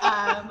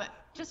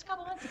a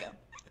couple months ago.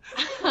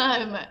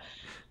 I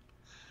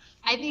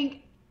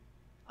think.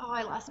 Oh,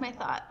 I lost my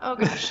thought. Oh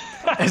gosh.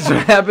 That's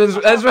what happens.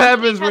 That's what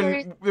happens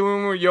when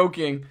we're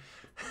yoking.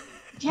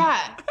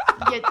 Yeah,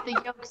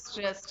 the yolks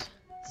just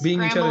being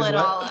scramble it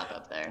all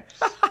up there.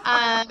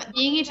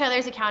 Being each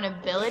other's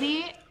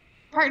accountability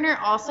partner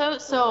also.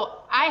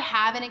 So I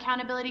have an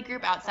accountability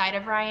group outside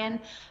of Ryan,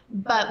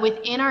 but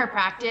within our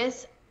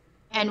practice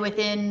and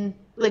within,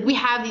 like, we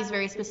have these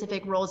very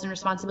specific roles and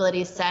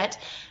responsibilities set.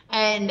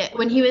 And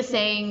when he was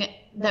saying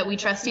that we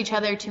trust each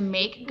other to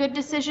make good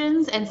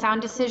decisions and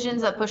sound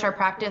decisions that push our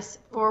practice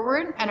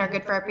forward and are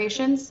good for our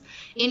patients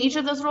in each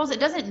of those roles,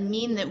 it doesn't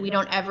mean that we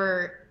don't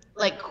ever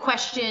like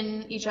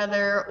question each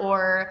other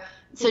or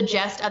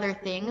suggest other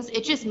things.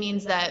 It just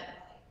means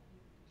that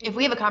if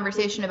we have a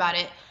conversation about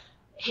it,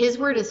 his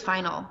word is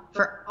final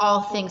for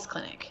all things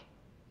clinic.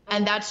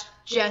 And that's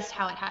just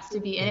how it has to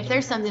be. And if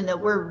there's something that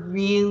we're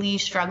really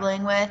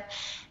struggling with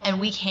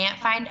and we can't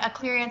find a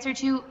clear answer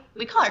to,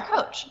 we call our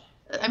coach.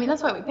 I mean,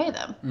 that's why we pay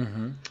them.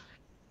 Mm-hmm.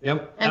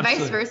 Yep. And absolutely.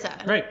 vice versa.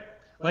 Right.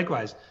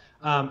 Likewise.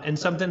 And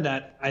something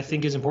that I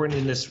think is important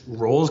in this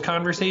roles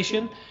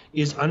conversation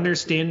is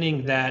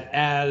understanding that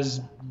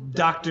as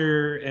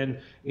doctor and,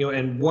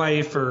 and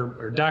wife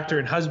or doctor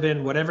and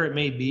husband, whatever it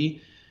may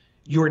be,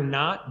 you're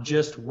not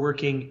just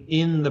working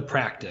in the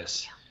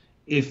practice.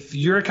 If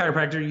you're a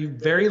chiropractor, you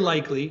very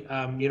likely,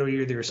 you're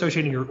either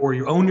associating or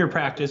you own your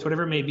practice,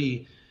 whatever it may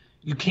be.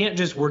 You can't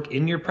just work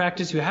in your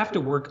practice. You have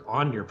to work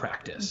on your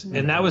practice. Mm-hmm.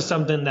 And that was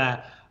something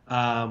that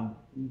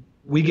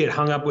we get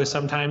hung up with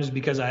sometimes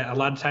because a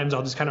lot of times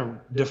I'll just kind of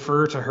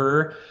defer to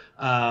her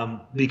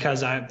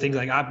because I think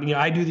like,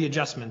 I do the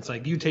adjustments,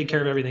 like you take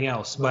care of everything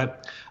else,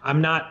 but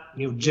I'm not,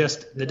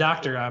 just the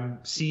doctor. I'm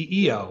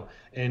CEO.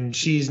 And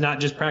she's not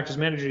just practice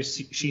manager,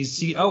 she's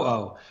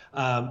COO.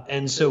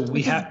 And so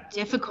we have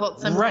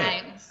difficult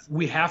sometimes.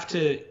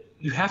 Right.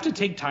 You have to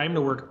take time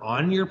to work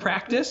on your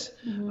practice,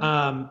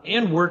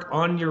 and work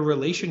on your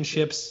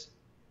relationships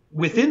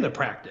within the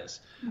practice.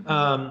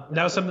 That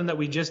was something that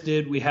we just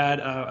did. We had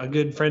a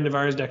good friend of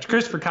ours, Dr.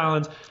 Christopher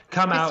Collins,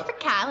 come out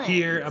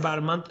here about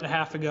a month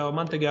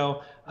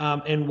ago.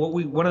 And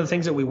one of the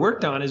things that we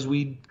worked on is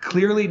we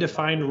clearly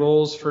defined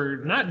roles for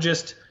not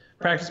just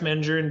practice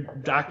manager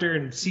and doctor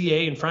and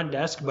CA and front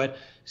desk, but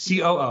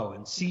COO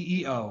and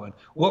CEO, and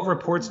what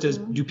reports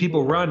do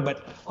people run,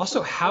 but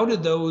also how do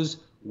those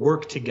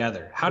work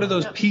together? How do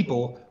those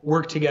people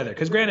work together?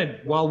 Because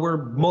granted, while we're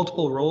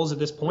multiple roles at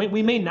this point,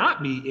 we may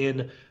not be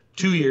in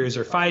 2 years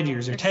or 5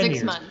 years or 10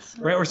 years, months.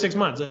 Right? Or 6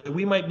 months.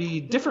 We might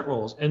be different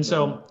roles. And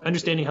so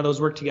understanding how those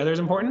work together is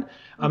important.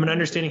 And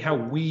understanding how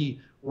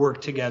we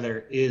work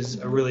together is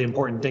a really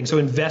important thing. So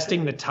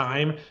investing the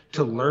time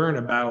to learn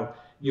about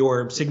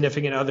your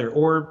significant other,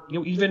 or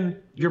even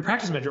your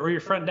practice manager or your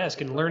front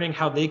desk, and learning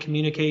how they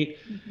communicate,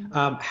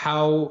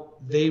 how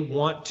they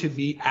want to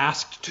be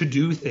asked to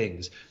do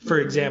things. For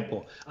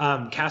example,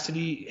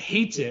 Cassidy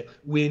hates it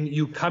when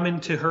you come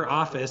into her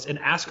office and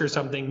ask her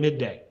something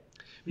midday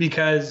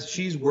because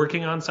she's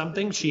working on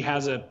something. She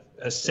has a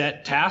a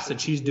set task that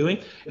she's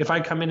doing. If I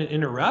come in and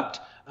interrupt,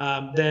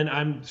 then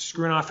I'm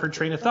screwing off her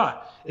train of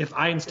thought. If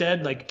I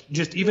instead like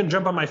just even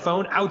jump on my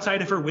phone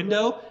outside of her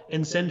window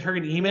and send her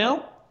an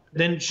email,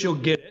 then she'll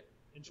get it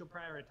and she'll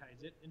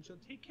prioritize it and she'll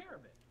take care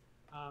of it.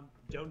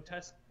 Don't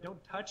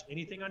touch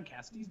anything on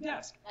Cassidy's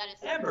desk. That is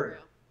so ever.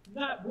 true.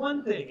 Not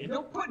one thing, and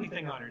don't put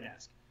anything on her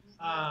desk.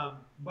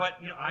 But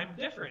I'm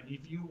different.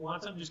 If you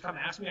want something, just come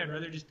ask me. I'd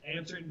rather just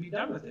answer it and be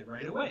done with it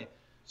right away.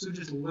 So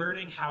just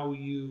learning how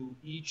you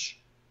each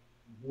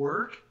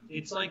work.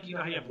 It's like,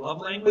 how you have love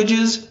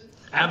languages.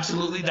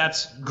 Absolutely,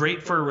 that's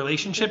great for a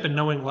relationship and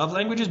knowing love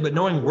languages, but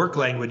knowing work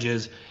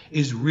languages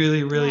is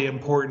really, really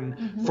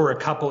important for a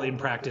couple in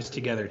practice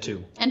together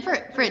too. And for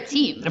a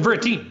team. And for a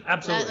team,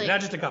 absolutely, not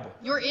just a couple.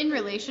 You're in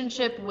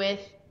relationship with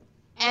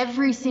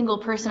every single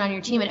person on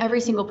your team and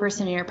every single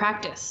person in your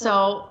practice.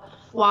 So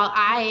while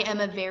I am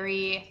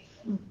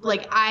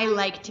I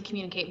like to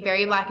communicate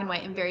very black and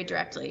white and very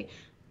directly.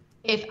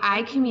 If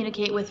I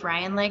communicate with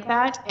Ryan like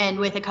that, and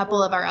with a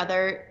couple of our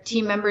other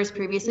team members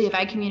previously, if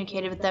I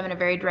communicated with them in a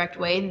very direct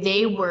way,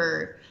 they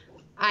were,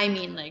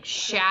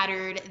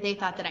 shattered. They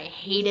thought that I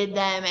hated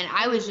them, and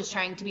I was just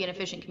trying to be an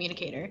efficient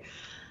communicator.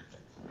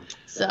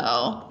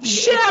 So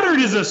shattered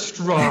is a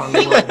strong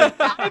word.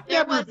 I've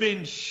never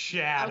been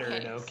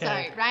shattered. Okay.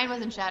 Sorry, Ryan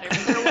wasn't shattered,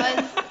 but there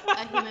was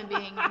a human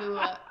being who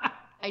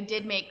I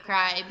did make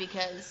cry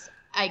because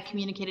I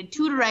communicated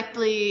too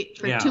directly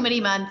for too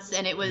many months,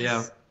 and it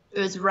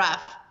was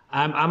rough.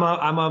 I'm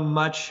a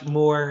much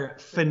more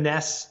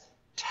finesse,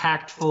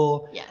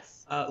 tactful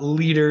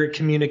leader,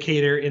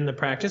 communicator in the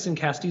practice, and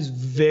Cassidy's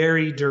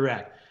very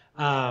direct.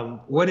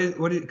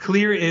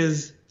 Clear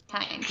is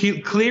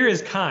kind. Clear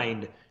is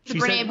kind. She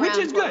said, which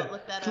is good.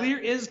 Clear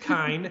is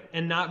kind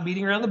and not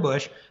beating around the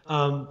bush.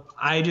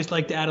 I just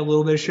like to add a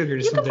little bit of sugar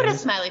to some things. You can put a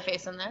smiley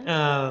face in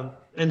there.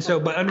 And so,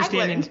 but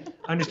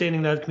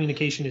understanding that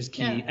communication is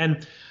key. Yeah.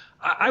 And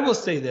I will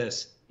say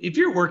this. If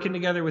you're working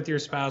together with your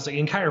spouse, like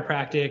in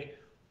chiropractic,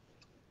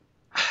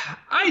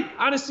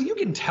 honestly, you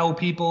can tell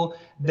people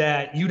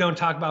that you don't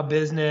talk about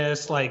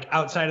business like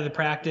outside of the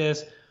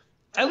practice.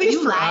 At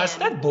least for us,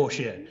 that's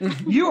bullshit.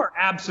 You are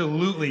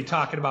absolutely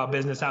talking about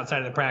business outside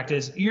of the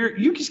practice.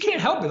 You just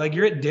can't help it. Like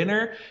you're at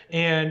dinner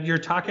and you're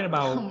talking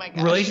about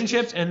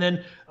relationships, and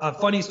then a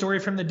funny story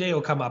from the day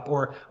will come up,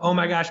 or oh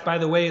my gosh, by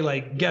the way,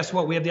 like guess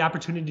what? We have the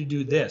opportunity to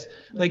do this.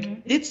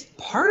 Like it's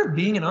part of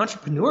being an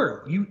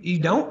entrepreneur. You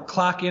don't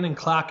clock in and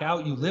clock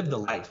out. You live the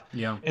life.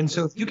 Yeah. And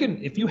so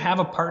if you have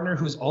a partner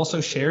who's also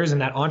shares in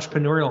that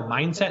entrepreneurial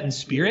mindset and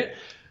spirit,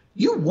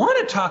 you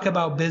want to talk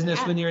about business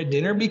when you're at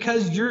dinner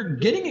because you're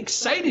getting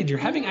excited. You're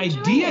having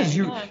ideas.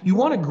 You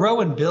want to grow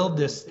and build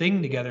this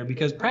thing together,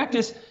 because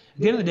practice, at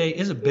the end of the day,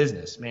 is a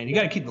business, man. You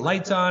got to keep the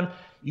lights on.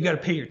 You got to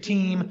pay your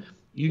team.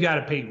 You got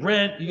to pay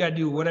rent. You got to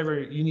do whatever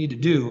you need to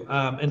do.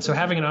 And so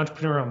having an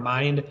entrepreneurial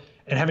mind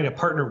and having a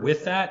partner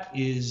with that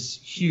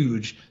is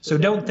huge. So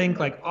don't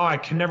think like, oh, I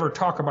can never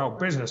talk about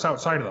business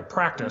outside of the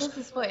practice. What is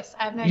this voice?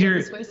 I have no idea what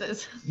this voice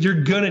is.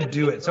 You're going to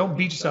do it. So don't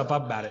beat yourself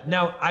up about it.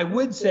 Now, I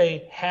would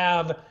say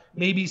have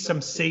maybe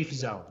some safe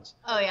zones.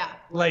 Oh yeah.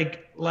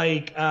 Like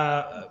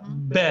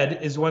bed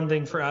is one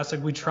thing for us.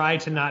 Like we try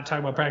to not talk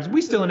about practice.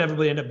 We still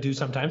inevitably end up do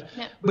sometimes.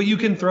 Yeah. But you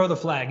can throw the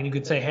flag and you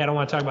could say, hey, I don't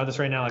want to talk about this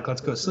right now. Like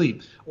let's go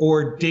sleep.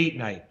 Or date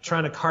night,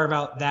 trying to carve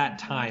out that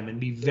time and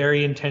be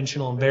very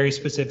intentional and very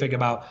specific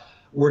about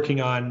working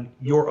on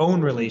your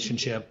own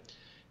relationship.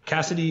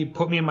 Cassidy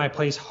put me in my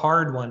place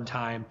hard one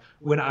time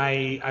when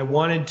I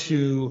wanted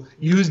to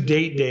use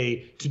date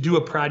day to do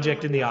a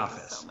project in the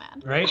office. So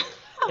mad. Right?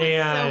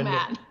 And so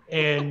mad.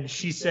 And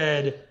she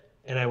said,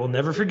 and I will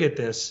never forget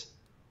this,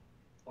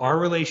 our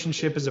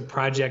relationship is a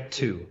project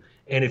too.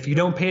 And if you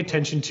don't pay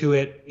attention to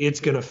it, it's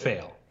going to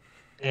fail.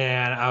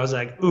 And I was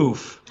like,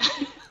 oof,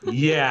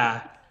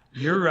 yeah,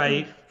 you're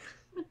right.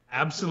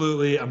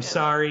 Absolutely. I'm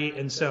sorry.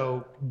 And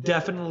so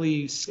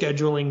definitely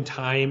scheduling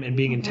time and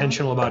being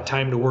intentional about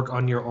time to work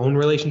on your own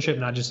relationship,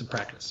 not just the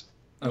practice.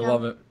 I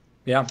love it.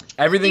 Yeah.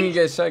 Everything you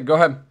guys said. Go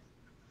ahead.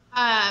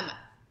 I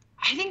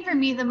think for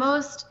me,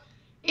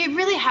 it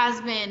really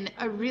has been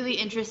a really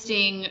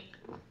interesting,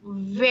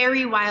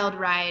 very wild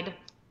ride.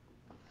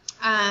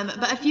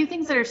 But a few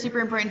things that are super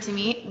important to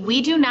me.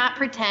 We do not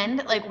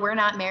pretend like we're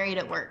not married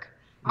at work.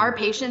 Our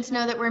patients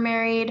know that we're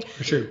married.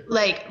 For sure.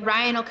 Like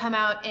Ryan will come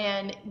out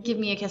and give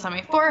me a kiss on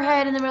my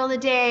forehead in the middle of the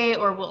day,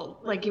 or we'll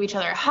like give each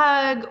other a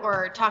hug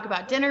or talk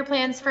about dinner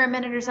plans for a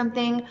minute or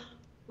something.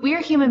 We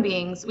are human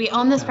beings. We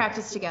own this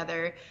practice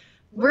together.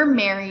 We're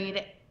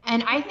married.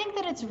 And I think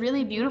that it's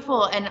really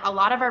beautiful, and a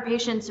lot of our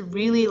patients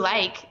really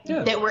like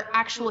that we're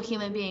actual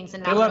human beings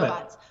and not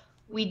robots.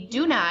 We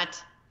do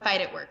not fight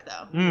at work,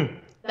 though.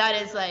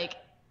 That is like,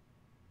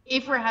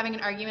 if we're having an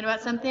argument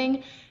about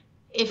something,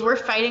 if we're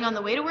fighting on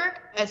the way to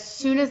work, as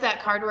soon as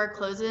that car door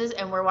closes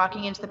and we're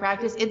walking into the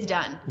practice, it's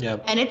done.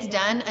 Yep. And it's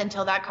done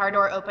until that car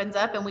door opens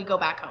up and we go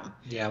back home.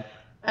 Yeah.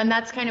 And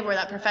that's kind of where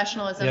that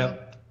professionalism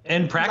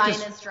and line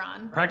is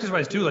drawn.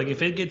 Practice-wise, too, like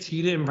if it gets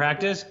heated in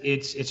practice,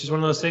 it's just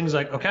one of those things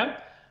like, okay,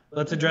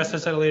 Let's address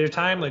this at a later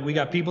time. Like, we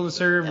got people to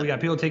serve. We got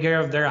people to take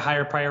care of. They're a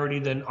higher priority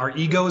than our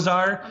egos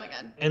are. Oh my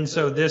God. And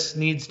so this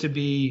needs to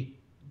be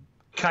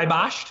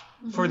kiboshed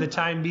for the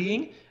time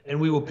being, and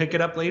we will pick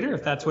it up later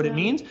if that's what it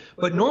means.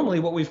 But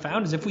normally what we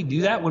found is if we do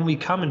that, when we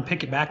come and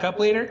pick it back up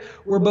later,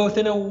 we're both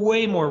in a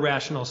way more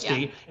rational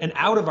state and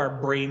out of our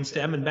brain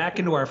stem and back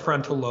into our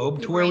frontal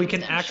lobe to where we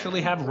can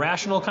actually have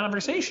rational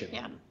conversation.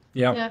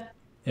 Yeah.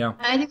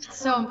 I think that's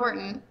so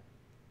important.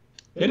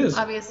 It is.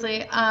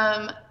 Obviously.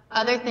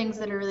 Other things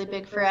that are really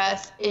big for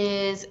us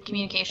is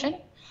communication.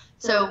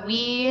 So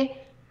we,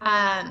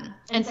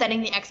 and setting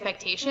the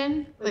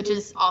expectation, which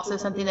is also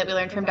something that we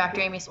learned from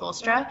Dr. Amy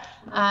Spolstra,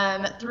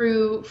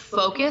 through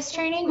focus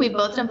training. We've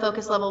both done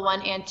focus level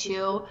 1 and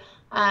 2,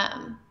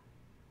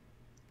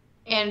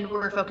 and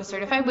we're focus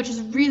certified, which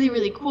is really,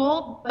 really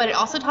cool. But it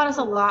also taught us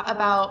a lot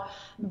about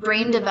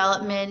brain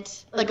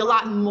development, like a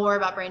lot more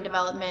about brain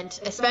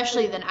development,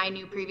 especially than I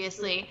knew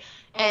previously.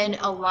 And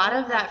a lot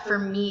of that for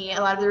me,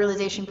 a lot of the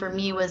realization for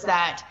me was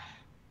that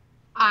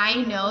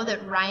I know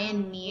that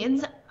Ryan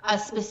needs a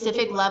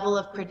specific level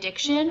of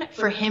prediction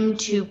for him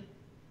to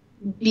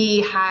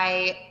be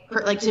high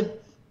functioning.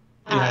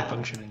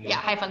 Yeah,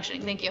 high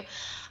functioning. Thank you.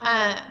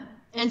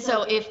 And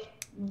so if,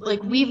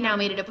 like, we've now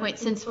made it a point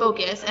since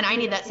focus, and I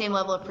need that same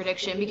level of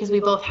prediction because we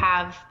both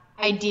have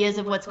ideas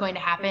of what's going to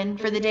happen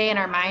for the day in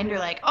our mind. Or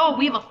like, oh,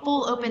 we have a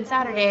full open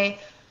Saturday.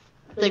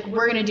 Like,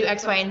 we're going to do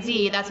X, Y, and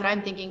Z. That's what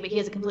I'm thinking, but he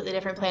has a completely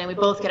different plan, and we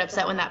both get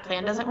upset when that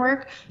plan doesn't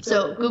work.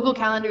 So Google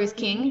Calendar is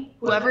king.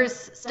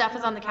 Whoever's stuff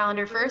is on the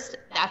calendar first,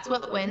 that's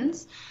what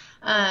wins.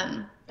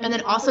 And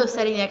then also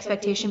setting the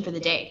expectation for the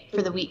day,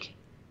 for the week.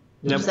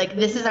 Yep. Just like,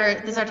 this is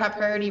our top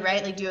priority,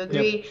 right? Like, do you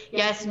agree? Yep.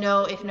 Yes,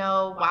 no, if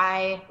no,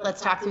 why? Let's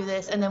talk through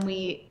this. And then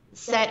we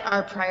set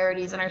our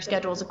priorities and our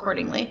schedules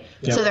accordingly,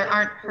 so there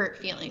aren't hurt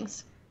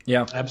feelings.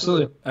 Yeah,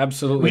 absolutely.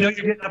 We know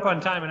you're getting up on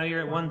time. I know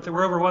you're at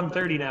we're over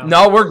 1:30 now.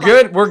 No, we're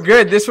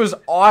good. This was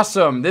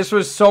awesome. This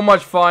was so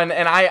much fun,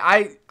 and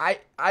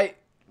I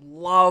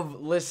love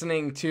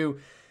listening to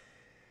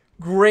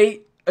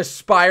great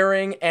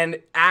aspiring and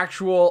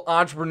actual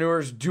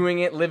entrepreneurs doing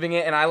it, living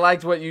it. And I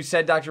liked what you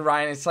said, Dr.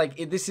 Ryan. It's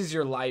like, this is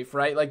your life,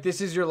 right? Like, this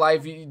is your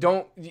life. You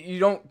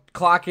don't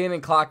clock in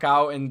and clock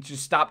out and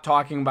just stop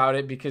talking about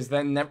it, because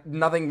then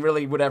nothing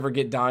really would ever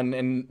get done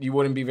and you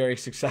wouldn't be very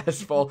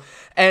successful.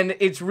 And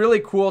it's really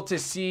cool to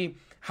see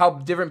how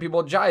different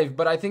people jive.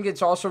 But I think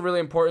it's also really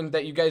important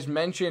that you guys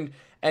mentioned,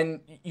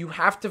 and you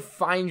have to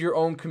find your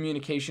own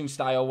communication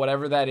style,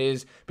 whatever that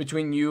is,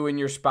 between you and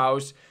your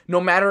spouse, no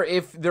matter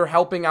if they're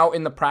helping out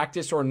in the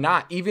practice or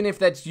not. Even if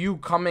that's you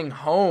coming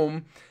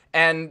home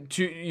and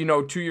to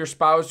your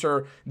spouse,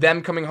 or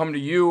them coming home to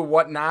you,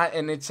 whatnot.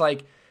 And it's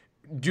like,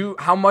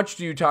 how much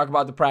do you talk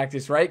about the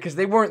practice, right? Because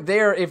they weren't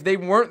there. If they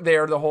weren't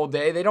there the whole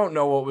day, they don't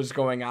know what was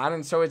going on.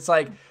 And so it's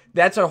like,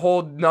 that's a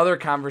whole nother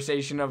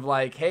conversation of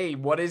like, hey,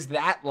 what is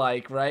that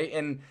like, right?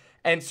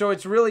 And so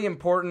it's really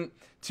important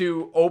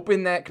to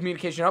open that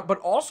communication up, but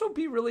also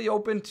be really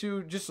open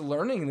to just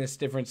learning this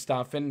different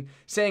stuff and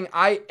saying,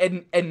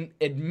 and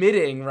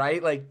admitting,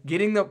 right? Like,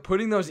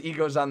 putting those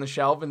egos on the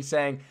shelf and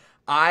saying,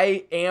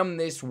 I am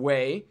this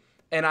way,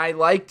 and I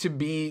like to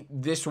be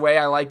this way.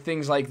 I like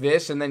things like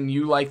this, and then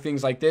you like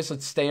things like this.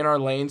 Let's stay in our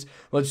lanes.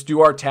 Let's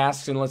do our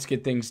tasks, and let's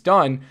get things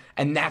done.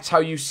 And that's how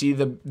you see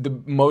the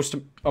most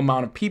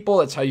amount of people.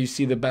 That's how you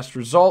see the best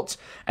results.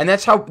 And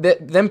that's how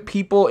them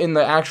people in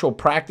the actual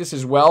practice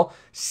as well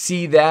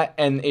see that,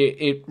 and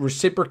it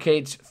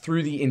reciprocates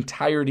through the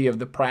entirety of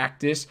the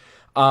practice,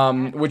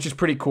 which is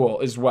pretty cool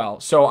as well.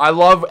 So I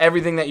love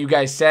everything that you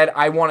guys said.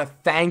 I want to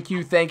thank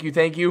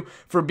you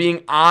for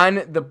being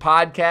on the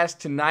podcast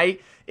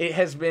tonight. It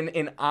has been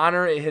an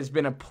honor. It has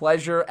been a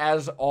pleasure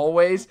as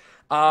always.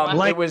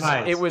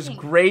 It was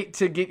great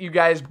to get you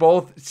guys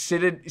both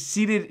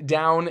seated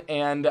down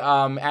and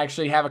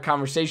actually have a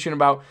conversation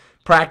about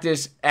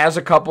practice as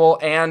a couple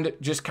and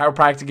just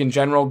chiropractic in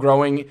general,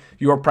 growing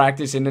your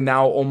practice into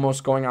now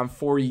almost going on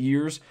 4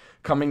 years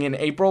coming in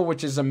April,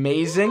 which is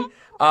amazing.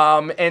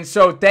 And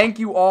so thank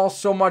you all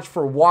so much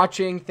for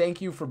watching. Thank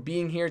you for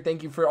being here.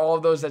 Thank you for all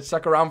of those that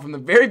stuck around from the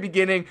very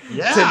beginning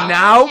to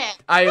now.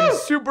 I am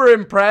super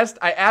impressed.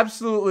 I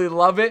absolutely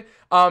love it.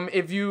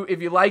 If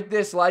you like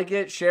this, like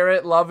it, share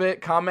it, love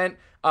it, comment,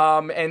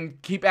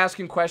 and keep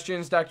asking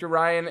questions. Dr.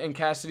 Ryan and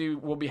Cassidy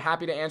will be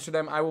happy to answer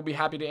them. I will be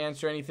happy to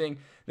answer anything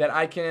that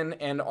I can.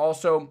 And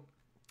also,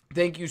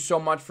 thank you so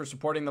much for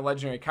supporting the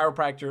Legendary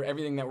Chiropractor,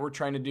 everything that we're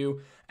trying to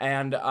do.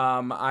 And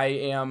I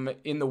am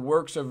in the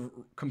works of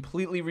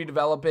completely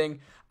redeveloping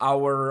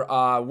our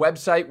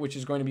website, which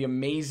is going to be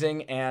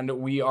amazing. And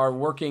we are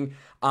working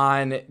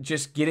on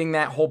just getting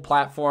that whole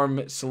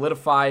platform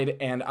solidified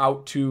and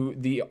out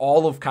to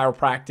all of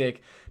chiropractic,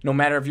 no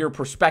matter if you're a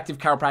prospective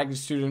chiropractic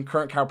student,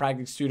 current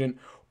chiropractic student,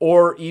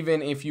 or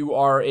even if you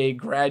are a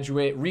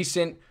graduate,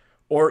 recent,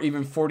 or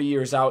even 40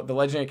 years out. The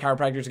Legendary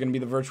Chiropractor is going to be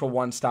the virtual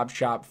one-stop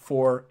shop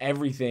for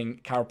everything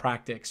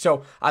chiropractic.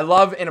 So I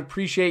love and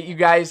appreciate you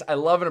guys. I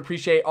love and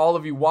appreciate all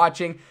of you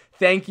watching.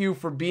 Thank you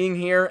for being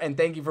here, and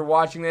thank you for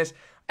watching this.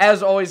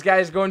 as always,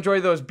 guys, go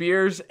enjoy those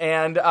beers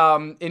and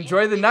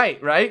enjoy the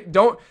night, right?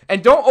 Don't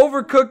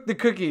overcook the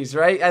cookies,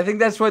 right? I think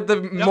that's what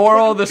the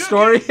moral of the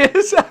story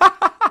is.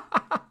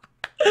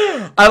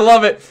 I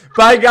love it.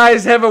 Bye,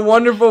 guys. Have a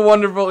wonderful,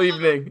 wonderful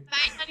evening.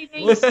 Bye, honey.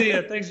 We'll see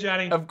you. Thanks,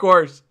 Johnny. Of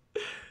course.